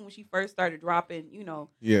 2016 when she first started dropping,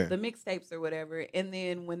 the mixtapes or whatever. And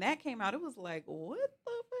then when that came out, it was like, what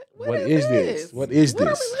is this? What is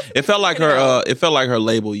this? It felt like her. It felt like her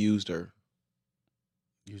label used her.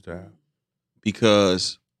 Used her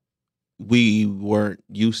because we weren't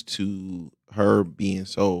used to her being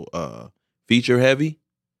so feature heavy.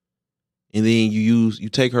 And then you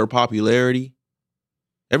take her popularity.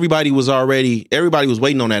 Everybody was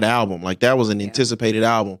waiting on that album. Like that was an anticipated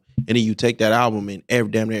album. And then you take that album and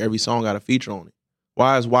damn near every song got a feature on it.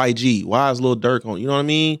 Why is YG? Why is Lil Durk on it? You know what I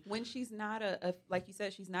mean? When she's not like you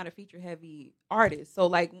said, she's not a feature heavy artist. So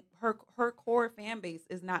like her core fan base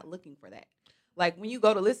is not looking for that. Like when you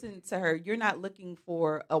go to listen to her, you're not looking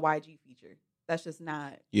for a YG feature. That's just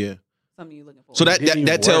not something you're looking for. So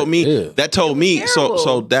that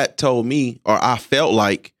told me, or I felt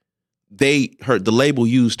like the label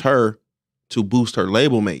used her to boost her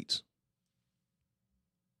label mates.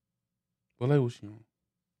 What label was she on?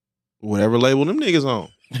 Whatever label them niggas on.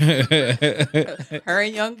 Her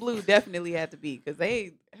and Young Blue definitely had to be, because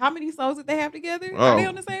how many songs did they have together? Oh. Are they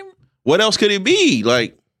on the same? What else could it be?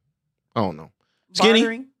 Like, I don't know. Skinny?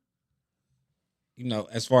 Bartering?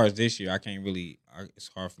 As far as this year, it's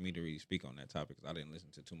hard for me to really speak on that topic because I didn't listen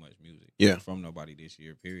to too much music from nobody this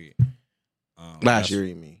year, period. Last year,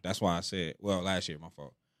 you mean? That's why I said, last year, my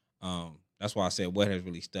fault. That's why I said what has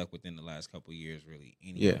really stuck within the last couple of years, really,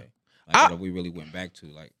 anyway. Yeah. What we really went back to,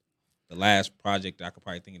 like, the last project that I could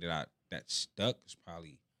probably think that stuck is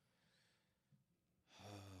probably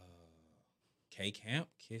K Camp,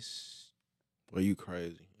 Kiss. Well, you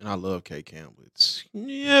crazy. And I love K Camp.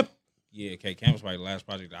 Yeah, K Camp was probably the last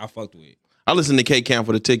project that I fucked with. I listened to K Camp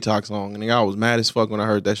for the TikTok song, and I was mad as fuck when I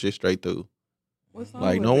heard that shit straight through. What song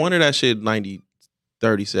like, no wonder that shit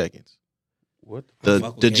 30 seconds. What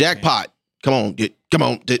the jackpot? Come on,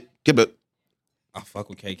 give it. I fuck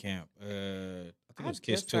with K Camp. I think it was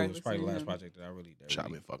Kiss 2. It was probably the last project that I really did.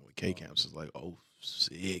 I've been fucking with K Camp since like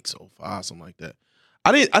 06, 05, something like that.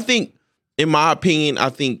 I think, in my opinion,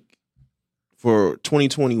 for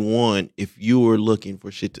 2021, if you were looking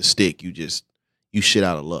for shit to stick, you shit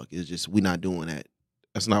out of luck. It's just, we not doing that.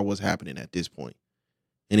 That's not what's happening at this point.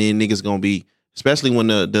 And then niggas gonna be, especially when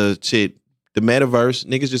the shit the metaverse,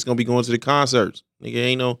 niggas just gonna be going to the concerts. Nigga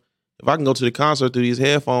ain't no. If I can go to the concert through these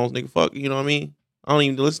headphones, nigga, fuck, you know what I mean? I don't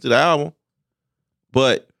even listen to the album.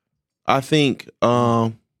 But I think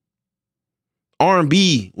R&B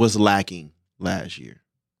was lacking last year.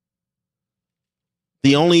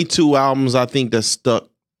 The only two albums I think that stuck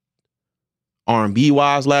R&B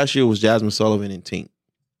wise last year was Jasmine Sullivan and Tink.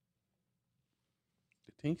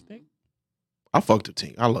 The Tink stink? I fucked with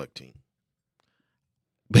Tink. I love Tink.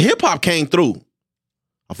 But hip hop came through.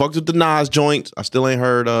 I fucked with the Nas joints. I still ain't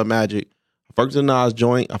heard Magic. I fucked with the Nas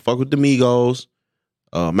joint. I fucked with the Migos,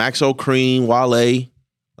 Maxo Cream, Wale.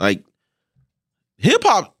 Like, hip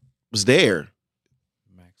hop was there.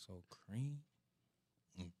 Maxo Cream.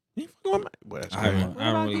 What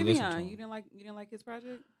about Giveon? You didn't like his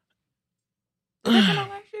project? Did that come out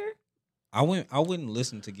last year? I wouldn't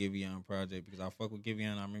listen to Giveon project because I fuck with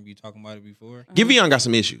Giveon. I remember you talking about it before. Giveon got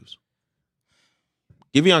some issues.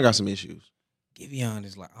 Giveon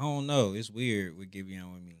is like, I don't know. It's weird with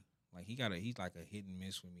Giveon with me. Like he's like a hit and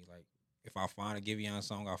miss with me. Like if I find a Giveon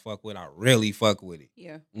song I fuck with, I really fuck with it.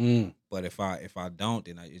 Yeah. But if I don't,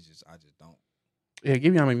 then I just don't. Yeah,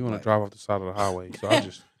 Giveon made me want to drive off the side of the highway. So I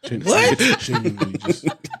just tend to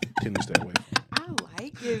stay away. I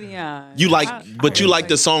like Giveon. You like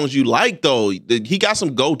the songs you like though. He got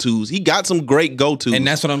some go-tos. He got some great go-tos. And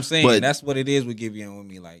that's what I'm saying. But that's what it is with Giveon with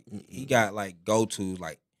me. Like he got like go-tos.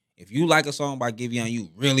 Like if you like a song by Giveon, you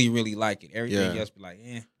really, really like it. Everything else be like,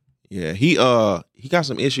 eh. Yeah, he got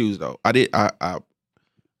some issues though.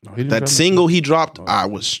 That single he dropped, I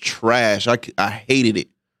was trash. I hated it.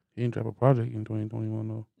 He didn't drop a project in 2021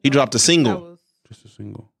 though. He dropped a single. Just a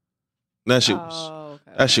single. That shit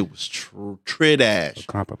was trash. A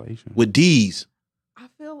compilation with D's. I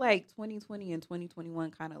feel like 2020 and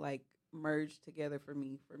 2021 kind of like merged together for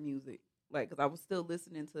me for music. Like, because I was still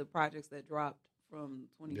listening to projects that dropped from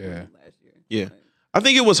 2020 last year. Yeah, like, I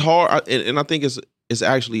think it was hard, and I think it's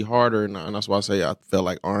actually harder, and that's why I say I felt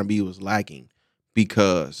like R&B was lacking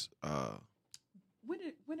because when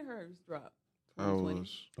did hers drop?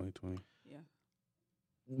 2020. Yeah,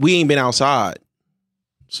 we ain't been outside,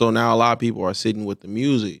 so now a lot of people are sitting with the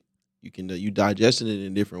music. You digesting it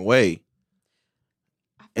in a different way,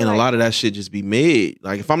 and a lot of that shit just be mid.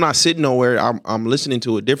 Like if I'm not sitting nowhere, I'm listening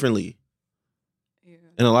to it differently,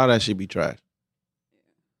 and a lot of that shit be trash.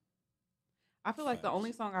 I feel like the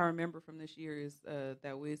only song I remember from this year is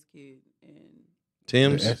that Wizkid and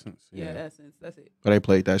Tim's. Essence. Yeah, Essence. That's it. But they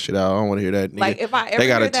played that shit out. I don't want to hear that. Nigga. Like if I ever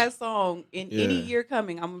hear that song in any year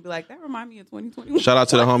coming, I'm gonna be like, that remind me of 2021. Shout out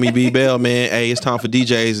to the homie B Bell, man. Hey, it's time for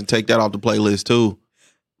DJs and take that off the playlist too.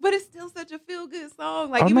 But it's still such a feel good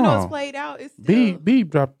song. Like even though it's played out, it's still B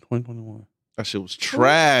dropped 2021. That shit was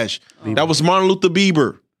trash. That was Martin Luther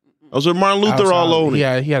Bieber. That was with Martin Luther all on it.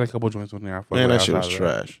 Yeah, he had a couple joints on there. Man, that shit was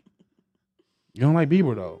trash. You don't like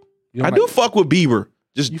Bieber though. I do fuck with Bieber.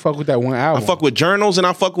 Just you fuck with that one album. I fuck with Journals and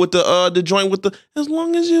I fuck with the joint with the As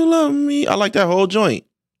Long As You Love Me. I like that whole joint.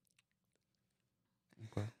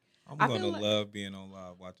 Okay. I'm gonna love being on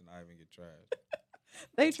live watching Ivan get trashed.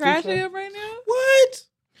 They trashing him right now?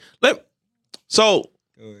 What? So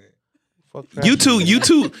go ahead. You two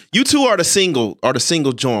are the single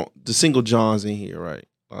Johns in here, right?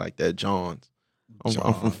 I like that Johns.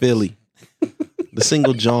 I'm from Philly. The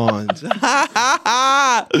single Johns. What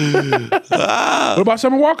about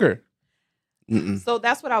Summer Walker? So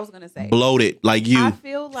that's what I was gonna say. Bloated, like you. I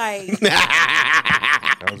feel like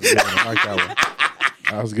that was a good one. I like that one.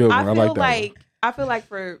 That was a good one. I like that one. I feel like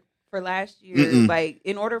for last year, like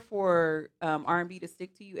in order for R&B to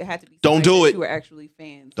stick to you, it had to be Don't do it. You were actually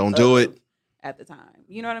fans. Don't do it at the time.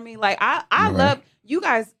 You know what I mean? Like I love you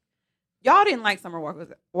guys. Y'all didn't like Summer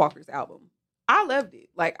Walker's album. I loved it.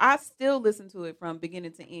 Like I still listen to it from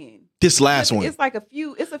beginning to end. This last one, it's like a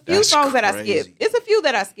few songs that I skip. It's a few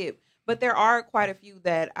that I skip, but there are quite a few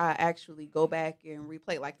that I actually go back and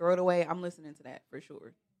replay. Like Throw It Away, I'm listening to that for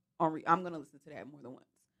sure. I'm gonna listen to that more than once.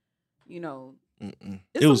 You know,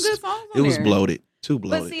 it was some good songs on it was there. bloated, too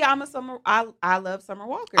bloated. But see, I love Summer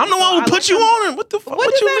Walker. I'm the one who put you on it. What the fuck?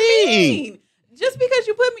 What you mean? Just because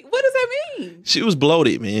you put me, what does that mean? She was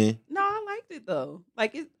bloated, man. No, I liked it though.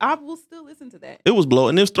 Like I will still listen to that. It was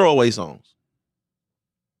bloated, and it was throwaway songs.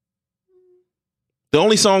 The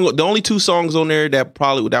only two songs on there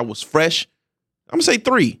that was fresh. I'm gonna say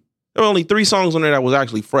 3. There were only 3 songs on there that was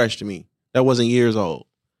actually fresh to me. That wasn't years old,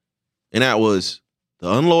 and that was the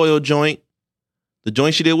Unloyal joint, the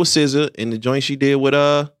joint she did with SZA, and the joint she did with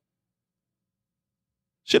her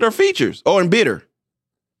features. Oh, and Bitter.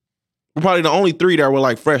 We're probably the only 3 that were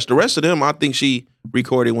like fresh. The rest of them, I think she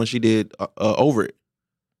recorded when she did Over It.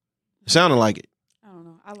 It sounded like it. I don't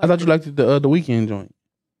know. I thought you liked the Weeknd joint.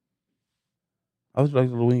 I was like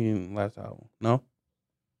the Weeknd last album. No.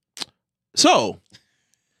 So,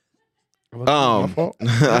 no.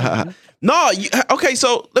 Okay.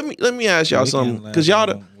 So let me ask y'all something, because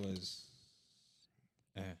y'all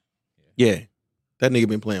yeah, that nigga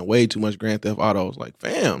been playing way too much Grand Theft Auto. It's like,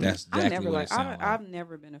 fam, that's exactly what it sounds like. I've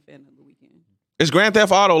never been a fan of The Weeknd. It's Grand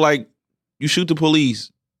Theft Auto, like you shoot the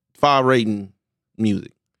police, 5 rating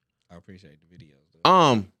music. I appreciate the videos,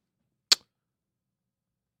 though.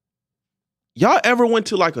 Y'all ever went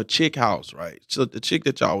to like a chick house, right? So the chick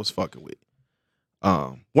that y'all was fucking with.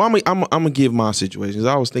 Well, I'm gonna give my situations.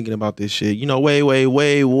 I was thinking about this shit, you know, way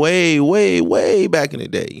back in the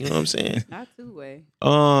day. You know what I'm saying? Not too way.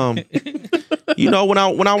 You know,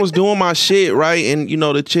 when I was doing my shit, right, and you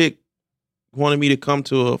know, the chick wanted me to come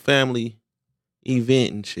to a family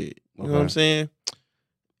event and shit. You know what I'm saying?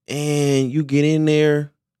 And you get in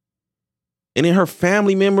there, and then her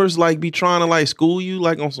family members like be trying to like school you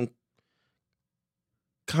like on some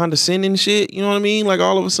condescending shit. You know what I mean? Like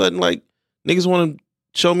all of a sudden, like niggas want to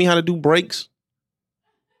show me how to do breaks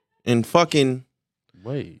and fucking.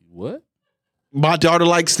 Wait, what? My daughter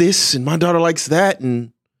likes this and my daughter likes that,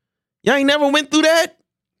 and y'all ain't never went through that?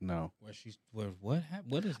 No. What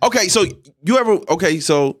is that? Okay, so you ever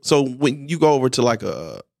so when you go over to like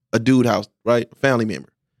a dude house, right? A family member.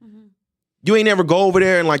 Mm-hmm. You ain't never go over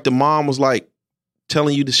there and like the mom was like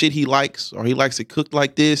telling you the shit he likes, or he likes it cooked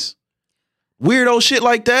like this. Weirdo shit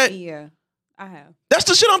like that. Yeah, I have. That's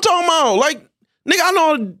the shit I'm talking about. Like, nigga, I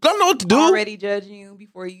know what to do. Already judging you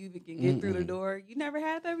before you even can get through the door. You never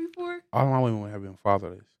had that before? All my women have been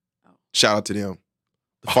fatherless. Shout out to them.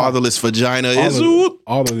 The fatherless vagina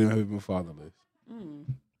all of them have been fatherless. Mm.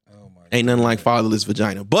 Oh my ain't nothing like fatherless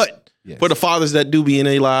vagina. But for the fathers that do be in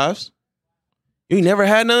their lives, you ain't never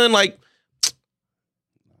had none like.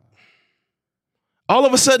 All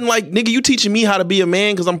of a sudden, like, nigga, you teaching me how to be a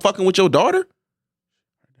man because I'm fucking with your daughter?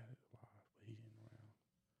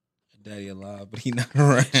 Daddy alive, but he not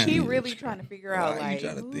around. He really trying to figure out like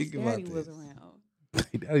whose daddy was around.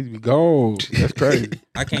 Daddy be gone. That's crazy.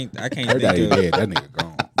 I can't Her think daddy of dead. That nigga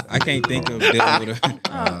gone. I can't think of dealing with a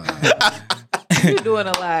You doing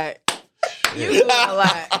a lot. You doing a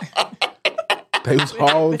lot. They was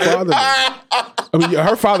all fatherless. I mean,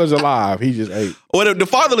 her father's alive. He just ate. Well, the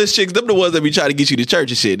fatherless chicks, them the ones that be trying to get you to church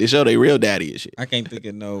and shit. They show they real daddy and shit. I can't think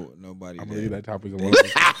of nobody. I'm gonna leave that topic alone.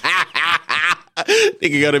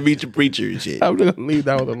 Nigga gotta meet your preacher and shit. I'm gonna leave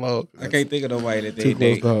that one alone. I can't think of nobody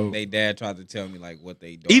that they dad tried to tell me like what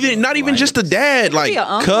they do. Not even just the dad, like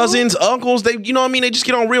cousins, uncles. They, you know what I mean? They just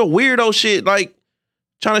get on real weirdo shit, like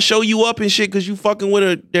trying to show you up and shit because you fucking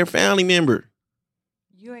with their family member.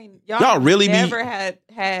 Y'all really never had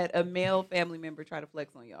a male family member try to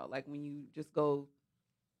flex on y'all, like when you just go.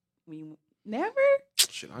 When you never.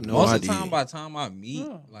 Shit, I know. Most of the time, by the time I meet,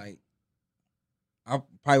 like.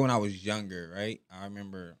 Probably when I was younger, right? I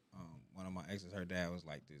remember one of my exes, her dad was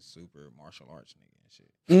like this super martial arts nigga and shit.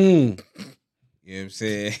 You know what I'm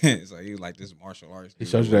saying? So he was like this martial arts. He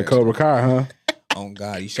showed you that Cobra Kai, huh? Oh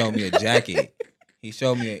God, he showed me a jacket. He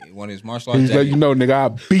showed me one of his martial arts jackets. He's like, you know, nigga, I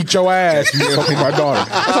beat your ass. You fucking my daughter.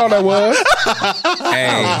 That's all that was.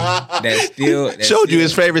 Hey, that showed you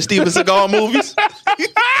his favorite Steven Seagal movies.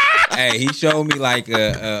 Hey, he showed me like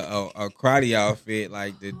a karate outfit,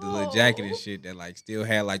 like the little jacket and shit that like still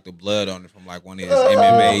had like the blood on it from like one of his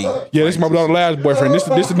MMA. Yeah, this is my daughter's last boyfriend. This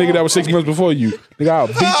the nigga that was 6 months before you. Nigga, I'll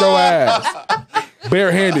beat your ass.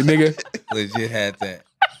 Barehanded, nigga. Legit had that.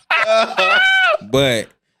 But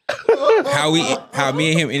how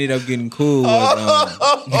me and him ended up getting cool was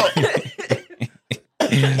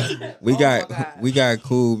we got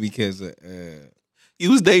cool because you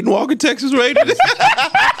was dating Walker Texas Raiders.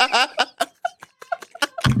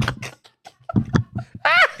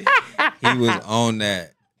 He was on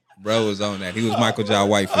that. Bro was on that. He was Michael Jai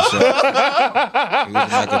White for sure. He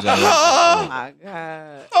was Michael Jai White. Oh my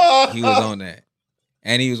God. He was on that.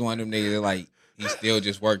 And he was one of them niggas that like he still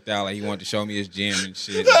just worked out. Like he wanted to show me his gym and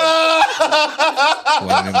shit. Like,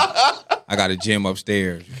 I got a gym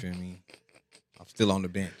upstairs, you feel me? I'm still on the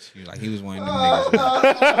bench. He was one of them niggas.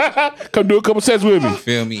 Like, come do a couple sets with me. You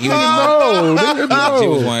feel me? He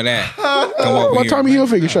was one of that. Come over my here. Tommy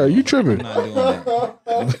Hilfiger shirt. You tripping. I'm not doing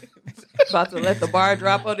that. About to let the bar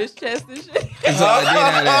drop on his chest and shit. So I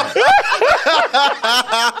did that.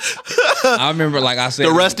 I remember, like I said,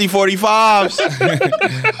 the Rusty 45s.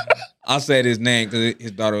 I said his name because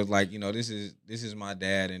his daughter was like, you know, this is my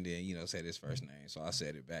dad, and then said his first name. So I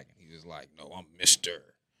said it back, and he was like, no, I'm Mr.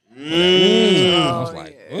 I was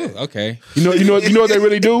like, ooh, okay. You know what they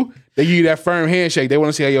really do? They give you that firm handshake. They want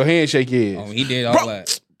to see how your handshake is. Oh, he did all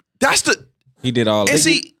that. He did all that. And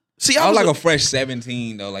see, See, I was like a fresh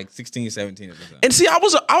 17 though, like 16, 17 at the time. And see,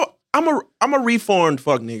 I'm a reformed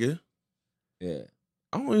fuck nigga. Yeah.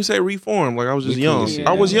 I don't even say reformed. Like I was just young. Yeah.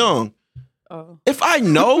 I was young. Oh. If I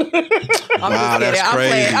know, wow, that's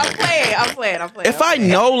crazy. I'm playing. If I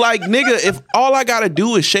know, like nigga, if all I gotta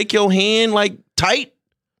do is shake your hand like tight,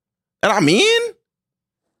 and I'm in,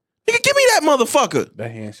 nigga, give me that motherfucker.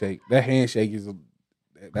 That handshake is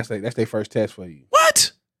that's their first test for you.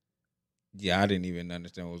 What? Yeah, I didn't even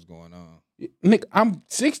understand what was going on. Nick, I'm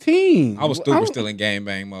 16. I was still in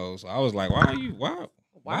gangbang mode, so I was like, why are you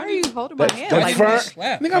holding my hand like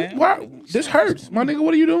that? Nigga, this hurts. My nigga,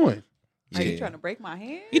 what are you doing? Are you trying to break my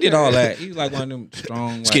hand? He did all that. He was like one of them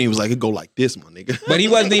strong. Skinny was like, it go like this, my nigga. But he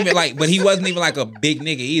wasn't even like a big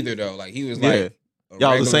nigga either though. Like he was like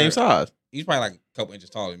y'all the same size. He's probably like a couple inches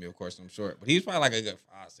taller than me, of course. I'm short, but he's probably like a good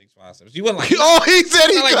 5'6", 5'7". You wasn't like he said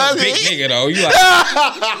he like a big nigga though. You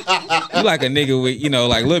like a nigga with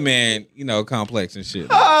like little man, complex and shit.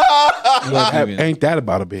 Ain't that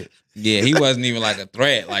about a bitch? Yeah, he wasn't even like a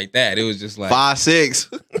threat like that. It was just like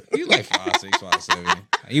 5'6". He was like 5'6", 5'7".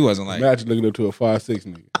 He wasn't like imagine looking up to a 5'6"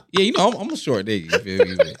 nigga. Yeah, I'm a short nigga. You feel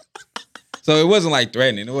me? So it wasn't like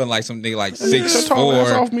threatening. It wasn't like some nigga like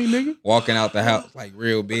 6'4" off me, nigga. Walking out the house like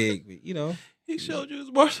real big. But, he showed you his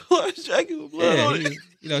martial arts jacket with blood on it.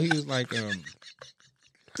 He was like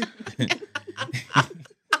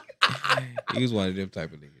he was one of them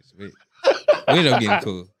type of niggas. We ended up getting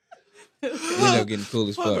cool. We ended up getting cool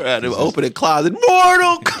as fuck. Around him, open the closet,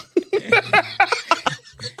 mortal.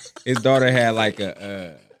 His daughter had like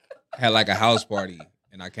a house party,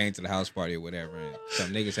 and I came to the house party or whatever, and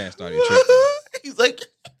some niggas had started tripping. He's like,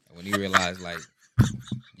 and when he realized like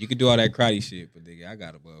you could do all that karate shit, but nigga, I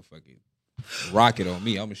got a motherfucking rocket on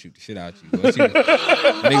me. I'm gonna shoot the shit out you.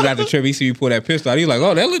 Niggas got the trip. He see me pull that pistol out. He's like,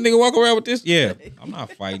 oh, that little nigga walk around with this? Yeah, I'm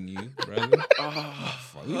not fighting you, brother.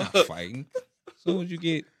 We're not fighting. As soon as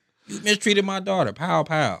you mistreated my daughter. Pow,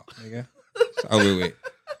 pow, nigga. It's over with.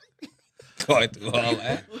 Going through all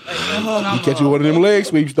that. You catch you one of them leg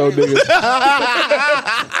sweeps though, nigga.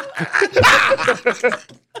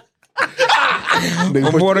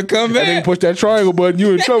 More to come back. Nigga push that triangle button,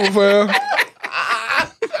 you in trouble, fam.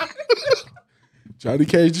 Johnny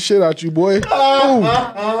Cage the shit out you, boy. You're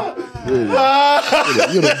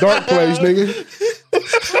the dark place, nigga.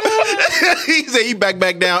 He said he back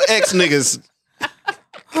down X niggas.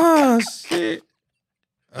 Oh shit.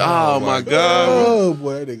 Oh my God. Oh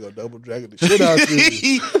boy, they go double dragon the shit out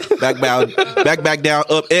you. back down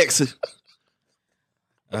up X.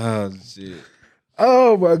 Oh shit.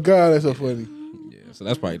 Oh my God, that's so funny. Yeah, so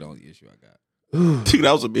that's probably the only issue I got. Dude,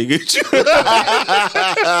 that was a big issue.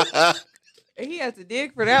 He had to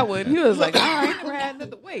dig for that one. He was like, I ain't never had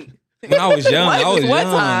nothing to wait. When I was young,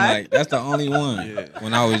 like that's the only one. Yeah.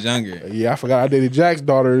 When I was younger. Yeah, I forgot I dated Jack's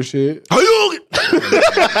daughter and shit.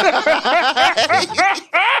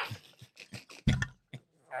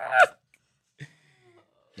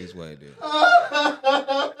 Is what it is.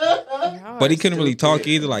 But he couldn't really talk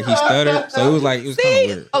either. Like he stuttered, so it was kind of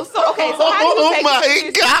weird. Oh, so okay. So how do you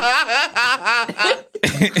take him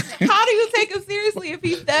seriously? How do you take him seriously if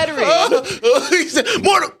he's stuttering? He said,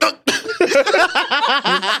 Mortal.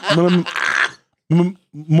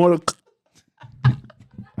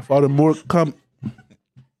 I fought a more come.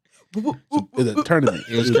 It's a tournament.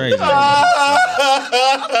 It was crazy.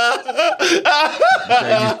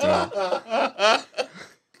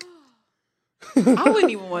 I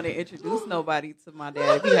wouldn't even want to introduce nobody to my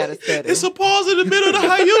dad if he had a stutter. It's a pause in the middle of the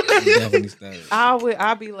how you definitely stuttered.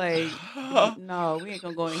 I'd be like, no, we ain't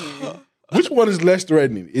gonna go in here. Which one is less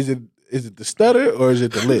threatening? Is it the stutter or is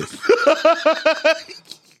it the list?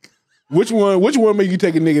 Which one make you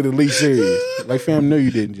take a nigga the least serious? Like fam, no,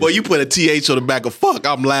 you didn't. Well, you put a TH on the back of fuck.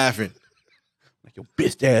 I'm laughing. Like your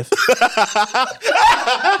bitch ass.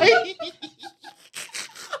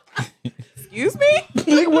 Excuse me?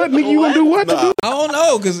 Nigga, what? Nigga, you gonna do what? I don't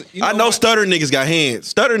know, because I know stutter niggas got hands.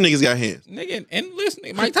 Stutter niggas got hands. Nigga, and listen,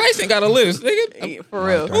 Mike Tyson got a list, nigga. For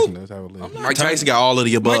real. Mike Tyson got all of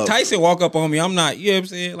the above. Mike Tyson walk up on me, I'm not, you know what I'm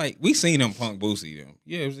saying? Like, we seen him punk Boosie them.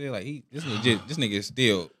 You know what I'm saying? Like, this nigga is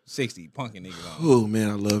still 60 punking niggas on. Oh man,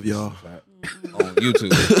 I love y'all. On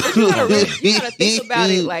YouTube. You gotta think about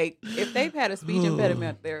it, like, if they've had a speech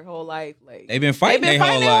impediment their whole life, like they've been fighting their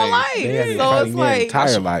whole life. So it's like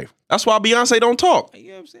entire life. That's why Beyonce don't talk. You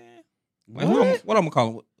know what I'm saying? What I'm gonna call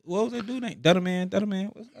him? What was that dude name? Dutterman.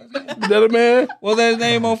 What's his name? Dutterman. What was that his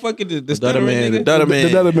name on fucking the Dutterman? The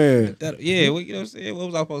Dutterman. Yeah, you know what I'm saying? What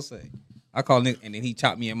was I supposed to say? I called Nick, and then he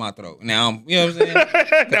chopped me in my throat. Now I'm, you know what I'm saying?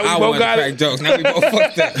 Now we both got it. Jokes. Now we both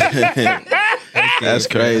fucked up. That's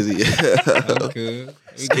crazy.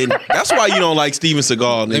 That's why you don't like Steven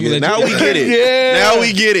Seagal, nigga. Now we get it. Yeah. Now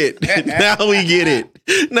we get it. Now we get it.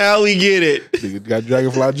 Now we get it. Nigga got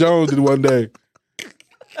Dragonfly Jones in one day.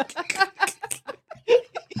 I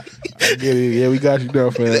get it. Yeah, we got you there,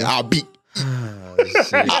 fam. I'll beat.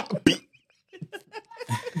 I'll beat.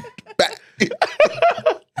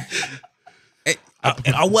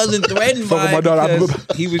 I wasn't threatened by it because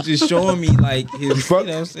he was just showing me like his, you know what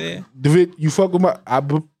I'm saying? David, you fuck with my I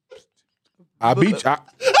beat you.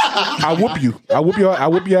 I whoop you. I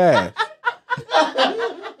whoop your ass.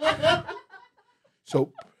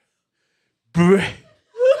 So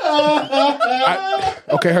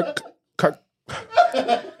okay,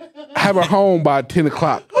 have her home by 10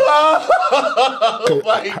 o'clock. Oh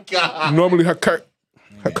my God. Normally her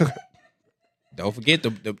don't forget the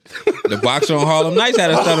boxer on Harlem Nights had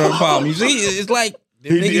a stuttering problem. You see, it's like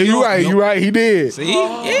you right. He did. See,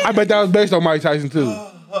 yeah. I bet that was based on Mike Tyson too.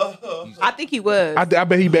 I think he was. I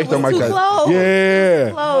bet he based on Mike Tyson. Close.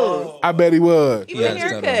 Yeah, close. I bet he was. Even the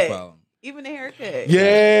haircut. Even the haircut.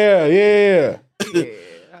 Yeah.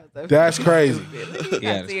 That's crazy.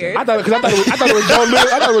 Yeah, I thought it was Joe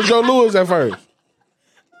Lewis. I thought it was Joe Lewis at first.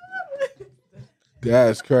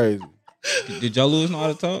 That's crazy. Did Joe Lewis know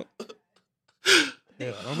how to talk?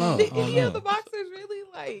 Yeah, I don't know. Did any of the boxers really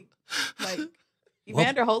like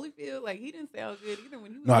Evander Holyfield? Like he didn't sound good either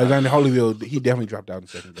when he was. No, Evander Holyfield, he definitely dropped out in the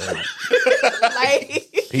second grade.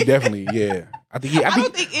 He definitely, yeah. I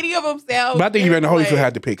don't think any of them sound. But I think Evander Holyfield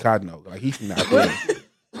had to pick Cotton though. Like he's not there.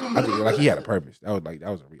 I think like he had a purpose. I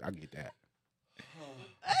get that.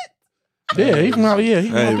 Yeah, he's from out. Yeah, he's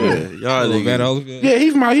from out there. Yeah,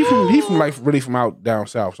 he's from like really from out down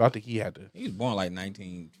south. So I think he had to. He was born like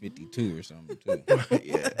 1952 or something too.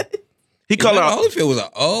 Yeah, he called out. Holyfield was an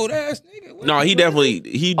old ass nigga. No, he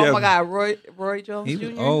definitely. Oh my God, Roy Jones He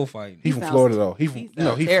Jr. was old fighting. He's from Florida though. He's from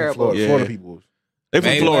Florida. Yeah. Florida people. They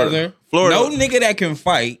from Florida. No nigga that can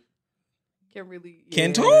fight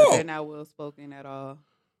can talk. They're not well spoken at all.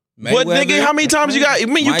 What nigga? How many times you got? I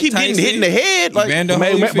mean, you keep getting hit in the head. Like, but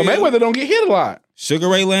Mayweather don't get hit a lot. Sugar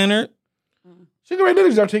Ray Leonard. Sugar Ray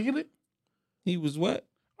Leonard's articulate. He was what?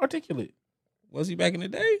 Articulate. Was he back in the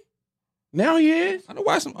day? Now he is. I know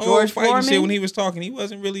why some old fighting shit when he was talking. He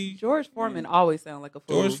wasn't really. George Foreman always sounded like a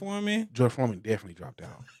fool. George Foreman definitely dropped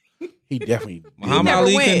out. He definitely. Muhammad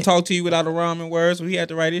Ali couldn't talk to you without a rhyming word, so he had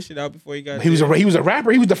to write his shit out before he got. He was a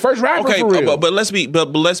rapper. He was the first rapper. Okay, for real. but let's be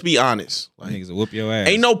honest. Like, niggas will whoop your ass.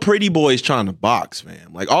 Ain't no pretty boys trying to box,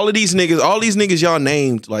 man. Like all these niggas y'all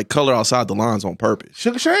named like color outside the lines on purpose.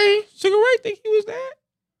 Sugar Shane think he was that.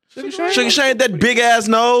 Sugar Shane had that big ass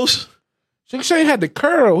nose. Sugar Shane had the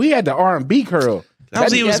curl. He had the R&B curl.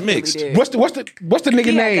 He was mixed. Did. What's the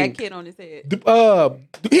nigga name? He had that kid on his head.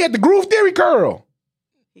 He had the Groove Theory curl.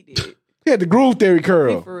 He did. He had the Groove Theory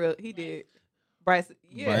curl. For real, he did. Bryce,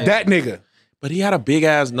 yeah. That nigga. But he had a big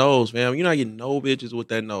ass nose, man. You're not getting no bitches with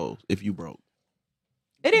that nose if you broke.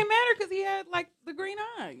 It didn't matter because he had like the green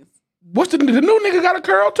eyes. What's the new nigga got a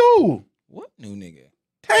curl too? What new nigga?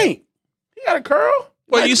 Tank. He got a curl.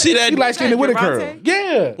 Well, you see that? He light skinned with a curl.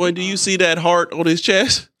 Yeah. Boy, do you see that heart on his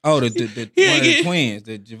chest? Oh, the twins,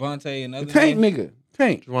 the Javante and other Tank nigga.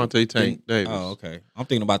 Tank. Javante Tank Davis. Oh, okay. I'm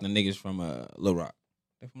thinking about the niggas from Little Rock.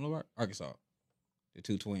 They from Little Rock, Arkansas. The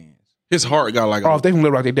two twins. His heart got like. Oh, if they from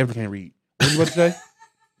Little Rock, they definitely can't read. What you about to say?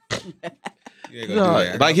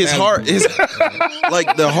 No, like his heart is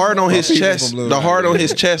like the heart on his chest. The heart on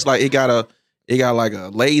his chest, like it got like a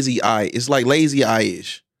lazy eye. It's like lazy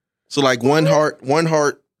eye-ish. So like one heart,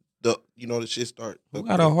 the shit start. Who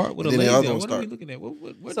got a heart with a lazy eye? What are we looking at?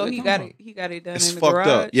 What so he got it done it's in the fucked garage?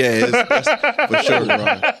 up. Yeah, that's for sure.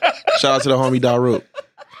 Wrong. Shout out to the homie Daru.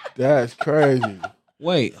 That's crazy.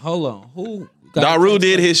 Wait, hold on. Who? Daru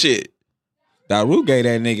did his shit. Daru gave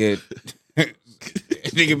that nigga.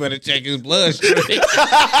 Nigga better check his blood straight.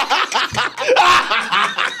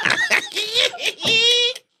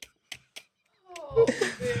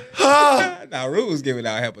 Daru was giving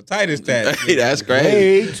out hepatitis tests. Hey, that's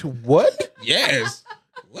crazy. Wait, what? Yes.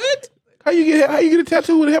 What? How you get a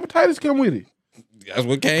tattoo with hepatitis come with it? That's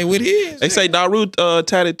what came with his. They say Daru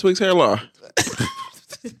tatted Twix hairline.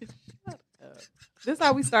 This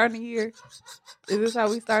how we starting the year? Is this how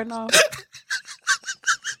we starting off?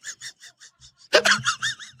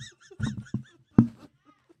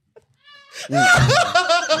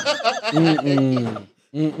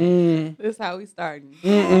 This how we starting.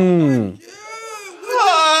 This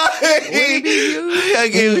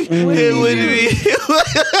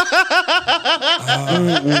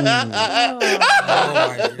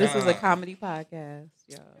is a comedy podcast,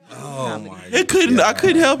 y'all. Oh my! I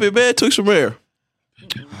couldn't help it, man. It took some air.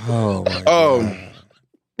 Oh my God.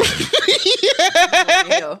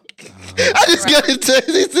 Hell. I just got to tell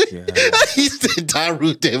you. He said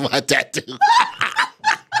Daru did my tattoo.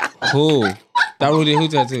 Who? Daru did who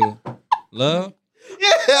tattoo? Love?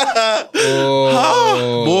 Yeah.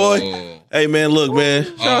 Oh. Boy. Hey, man, look, man.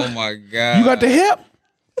 Oh, my God. You got the hip?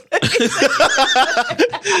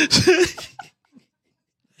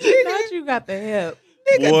 Not you got the hip.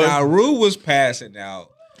 Nigga, Daru was passing out.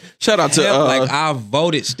 Shout out to like I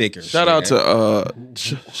voted stickers. Shout out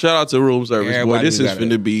to room service. Everybody boy, this is gotta-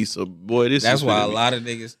 finna be so. Boy, this. That's is why finna a be. lot of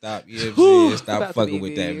niggas stop. You know what I'm saying? Stop About to fucking be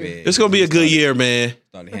with that big. bed. It's gonna be a good year, man.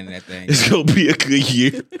 Started handing that thing. It's gonna be a good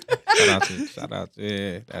year. Shout out to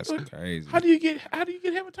yeah. That's crazy. How do you get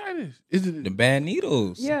hepatitis? Is it The bad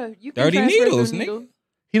needles. Yeah, you can Dirty transfer needles, the nigga. needle.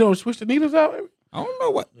 he don't switch the needles out? I don't know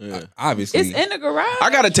what. Yeah. Obviously, It's in the garage. I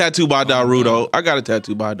got a tattoo by Daru though. I got a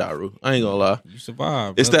tattoo by Daru. I ain't gonna lie. you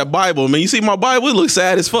survived. It's brother. that Bible, man. You see my Bible? It looks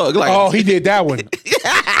sad as fuck. Like, Oh, he did that one. Okay,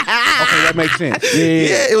 that makes sense.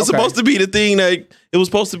 yeah, it was supposed to be the thing that it was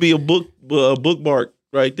supposed to be a bookmark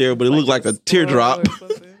right there, but it looked like a teardrop.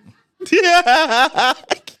 Yeah.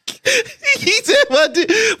 He said, my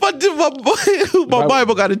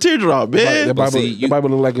Bible got a teardrop, man. The Bible, see, the Bible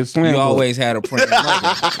look like a slam. You book. always had a praying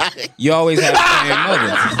mother. You always had a praying mother.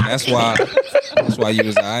 That's why you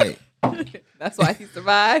was alright. That's why he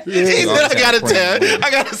survived. He said, I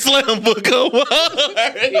got a slam book on my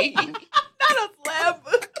Not a slab.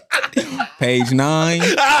 Page 9.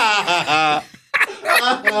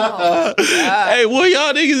 Hey, what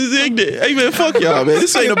y'all niggas is ignorant. Hey, man, fuck y'all, man.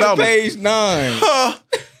 This ain't about me. Page 9.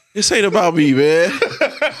 This ain't about me, man.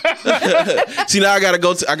 See, now I gotta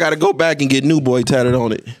go back and get New Boy tatted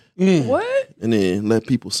on it. What? And then let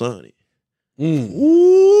people sign it.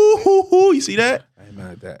 Ooh, you see that? I ain't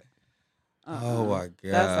mad at that. Oh my god.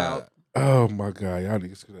 That's out. Oh my God, y'all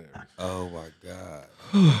niggas hilarious. Oh my god.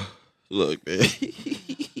 Look, man.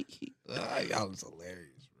 Y'all was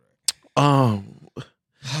hilarious, Oh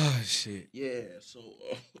shit. yeah. So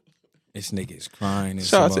This nigga is crying. And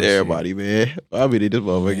shout out some to more everybody, man. I've been in this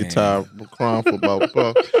motherfucking Man. time crying for about.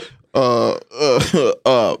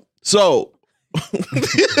 So.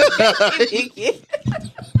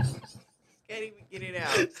 Can't even get it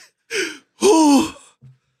out.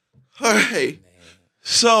 All right.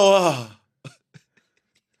 So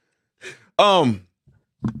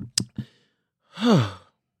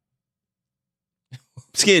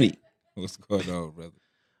Skinny. shit. What's going on, brother?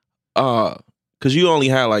 Cause you only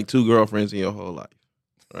had like 2 girlfriends in your whole life,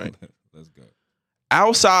 right? Let's go.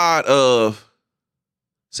 Outside of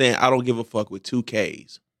saying I don't give a fuck with 2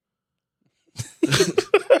 Ks.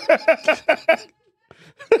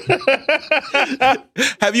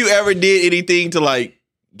 Have you ever did anything to like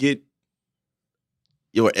get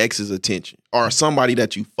your ex's attention or somebody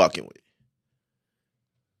that you fucking with?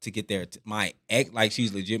 To get there, my ex, like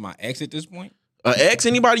she's legit my ex at this point. Ex,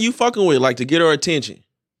 anybody you fucking with, like to get her attention,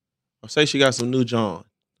 or say she got some new John.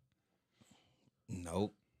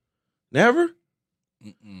 Nope. Never.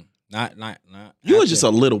 Mm-mm. Not. You was just a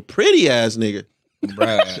little pretty ass nigga.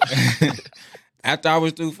 bruh. After I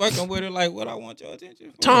was through fucking with her, like, what I want your attention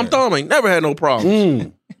for? Tom Thumb ain't never had no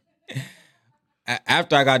problems.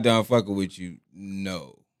 After I got done fucking with you,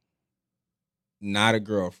 no. Not a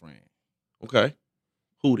girlfriend. Okay.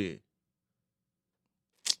 Who did?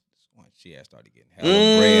 She had started getting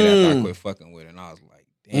hella bread after I quit fucking with her. And I was like,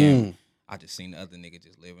 damn. I just seen the other nigga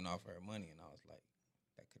just living off her money. And I was like,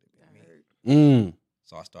 that could have been me.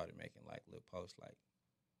 So I started making like little posts, like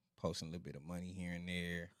posting a little bit of money here and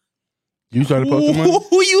there. You started posting money?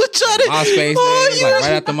 Who you were trying to? MySpace days, like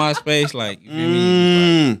right after MySpace, like, you feel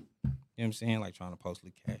me? Like, you know what I'm saying? Like trying to post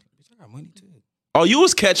little cash. Bitch, I got money too. Oh, you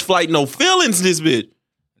was catch flight, no feelings, this bitch.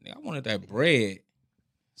 Nigga, I wanted that bread.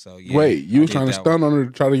 So yeah. Wait, you I was did trying to that stun on her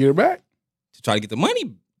to try to get her back? to try to get the money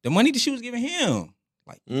that she was giving him.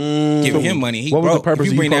 Like Mm. giving him money. He what was the broke. purpose If of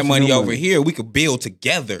you you bring that posting money your over money? here, we could build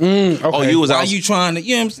together. Okay. Oh, you was Why out. you trying to,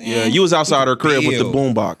 you know what I'm saying? Yeah, you was outside her crib with the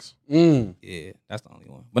Build. boombox. Yeah, that's the only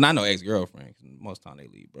one. But I know ex-girlfriend, 'cause most time they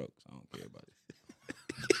leave broke, so I don't care about it.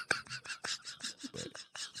 But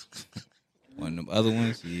one of them other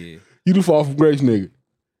ones, yeah, You the fall from grace nigga.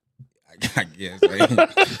 I guess. Like,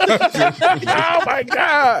 Oh my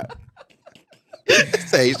God.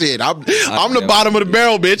 Say shit, I'm the bottom of the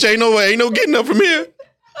barrel, bitch. Ain't no getting up from here.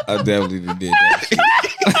 I definitely did that shit.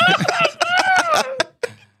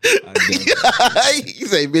 I definitely- You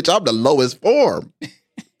say, bitch, I'm the lowest form.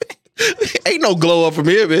 Ain't no glow up from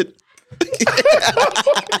here, bitch.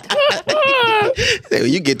 Say,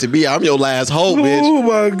 when you get to me, I'm your last hope, bitch. Oh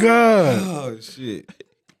my God. Oh shit,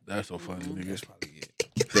 That's so funny, nigga. that's probably it.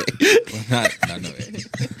 Well, not no ex.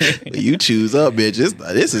 You choose up, bitch.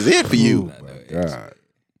 This is it for you. Oh my God.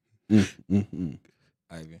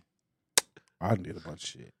 Ivy. I did a bunch of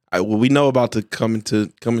shit. Well, we know about the coming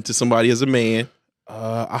to somebody as a man.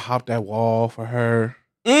 I hopped that wall for her.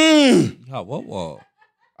 You hop what wall?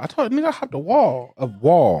 I told nigga I hopped a wall.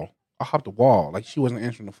 I hopped the wall. Like she wasn't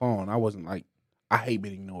answering the phone. I wasn't like, I hate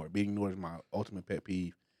being ignored. Being ignored is my ultimate pet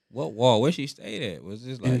peeve. What wall? Where she stayed at? Was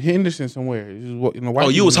this like in Henderson somewhere? You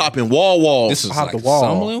was hopping walls. This was like the wall.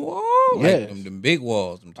 Summerlin wall? Yeah, like them big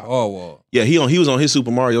walls, them tall walls. Yeah, he was on his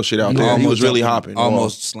Super Mario shit out there. He was really hopping.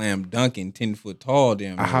 Almost slam dunking 10 foot tall.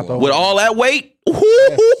 Damn, I hopped with all that weight.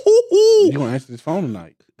 You gonna answer this phone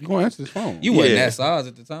tonight? You gonna answer this phone? You wasn't that size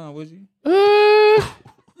at the time, was you?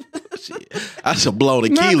 Shit. I should blow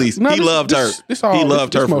Achilles. He loved her. He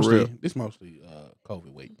loved her for real. This mostly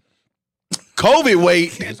COVID weight. COVID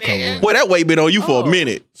weight? Boy, that weight been on you for a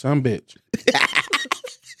minute. Some bitch.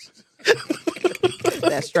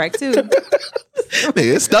 That's strike two.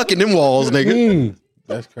 Nigga, it's stuck in them walls, nigga.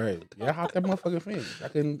 That's crazy. Yeah, I hopped that motherfucking fence. I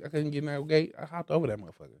couldn't get in that gate. I hopped over that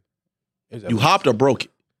motherfucker. You hopped or broke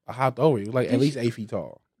it? I hopped over it. It was like at least 8 feet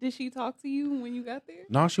tall. Did she talk to you when you got there?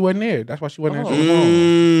 No, she wasn't there. That's why she wasn't answering the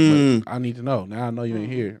phone. But I need to know. Now I know you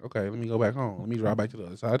ain't here. Okay, let me go back home. Let me drive back to the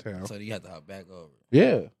other side of town. So you have to hop back over.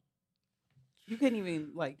 Yeah. You couldn't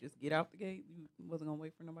even like just get out the gate. You wasn't gonna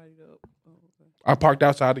wait for nobody to. Oh, okay. I parked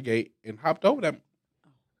outside the gate and hopped over that.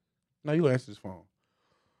 No, you answer this phone.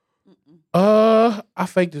 I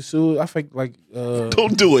faked the suicide. I faked like.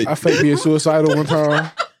 Don't do it. I faked being suicidal one time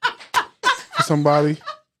for somebody.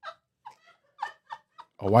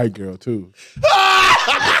 A white girl too.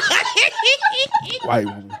 White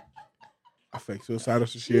woman. I faked suicidal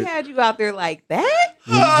some shit. She had you out there like that?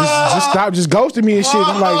 Just stop, just ghosting me and shit.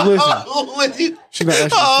 I'm like, listen. She not answering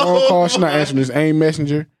the phone call. She not answering this AIM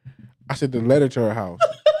messenger. I sent the letter to her house.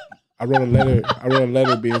 I wrote a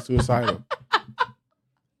letter being suicidal.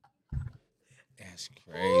 That's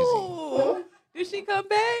crazy. Did she come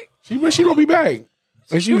back? She wrote me back.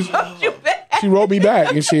 And she wrote me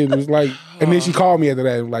back and shit. It was like, and then she called me after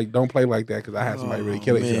that and like, don't play like that because I had somebody really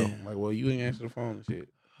kill themselves. I'm like, well, you didn't answer the phone and shit.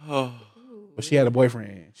 But she had a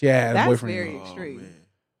boyfriend. That's a boyfriend. That's very extreme.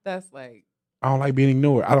 That's like, I don't like being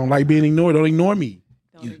ignored. I don't like being ignored. Don't ignore me.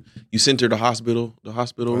 You sent her the hospital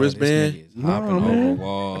wristband? No, man.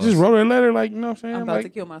 I just wrote her a letter like, you know what I'm saying? I'm about to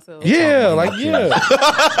kill myself. Yeah, like, yeah.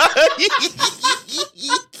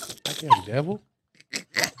 Goddamn devil.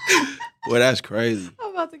 Boy, that's crazy.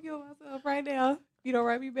 I'm about to kill myself right now. You don't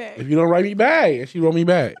write me back. If you don't write me back, and she wrote me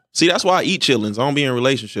back. See, that's why I eat chillins. I don't be in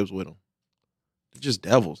relationships with them. They're just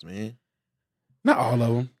devils, man. Not all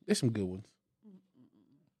of them. There's some good ones.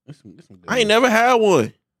 There's some good I ain't never had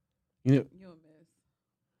one. You know, You're a mess.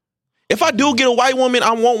 If I do get a white woman,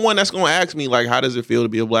 I want one that's going to ask me, like, how does it feel to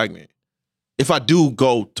be a black man? If I do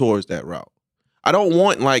go towards that route. I don't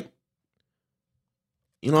want, like,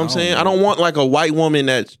 you know what I'm saying? I don't want, like, a white woman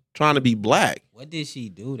that's trying to be black. What did she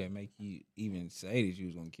do that make you even say that you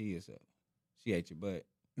was going to kill yourself? She ate your butt.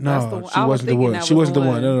 No, she wasn't the one. She wasn't the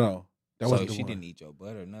one. No. That wasn't the one. She didn't eat your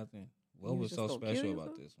butt or nothing? What was so special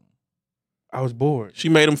about this one? I was bored. She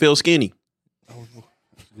made him feel skinny. That was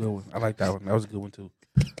a good one. I like that one. That was a good one too.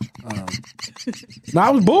 No,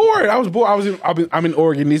 I was bored. I'm in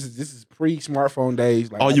Oregon. This is pre-smartphone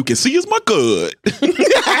days. Like, all you can see is my good.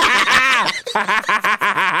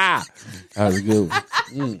 That was a good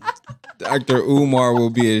one. Dr. Umar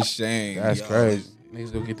will be ashamed. That's crazy.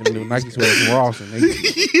 Niggas go get them new Nike sweaters from Ross and that's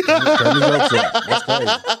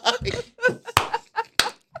crazy.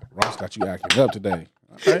 Ross got you acting up today.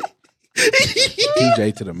 All right.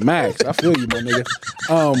 TJ to the max. I feel you, my nigga.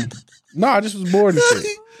 No, I just was bored and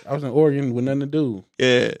shit. I was in Oregon with nothing to do.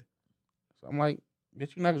 Yeah. So I'm like,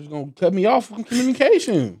 bitch, you're not just gonna cut me off from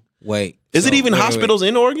communication. Wait. Is it even hospitals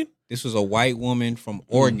in Oregon? This was a white woman from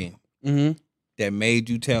Oregon that made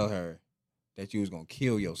you tell her that you was gonna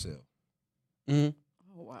kill yourself. Oh,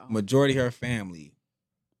 wow. Majority of her family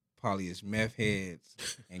probably is meth heads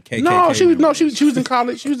and KKK. She was in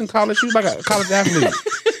college. She was in college. She was like a college athlete.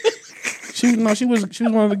 She was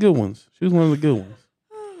one of the good ones. She was one of the good ones.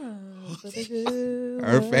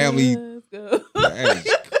 Her family that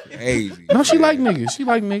is crazy. No, she like niggas. She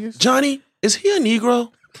like niggas. Johnny, is he a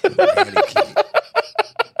Negro?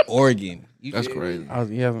 Oregon. That's crazy. I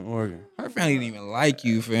was in Oregon. Her family didn't even like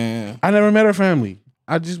you, fam. I never met her family.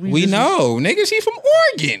 We know, nigga. She's from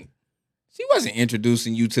Oregon. She wasn't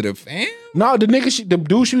introducing you to the fam. No, the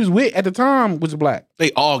dude she was with at the time was black.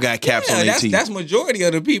 They all got caps on their teeth. That's majority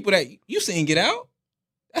of the people that you seen get out.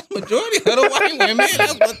 That's majority of the white women.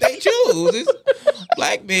 That's what they choose. It's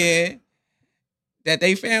black men that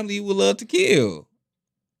they family would love to kill.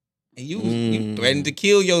 And you threatened to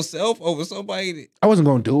kill yourself over somebody. I wasn't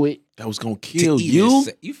gonna do it. That was gonna kill you.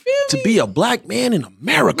 You feel me? To be a black man in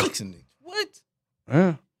America. What?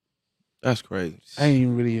 Yeah. That's crazy. I ain't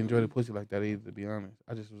even really enjoy the pussy like that either, to be honest.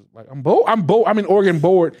 I just was like, I'm bored. I'm in Oregon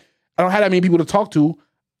bored. I don't have that many people to talk to.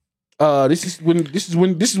 This is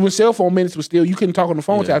when cell phone minutes was still, you couldn't talk on the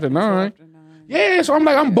phone till after 9. Yeah, so I'm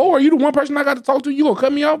like, I'm bored. You the one person I got to talk to. You gonna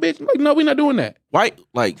cut me off, bitch? I'm like, no, we not doing that. Why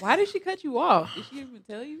did she cut you off? Did she even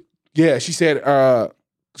tell you? Yeah, she said.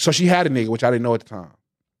 So she had a nigga, which I didn't know at the time,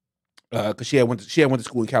 because she had went to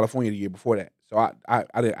school in California the year before that. So I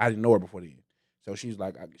didn't know her before then. So she's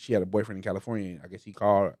like, she had a boyfriend in California. I guess he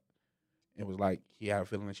called her and was like, he had a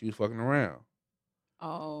feeling that she was fucking around.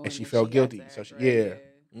 Oh, and she felt guilty. So she, yeah.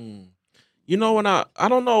 You know when I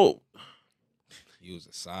don't know. You was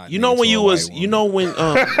a side. You know when you was. You know when.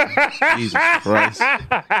 Jesus Christ.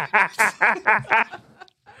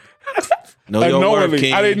 Know your worth,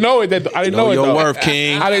 King. I didn't know it. I didn't know it. Your worth,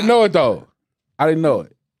 King. I didn't know it though. I didn't know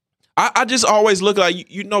it. I just always look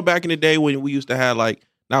like you know back in the day when we used to have like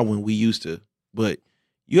not when we used to, but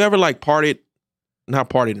you ever like not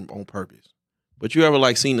partied on purpose, but you ever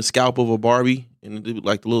like seen the scalp of a Barbie and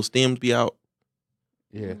like the little stems be out?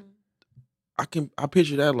 Yeah. I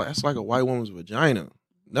picture that like that's like a white woman's vagina.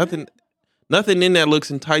 Nothing in that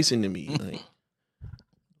looks enticing to me. Like,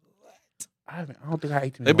 I don't think I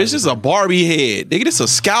ate too many. That bitch is a Barbie head. Nigga, this a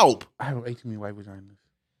scalp. I haven't ate too many white vaginas.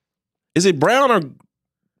 Is it brown or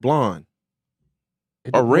blonde?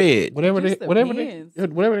 Or red? Whatever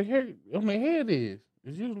the hair on their head is.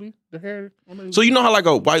 It's usually the hair on their. So you know how like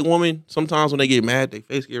a white woman sometimes when they get mad, their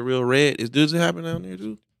face get real red. Does it happen down there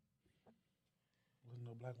too? Wasn't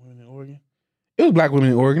no black women in Oregon. It was black women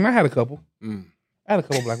in Oregon. I had a couple. I had a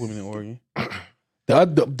couple black women in Oregon.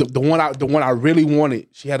 The one I really wanted,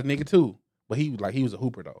 she had a nigga too, but he was a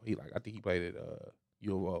hooper though. I think he played at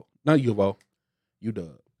U of O, not U of O,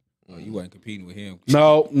 UW. Oh, you wasn't competing with him.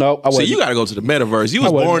 No, I wasn't. So you got to go to the metaverse. You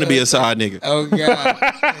was born to be a side nigga. Oh God.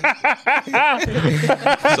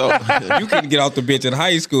 So you couldn't get off the bitch in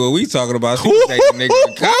high school. We talking about she was dating niggas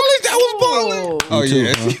in college. That was balling. Oh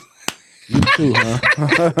yeah. Huh? You too, huh?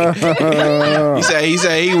 He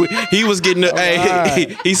said he was getting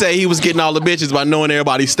he said he was getting all the bitches by knowing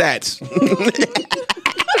everybody's stats.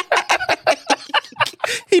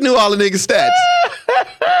 He knew all the niggas' stats.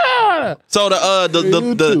 So the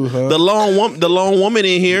lone woman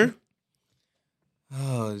in here.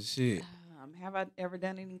 Oh shit. Have I ever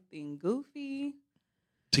done anything goofy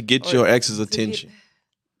To get your ex's attention.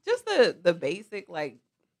 Just the basic like.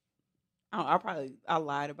 I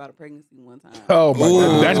lied about a pregnancy one time. Oh my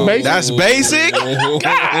God, that's basic. That's basic.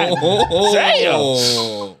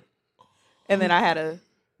 Damn. And then I had a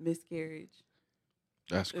miscarriage.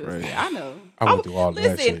 That's crazy. I know. I went through all that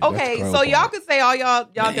shit. Listen, okay, so y'all can say all y'all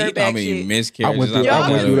dirtbag shit. Miscarriages. I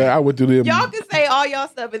went through that. I went through them. Y'all can say all y'all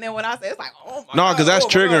stuff, and then when I say it's like, oh my God. No, because that's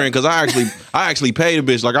triggering. Because I actually paid a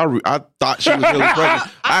bitch. Like I thought she was really pregnant.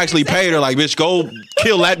 I actually paid her. Like, bitch, go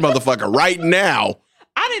kill that motherfucker right now.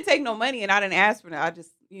 I didn't take no money and I didn't ask for it. I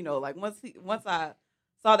just, like once I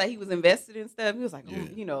saw that he was invested in stuff, he was like,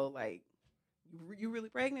 like, you really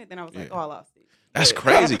pregnant? Then I was like, oh, I lost it. That's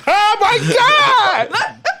crazy. Oh my God!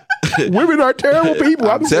 Women are terrible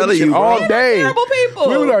people. I'm telling you all day. Terrible people.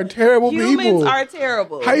 Women are terrible people. Humans are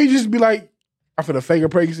terrible. How you just be like, I'm finna fake a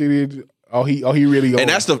pregnancy? Oh, he really. And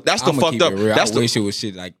that's the fucked up. I wish it was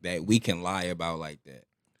shit like that we can lie about like that.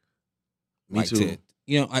 Me like too.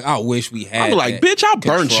 Like I wish we had. I'm like, bitch, I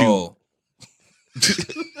burnt you.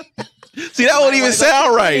 See, that wouldn't even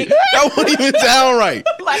sound right. That wouldn't even sound right.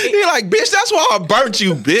 He like, bitch, that's why I burnt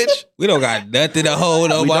you, bitch. We don't got nothing to hold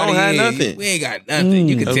nobody. We don't have nothing. We ain't got nothing.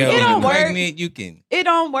 You can tell you're pregnant. You can. It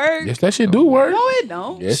don't work. Yes, that shit do work. No, it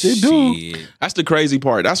don't. Yes, it do. Shit. That's the crazy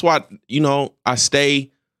part. That's why, I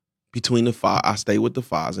stay between the five. I stay with the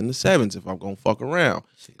 5s and the 7s if I'm gonna fuck around.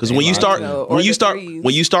 Because when you start going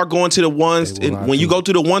to the ones, when you go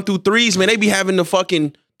to the 1 through 3s, man, they be having the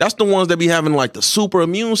fucking. That's the ones that be having like the super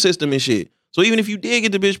immune system and shit. So even if you did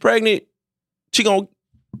get the bitch pregnant, she can't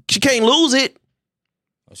lose it.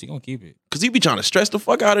 Oh, she gonna keep it. Cause you be trying to stress the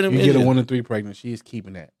fuck out of them. You get a 1 and 3 pregnant, she is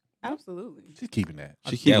keeping that. Absolutely. She's keeping that.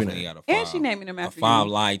 She keeping definitely that. got a 5. And she naming them after a 5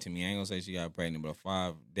 you. lied to me. I ain't gonna say she got pregnant, but a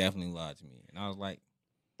 5 definitely lied to me. And I was like,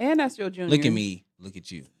 and that's your junior. look at me, look at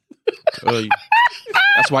you.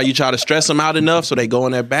 That's why you try to stress them out enough so they go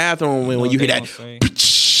in that bathroom when you hear that.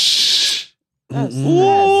 That's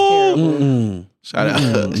terrible. Shout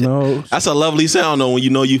out. No, that's a lovely sound though when you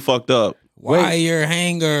know you fucked up. Wire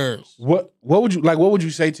hangers. What would you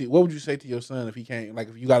say to your son if he came, like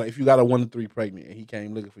if you got a 1 and 3 pregnant and he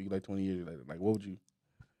came looking for you like 20 years later? Like what would you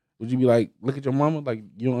Would you be like, look at your mama, like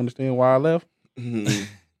you don't understand why I left?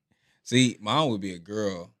 See, mine would be a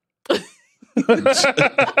girl. Because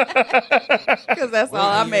that's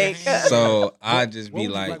all I make. So I just be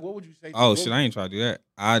like, what would you say? Oh shit, I ain't trying to do that.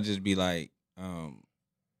 I just be like, I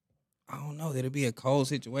don't know. That'd be a cold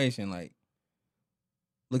situation. Like,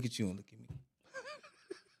 look at you and look at me.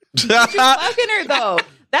 But you're fucking her though.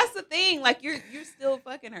 That's the thing. Like you're still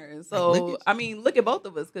fucking her. So I mean, look at both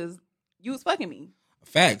of us because you was fucking me.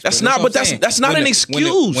 Facts. That's not. But that's not an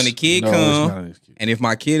excuse. When the kid come, and if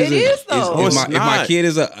my kid is, if my kid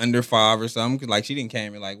is under 5 or something, like she didn't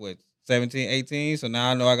came in like what 17, 18. So now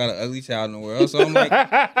I know I got an ugly child in the world. So I'm like,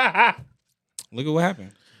 look at what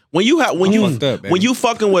happened. When you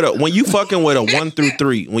fucking with a 1 through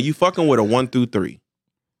 3, when you fucking with a 1 through 3,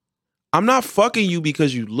 I'm not fucking you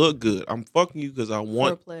because you look good. I'm fucking you because I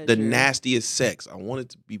want the nastiest sex. I want it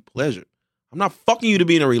to be pleasure. I'm not fucking you to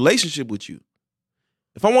be in a relationship with you.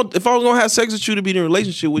 If I was gonna have sex with you to be in a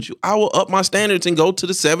relationship with you, I will up my standards and go to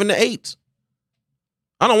the 7 to 8.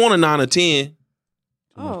 I don't want a 9 or 10. Too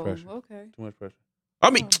much pressure. Okay. Too much pressure. I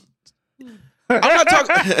mean, I'm not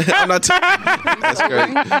talking. I'm not talking. That's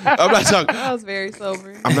crazy. I'm not talking. That was very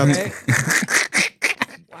sober. I'm not.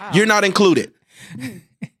 Wow. You're not included. Okay.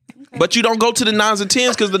 But you don't go to the 9s and 10s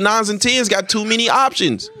because the 9s and 10s got too many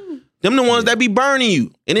options. Them the ones that be burning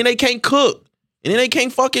you, and then they can't cook, and then they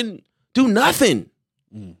can't fucking do nothing.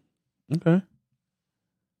 Okay.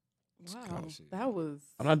 Wow, that was.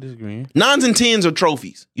 I'm not disagreeing. 9s and 10s are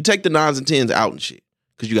trophies. You take the 9s and 10s out and shit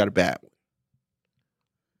because you got a bad one.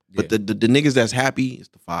 But the niggas that's happy is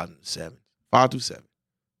the 5 and the 7. 5 through 7.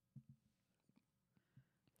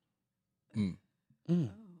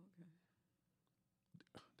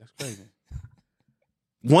 That's crazy.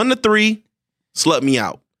 1 to 3, slut me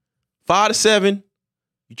out. 5 to 7,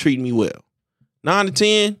 you treat me well. 9 to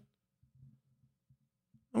 10,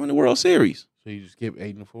 I'm in the World Series. So you just skip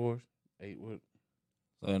 8 and the 4s? 8 what?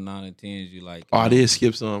 So the 9 and 10s you like. Oh, I did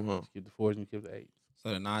skip some, huh? Skip the 4s and skip the 8.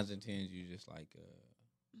 So the 9s and 10s you just like.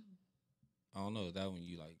 I don't know. Is that when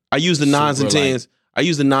you like? I use the 9s and 10s. Like, I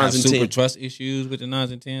use the 9s and 10s. Super trust issues with the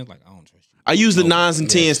 9s and 10s. Like I don't trust you. I use the 9s and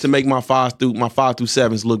 10s to make my 5 through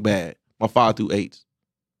 7s look bad. My 5 through 8s.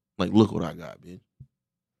 Like, look what I got, bitch.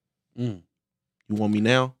 You want me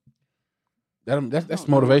now? That's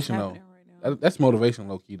motivation though. Right, that's motivation,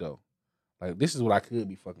 low key though. Like this is what I could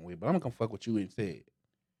be fucking with, but I'm gonna come fuck with you instead.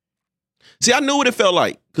 See, I knew what it felt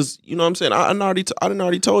like because you know what I'm saying. I done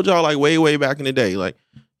already told y'all like way back in the day. Like,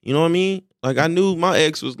 you know what I mean? Like I knew my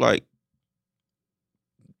ex was like,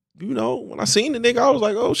 you know, when I seen the nigga, I was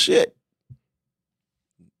like, oh shit.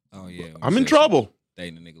 Oh yeah, I'm in trouble.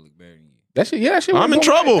 Dating a nigga look better than you. That shit. I'm in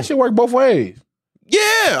trouble. That shit work both ways.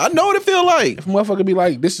 Yeah, I know what it feel like. If a motherfucker be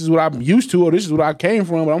like, this is what I'm used to, or this is what I came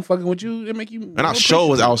from, but I'm fucking with you, it make you. And I sure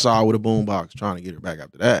was outside with a boombox trying to get her back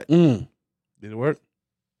after that. Did it work?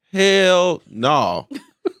 Hell no.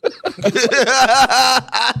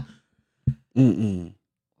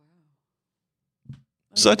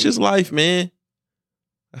 Such is life, man.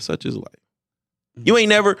 That's such is life. You ain't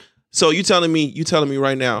never. So you telling me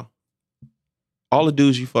right now, all the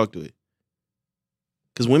dudes you fucked with.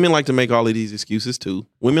 Because women like to make all of these excuses too.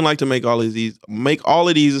 Women like to make all of these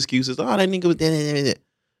excuses. Oh, that nigga was that.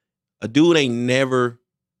 A dude ain't never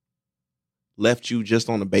left you just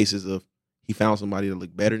on the basis of he found somebody that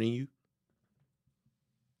looked better than you.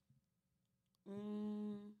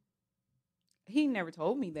 He never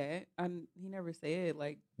told me that. He never said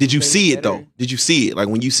like. Did you see it though? Did you see it? Like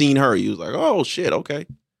when you seen her, you was like, oh shit, okay.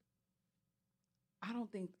 I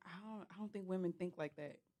don't think women think like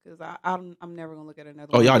that. Because I'm never gonna look at another.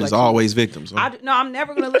 Oh, woman y'all just like always victims. Huh? No, I'm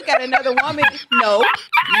never gonna look at another woman. No,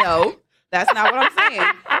 that's not what I'm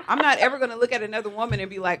saying. I'm not ever gonna look at another woman and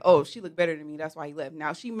be like, oh, she looked better than me. That's why he left.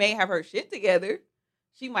 Now she may have her shit together.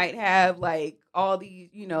 She might have like all these,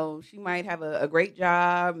 you know, she might have a great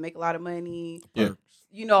job, make a lot of money. Yeah.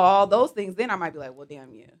 You know, all those things. Then I might be like, well,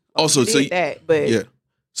 damn, yeah. Also, so but yeah.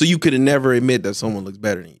 So you could have never admit that someone looks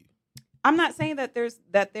better than you. I'm not saying that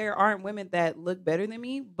there aren't women that look better than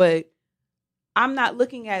me, but I'm not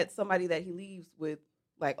looking at somebody that he leaves with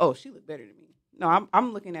like, oh, she looked better than me. No,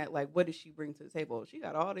 I'm looking at like, what does she bring to the table? She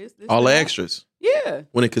got all this all the extras. Yeah.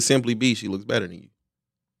 When it could simply be she looks better than you.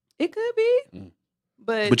 It could be,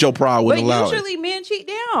 but your pride wouldn't allow it. But usually men cheat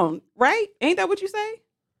down, right? Ain't that what you say?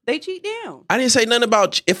 They cheat down. I didn't say nothing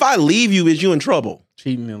about if I leave you, is you in trouble?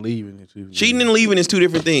 Cheating and leaving is two. Cheating and leaving is two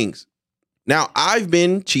different things. Now, I've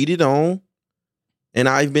been cheated on and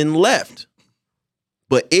I've been left.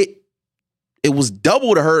 But it was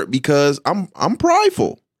double to hurt because I'm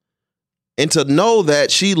prideful. And to know that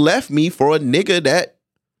she left me for a nigga that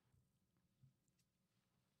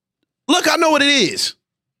Look, I know what it is.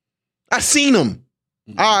 I seen them.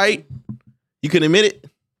 All right. You couldn't admit it?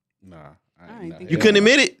 Nah. I ain't think You couldn't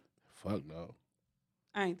admit it? Fuck no.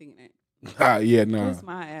 I ain't thinking that. Yeah, no. Kiss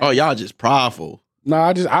my ass. Oh, y'all just prideful. No,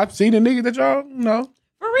 I've seen a nigga that y'all know.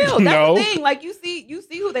 For real, that's No. the thing. Like you see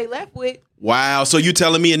who they left with. Wow. So you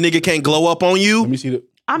telling me a nigga can't glow up on you? Let me see the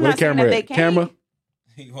I'm where not the saying camera that they at? can't. Camera.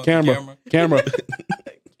 You want the Camera.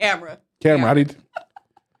 Camera. Camera. I need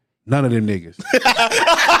none of them niggas.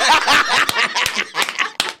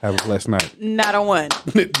 Have a blessed night. Not a one.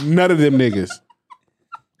 None of them niggas.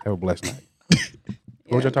 Have a blessed night.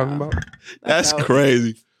 What y'all talking about? That's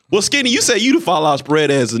crazy. Well, Skinny, you say you the fall out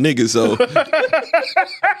spread as a nigga, so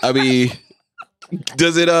I mean,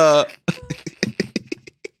 does it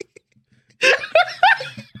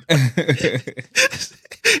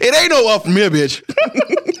it ain't no up from here, bitch.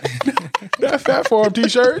 That fat form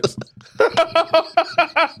t-shirts.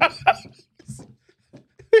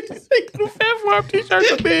 Fat form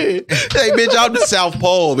t-shirts are big. Hey, bitch, I'm the South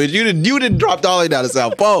Pole, bitch. You didn't drop all the way down the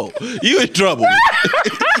South Pole. You in trouble.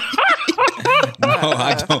 No,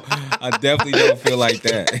 I don't. I definitely don't feel like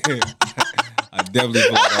that. I definitely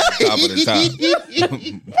feel like I'm on top of the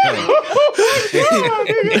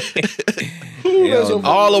top.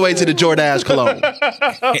 All the way to the Jordache cologne.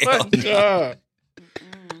 God.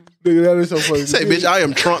 Nigga, that is so funny. Say, bitch, I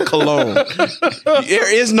am trunk cologne.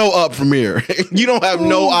 There is no up from here. You don't have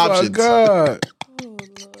no options. Oh, my God. Oh,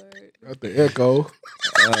 Lord. Got the echo.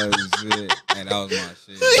 Oh, shit. And that was my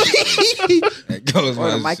shit. That goes Or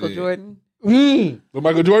my Michael shit. Jordan. The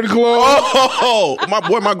Michael Jordan cologne. Oh,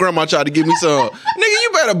 my grandma tried to give me some. Nigga, you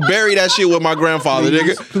better bury that shit with my grandfather, Please,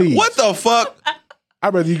 nigga. please. What the fuck?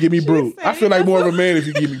 I'd rather you give me Brute. I feel like more of a man if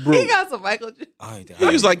you give me He Brute. got some Michael Jordan. He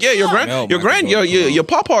was like, yeah, your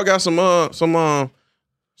papa got some Michael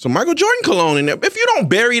Jordan cologne in there. If you don't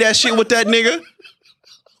bury that shit with that nigga,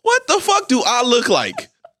 what the fuck do I look like?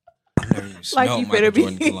 Like you better be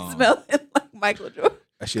smelling like Michael Jordan.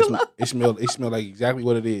 That shit it smell like exactly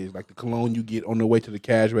what it is. Like the cologne you get on the way to the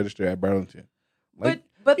cash register at Burlington. Like,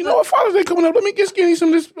 But you know what, Father's Day coming up. Let me get Skinny some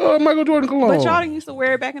of this Michael Jordan cologne. But y'all didn't used to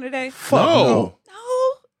wear it back in the day? Fuck no.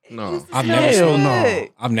 No. I've never Hell smelled no.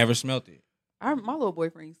 it. I've never smelled it. My little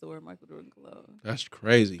boyfriend used to wear Michael Jordan cologne. That's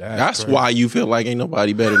crazy. That's crazy. Why you feel like ain't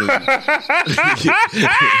nobody better than you.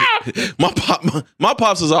 my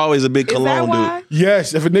pops was always a big Is that cologne why? dude.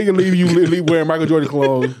 Yes, if a nigga leave wearing Michael Jordan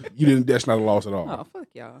cologne, that's not a loss at all. Oh, fuck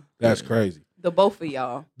y'all. That's crazy. The both of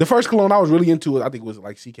y'all. The first cologne I was really into it, I think was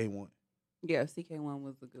like CK1. Yeah, CK1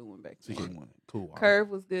 was a good one back then. CK1. Cool. Curve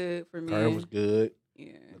was good for me. Curve was good.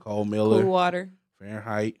 Yeah. Nicole Miller. Cool water.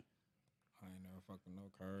 Fahrenheit. I ain't never fucking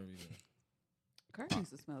know Curve either. Curve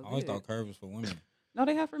used to smell good. I always thought Curve was for women. No,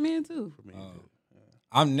 they have for men too. For me, too.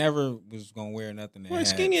 I never was gonna wear nothing that Well, had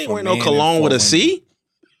Skinny ain't for wearing no men cologne and with for a C.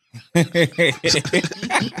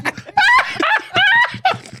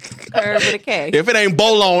 Curve with a K. If it ain't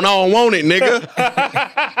Bolon, I don't want it, nigga.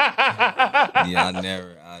 Yeah, I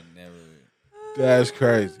never. That's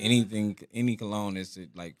crazy. Any cologne is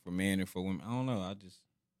like for men and for women. I don't know. I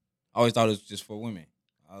always thought it was just for women.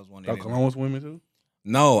 I was wondering. Thought cologne was women too?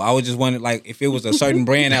 No, I was just wondering like if it was a certain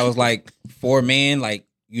brand that was like for men, like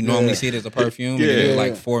you normally see it as a perfume. And it was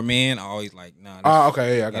like for men. I always like nah. Oh,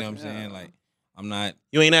 okay, yeah, I got you know what I'm saying? Like I'm not.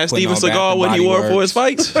 You ain't asked putting Steven on Seagal Bath what and he Body wore for his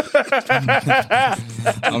Works. fights.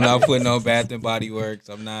 I'm not putting on Bath and Body Works.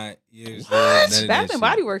 I'm not. Bath and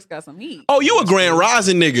Body Works got some heat. Oh, you a Grand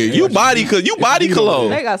Rising nigga. You body cologne.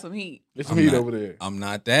 They got some heat. There's some heat over there. I'm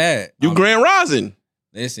not that. You Grand Rising.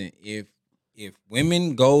 Listen, if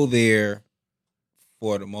women go there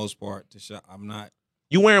for the most part to shop, I'm not.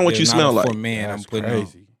 You wearing what you there's smell not a like. For man, That's I'm putting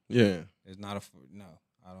crazy. on. Yeah. It's not a no.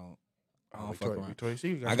 I don't fuck Victoria, around. Victoria's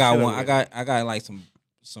Secret I got some one. shit over I got like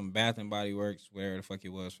some Bath and Body Works, whatever the fuck it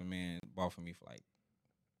was for men, bought for me for like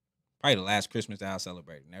probably the last Christmas that I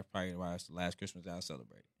celebrated. And that's probably why it's the last Christmas that I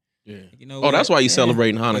celebrated. Yeah. You know Oh, what? that's why you Yeah.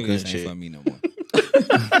 celebrating Hanukkah Niggas and ain't shit. for me no more.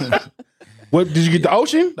 What did you get? The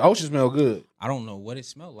Ocean? The Ocean smell good. I don't know what it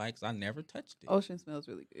smelled like because I never touched it. Ocean smells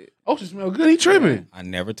really good. Ocean smell good. He tripping. I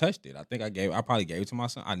never touched it. I think I probably gave it to my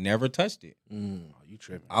son. I never touched it. Oh, you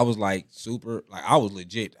tripping. I was like super, like I was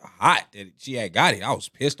legit hot that she had got it. I was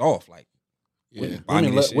pissed off. Like, wouldn't buy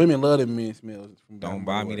me this shit. Women love them men smells. From Bath Don't and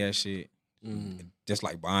buy Body me Works. that shit. Just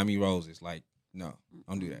like buying me roses. Like, no,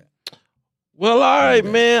 don't do that. Well, all right,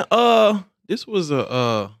 man. This was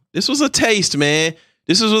a taste, man.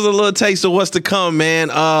 This was a little taste of what's to come, man.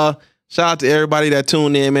 Shout out to everybody that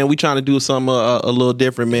tuned in, man. We trying to do something a little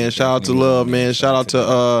different, man. Shout out to Love, man. Shout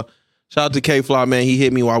out to K Fly, man. He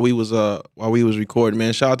hit me while we was recording,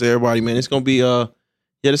 man. Shout out to everybody, man. It's gonna be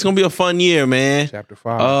it's gonna be a fun year, man. Chapter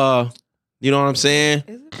 5. You know what I'm saying?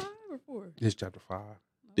 Is it 5 or This chapter 5.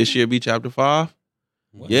 This year be chapter 5.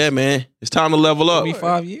 What? Yeah, man. It's time to level up. It'll be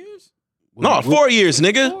 5 years? No, 4 years,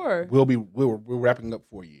 nigga. 4. We're wrapping up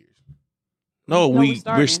 4 years. No,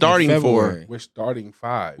 we're starting 4. We're starting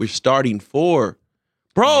 5. We're starting 4.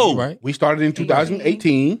 Bro, right. We started in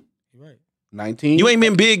 2018. Right. 19. You ain't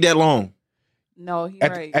been big that long. No, he's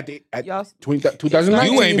right. At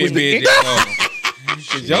 2019. You ain't been big that long.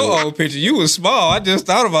 Your old picture, you was small. I just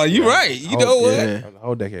thought about it. You right. You know what? Yeah. A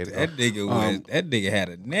whole decade ago. That nigga had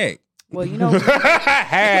a neck. Well, you know.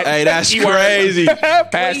 Hey, that's crazy.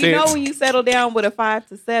 Well, you know when you settle down with a 5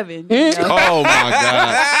 to 7. You know? Oh my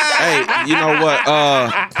God. Hey, you know what?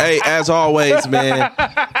 Hey, as always, man.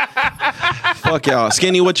 Fuck y'all.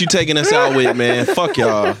 Skinny, what you taking us out with, man? Fuck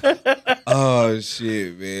y'all. Oh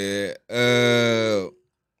shit, man.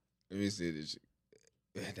 Let me see this shit.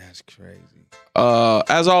 Man, that's crazy.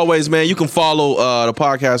 As always, man, you can follow the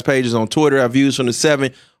podcast pages on Twitter at Views from the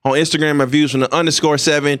 7, on Instagram at Views from the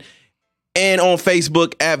 _7, and on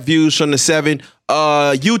Facebook at Views from the 7,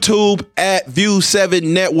 YouTube at Views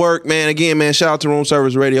 7 Network. Man, again, man, shout out to Room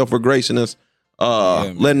Service Radio for gracing us,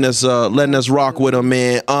 letting us rock with them,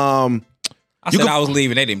 man. I said I was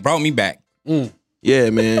leaving. They didn't brought me back. Yeah,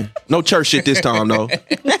 man. No church shit this time, though.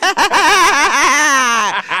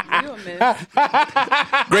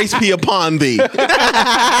 Grace be upon thee. Nah,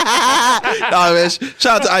 man. Shout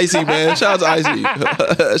out to Icy, man. Shout out to Icy.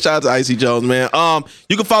 Shout out to Icy Jones, man.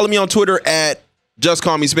 You can follow me on Twitter at Just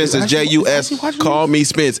Call Me Spence. It's JUS Call Me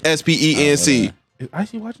Spence. SPENC. Is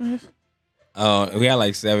Icy watching this? We had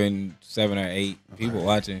like 7 or 8 people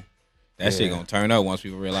watching. That shit gonna turn up once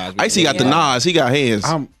people realize. Icy got the Nas. He got hands.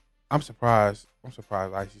 I'm surprised.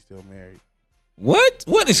 Icy's still married. What?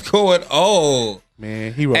 What is going on?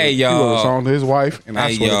 Man, he wrote a song to his wife, and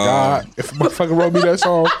I swear to God, if a motherfucker wrote me that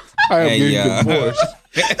song, I am getting divorced.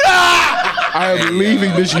 I am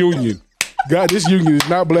leaving this union. God, this union is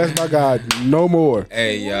not blessed by God no more.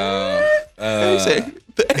 Hey, y'all.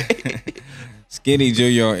 Skinny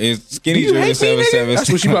Junior is Skinny Junior 777.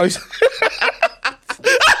 That's what she probably said.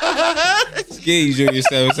 Skinny Junior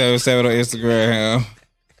 777 on Instagram.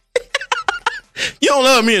 You don't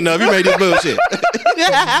love me enough. You made this bullshit.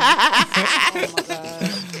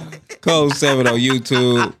 Code 7 on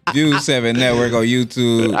YouTube. View 7 Network on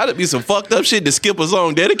YouTube. That'd be some fucked up shit to skip a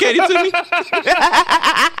song dedicated to me.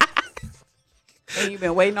 And you've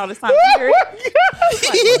been waiting all this time to hear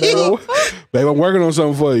it? Babe, I'm working on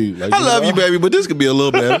something for you. Like, I love you, baby, but this could be a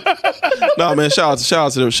little better. No, man, shout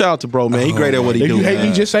out to bro, man. He great at what he do. If you hate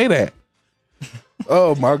me, just say that.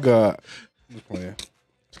 Oh my God. Just playing.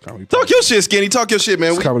 Talk your shit, Skinny. Talk your shit,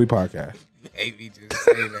 man. It's a comedy podcast. Hate me just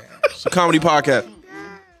say that. It's a comedy podcast.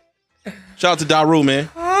 Shout out to Daru, man.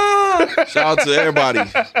 Shout out to everybody.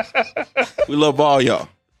 We love all y'all.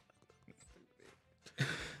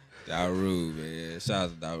 Daru, man. Shout out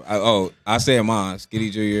to Daru. I said mine. Skinny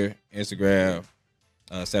Junior, Instagram,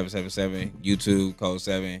 777, YouTube, Code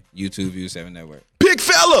 7, YouTube, View 7 Network. Big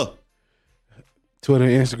fella. Twitter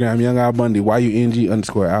and Instagram, Young Al Bundy,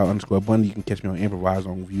 YUNG_Al_Bundy. You can catch me on Improvise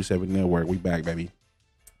on View 7 Network. We back, baby.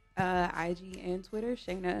 IG and Twitter,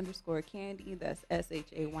 Shayna_Candy. That's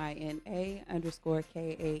SHAYNA_KANDII.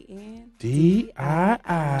 DII.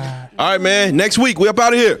 All right, man. Next week, we up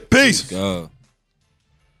out of here. Peace. Let's go.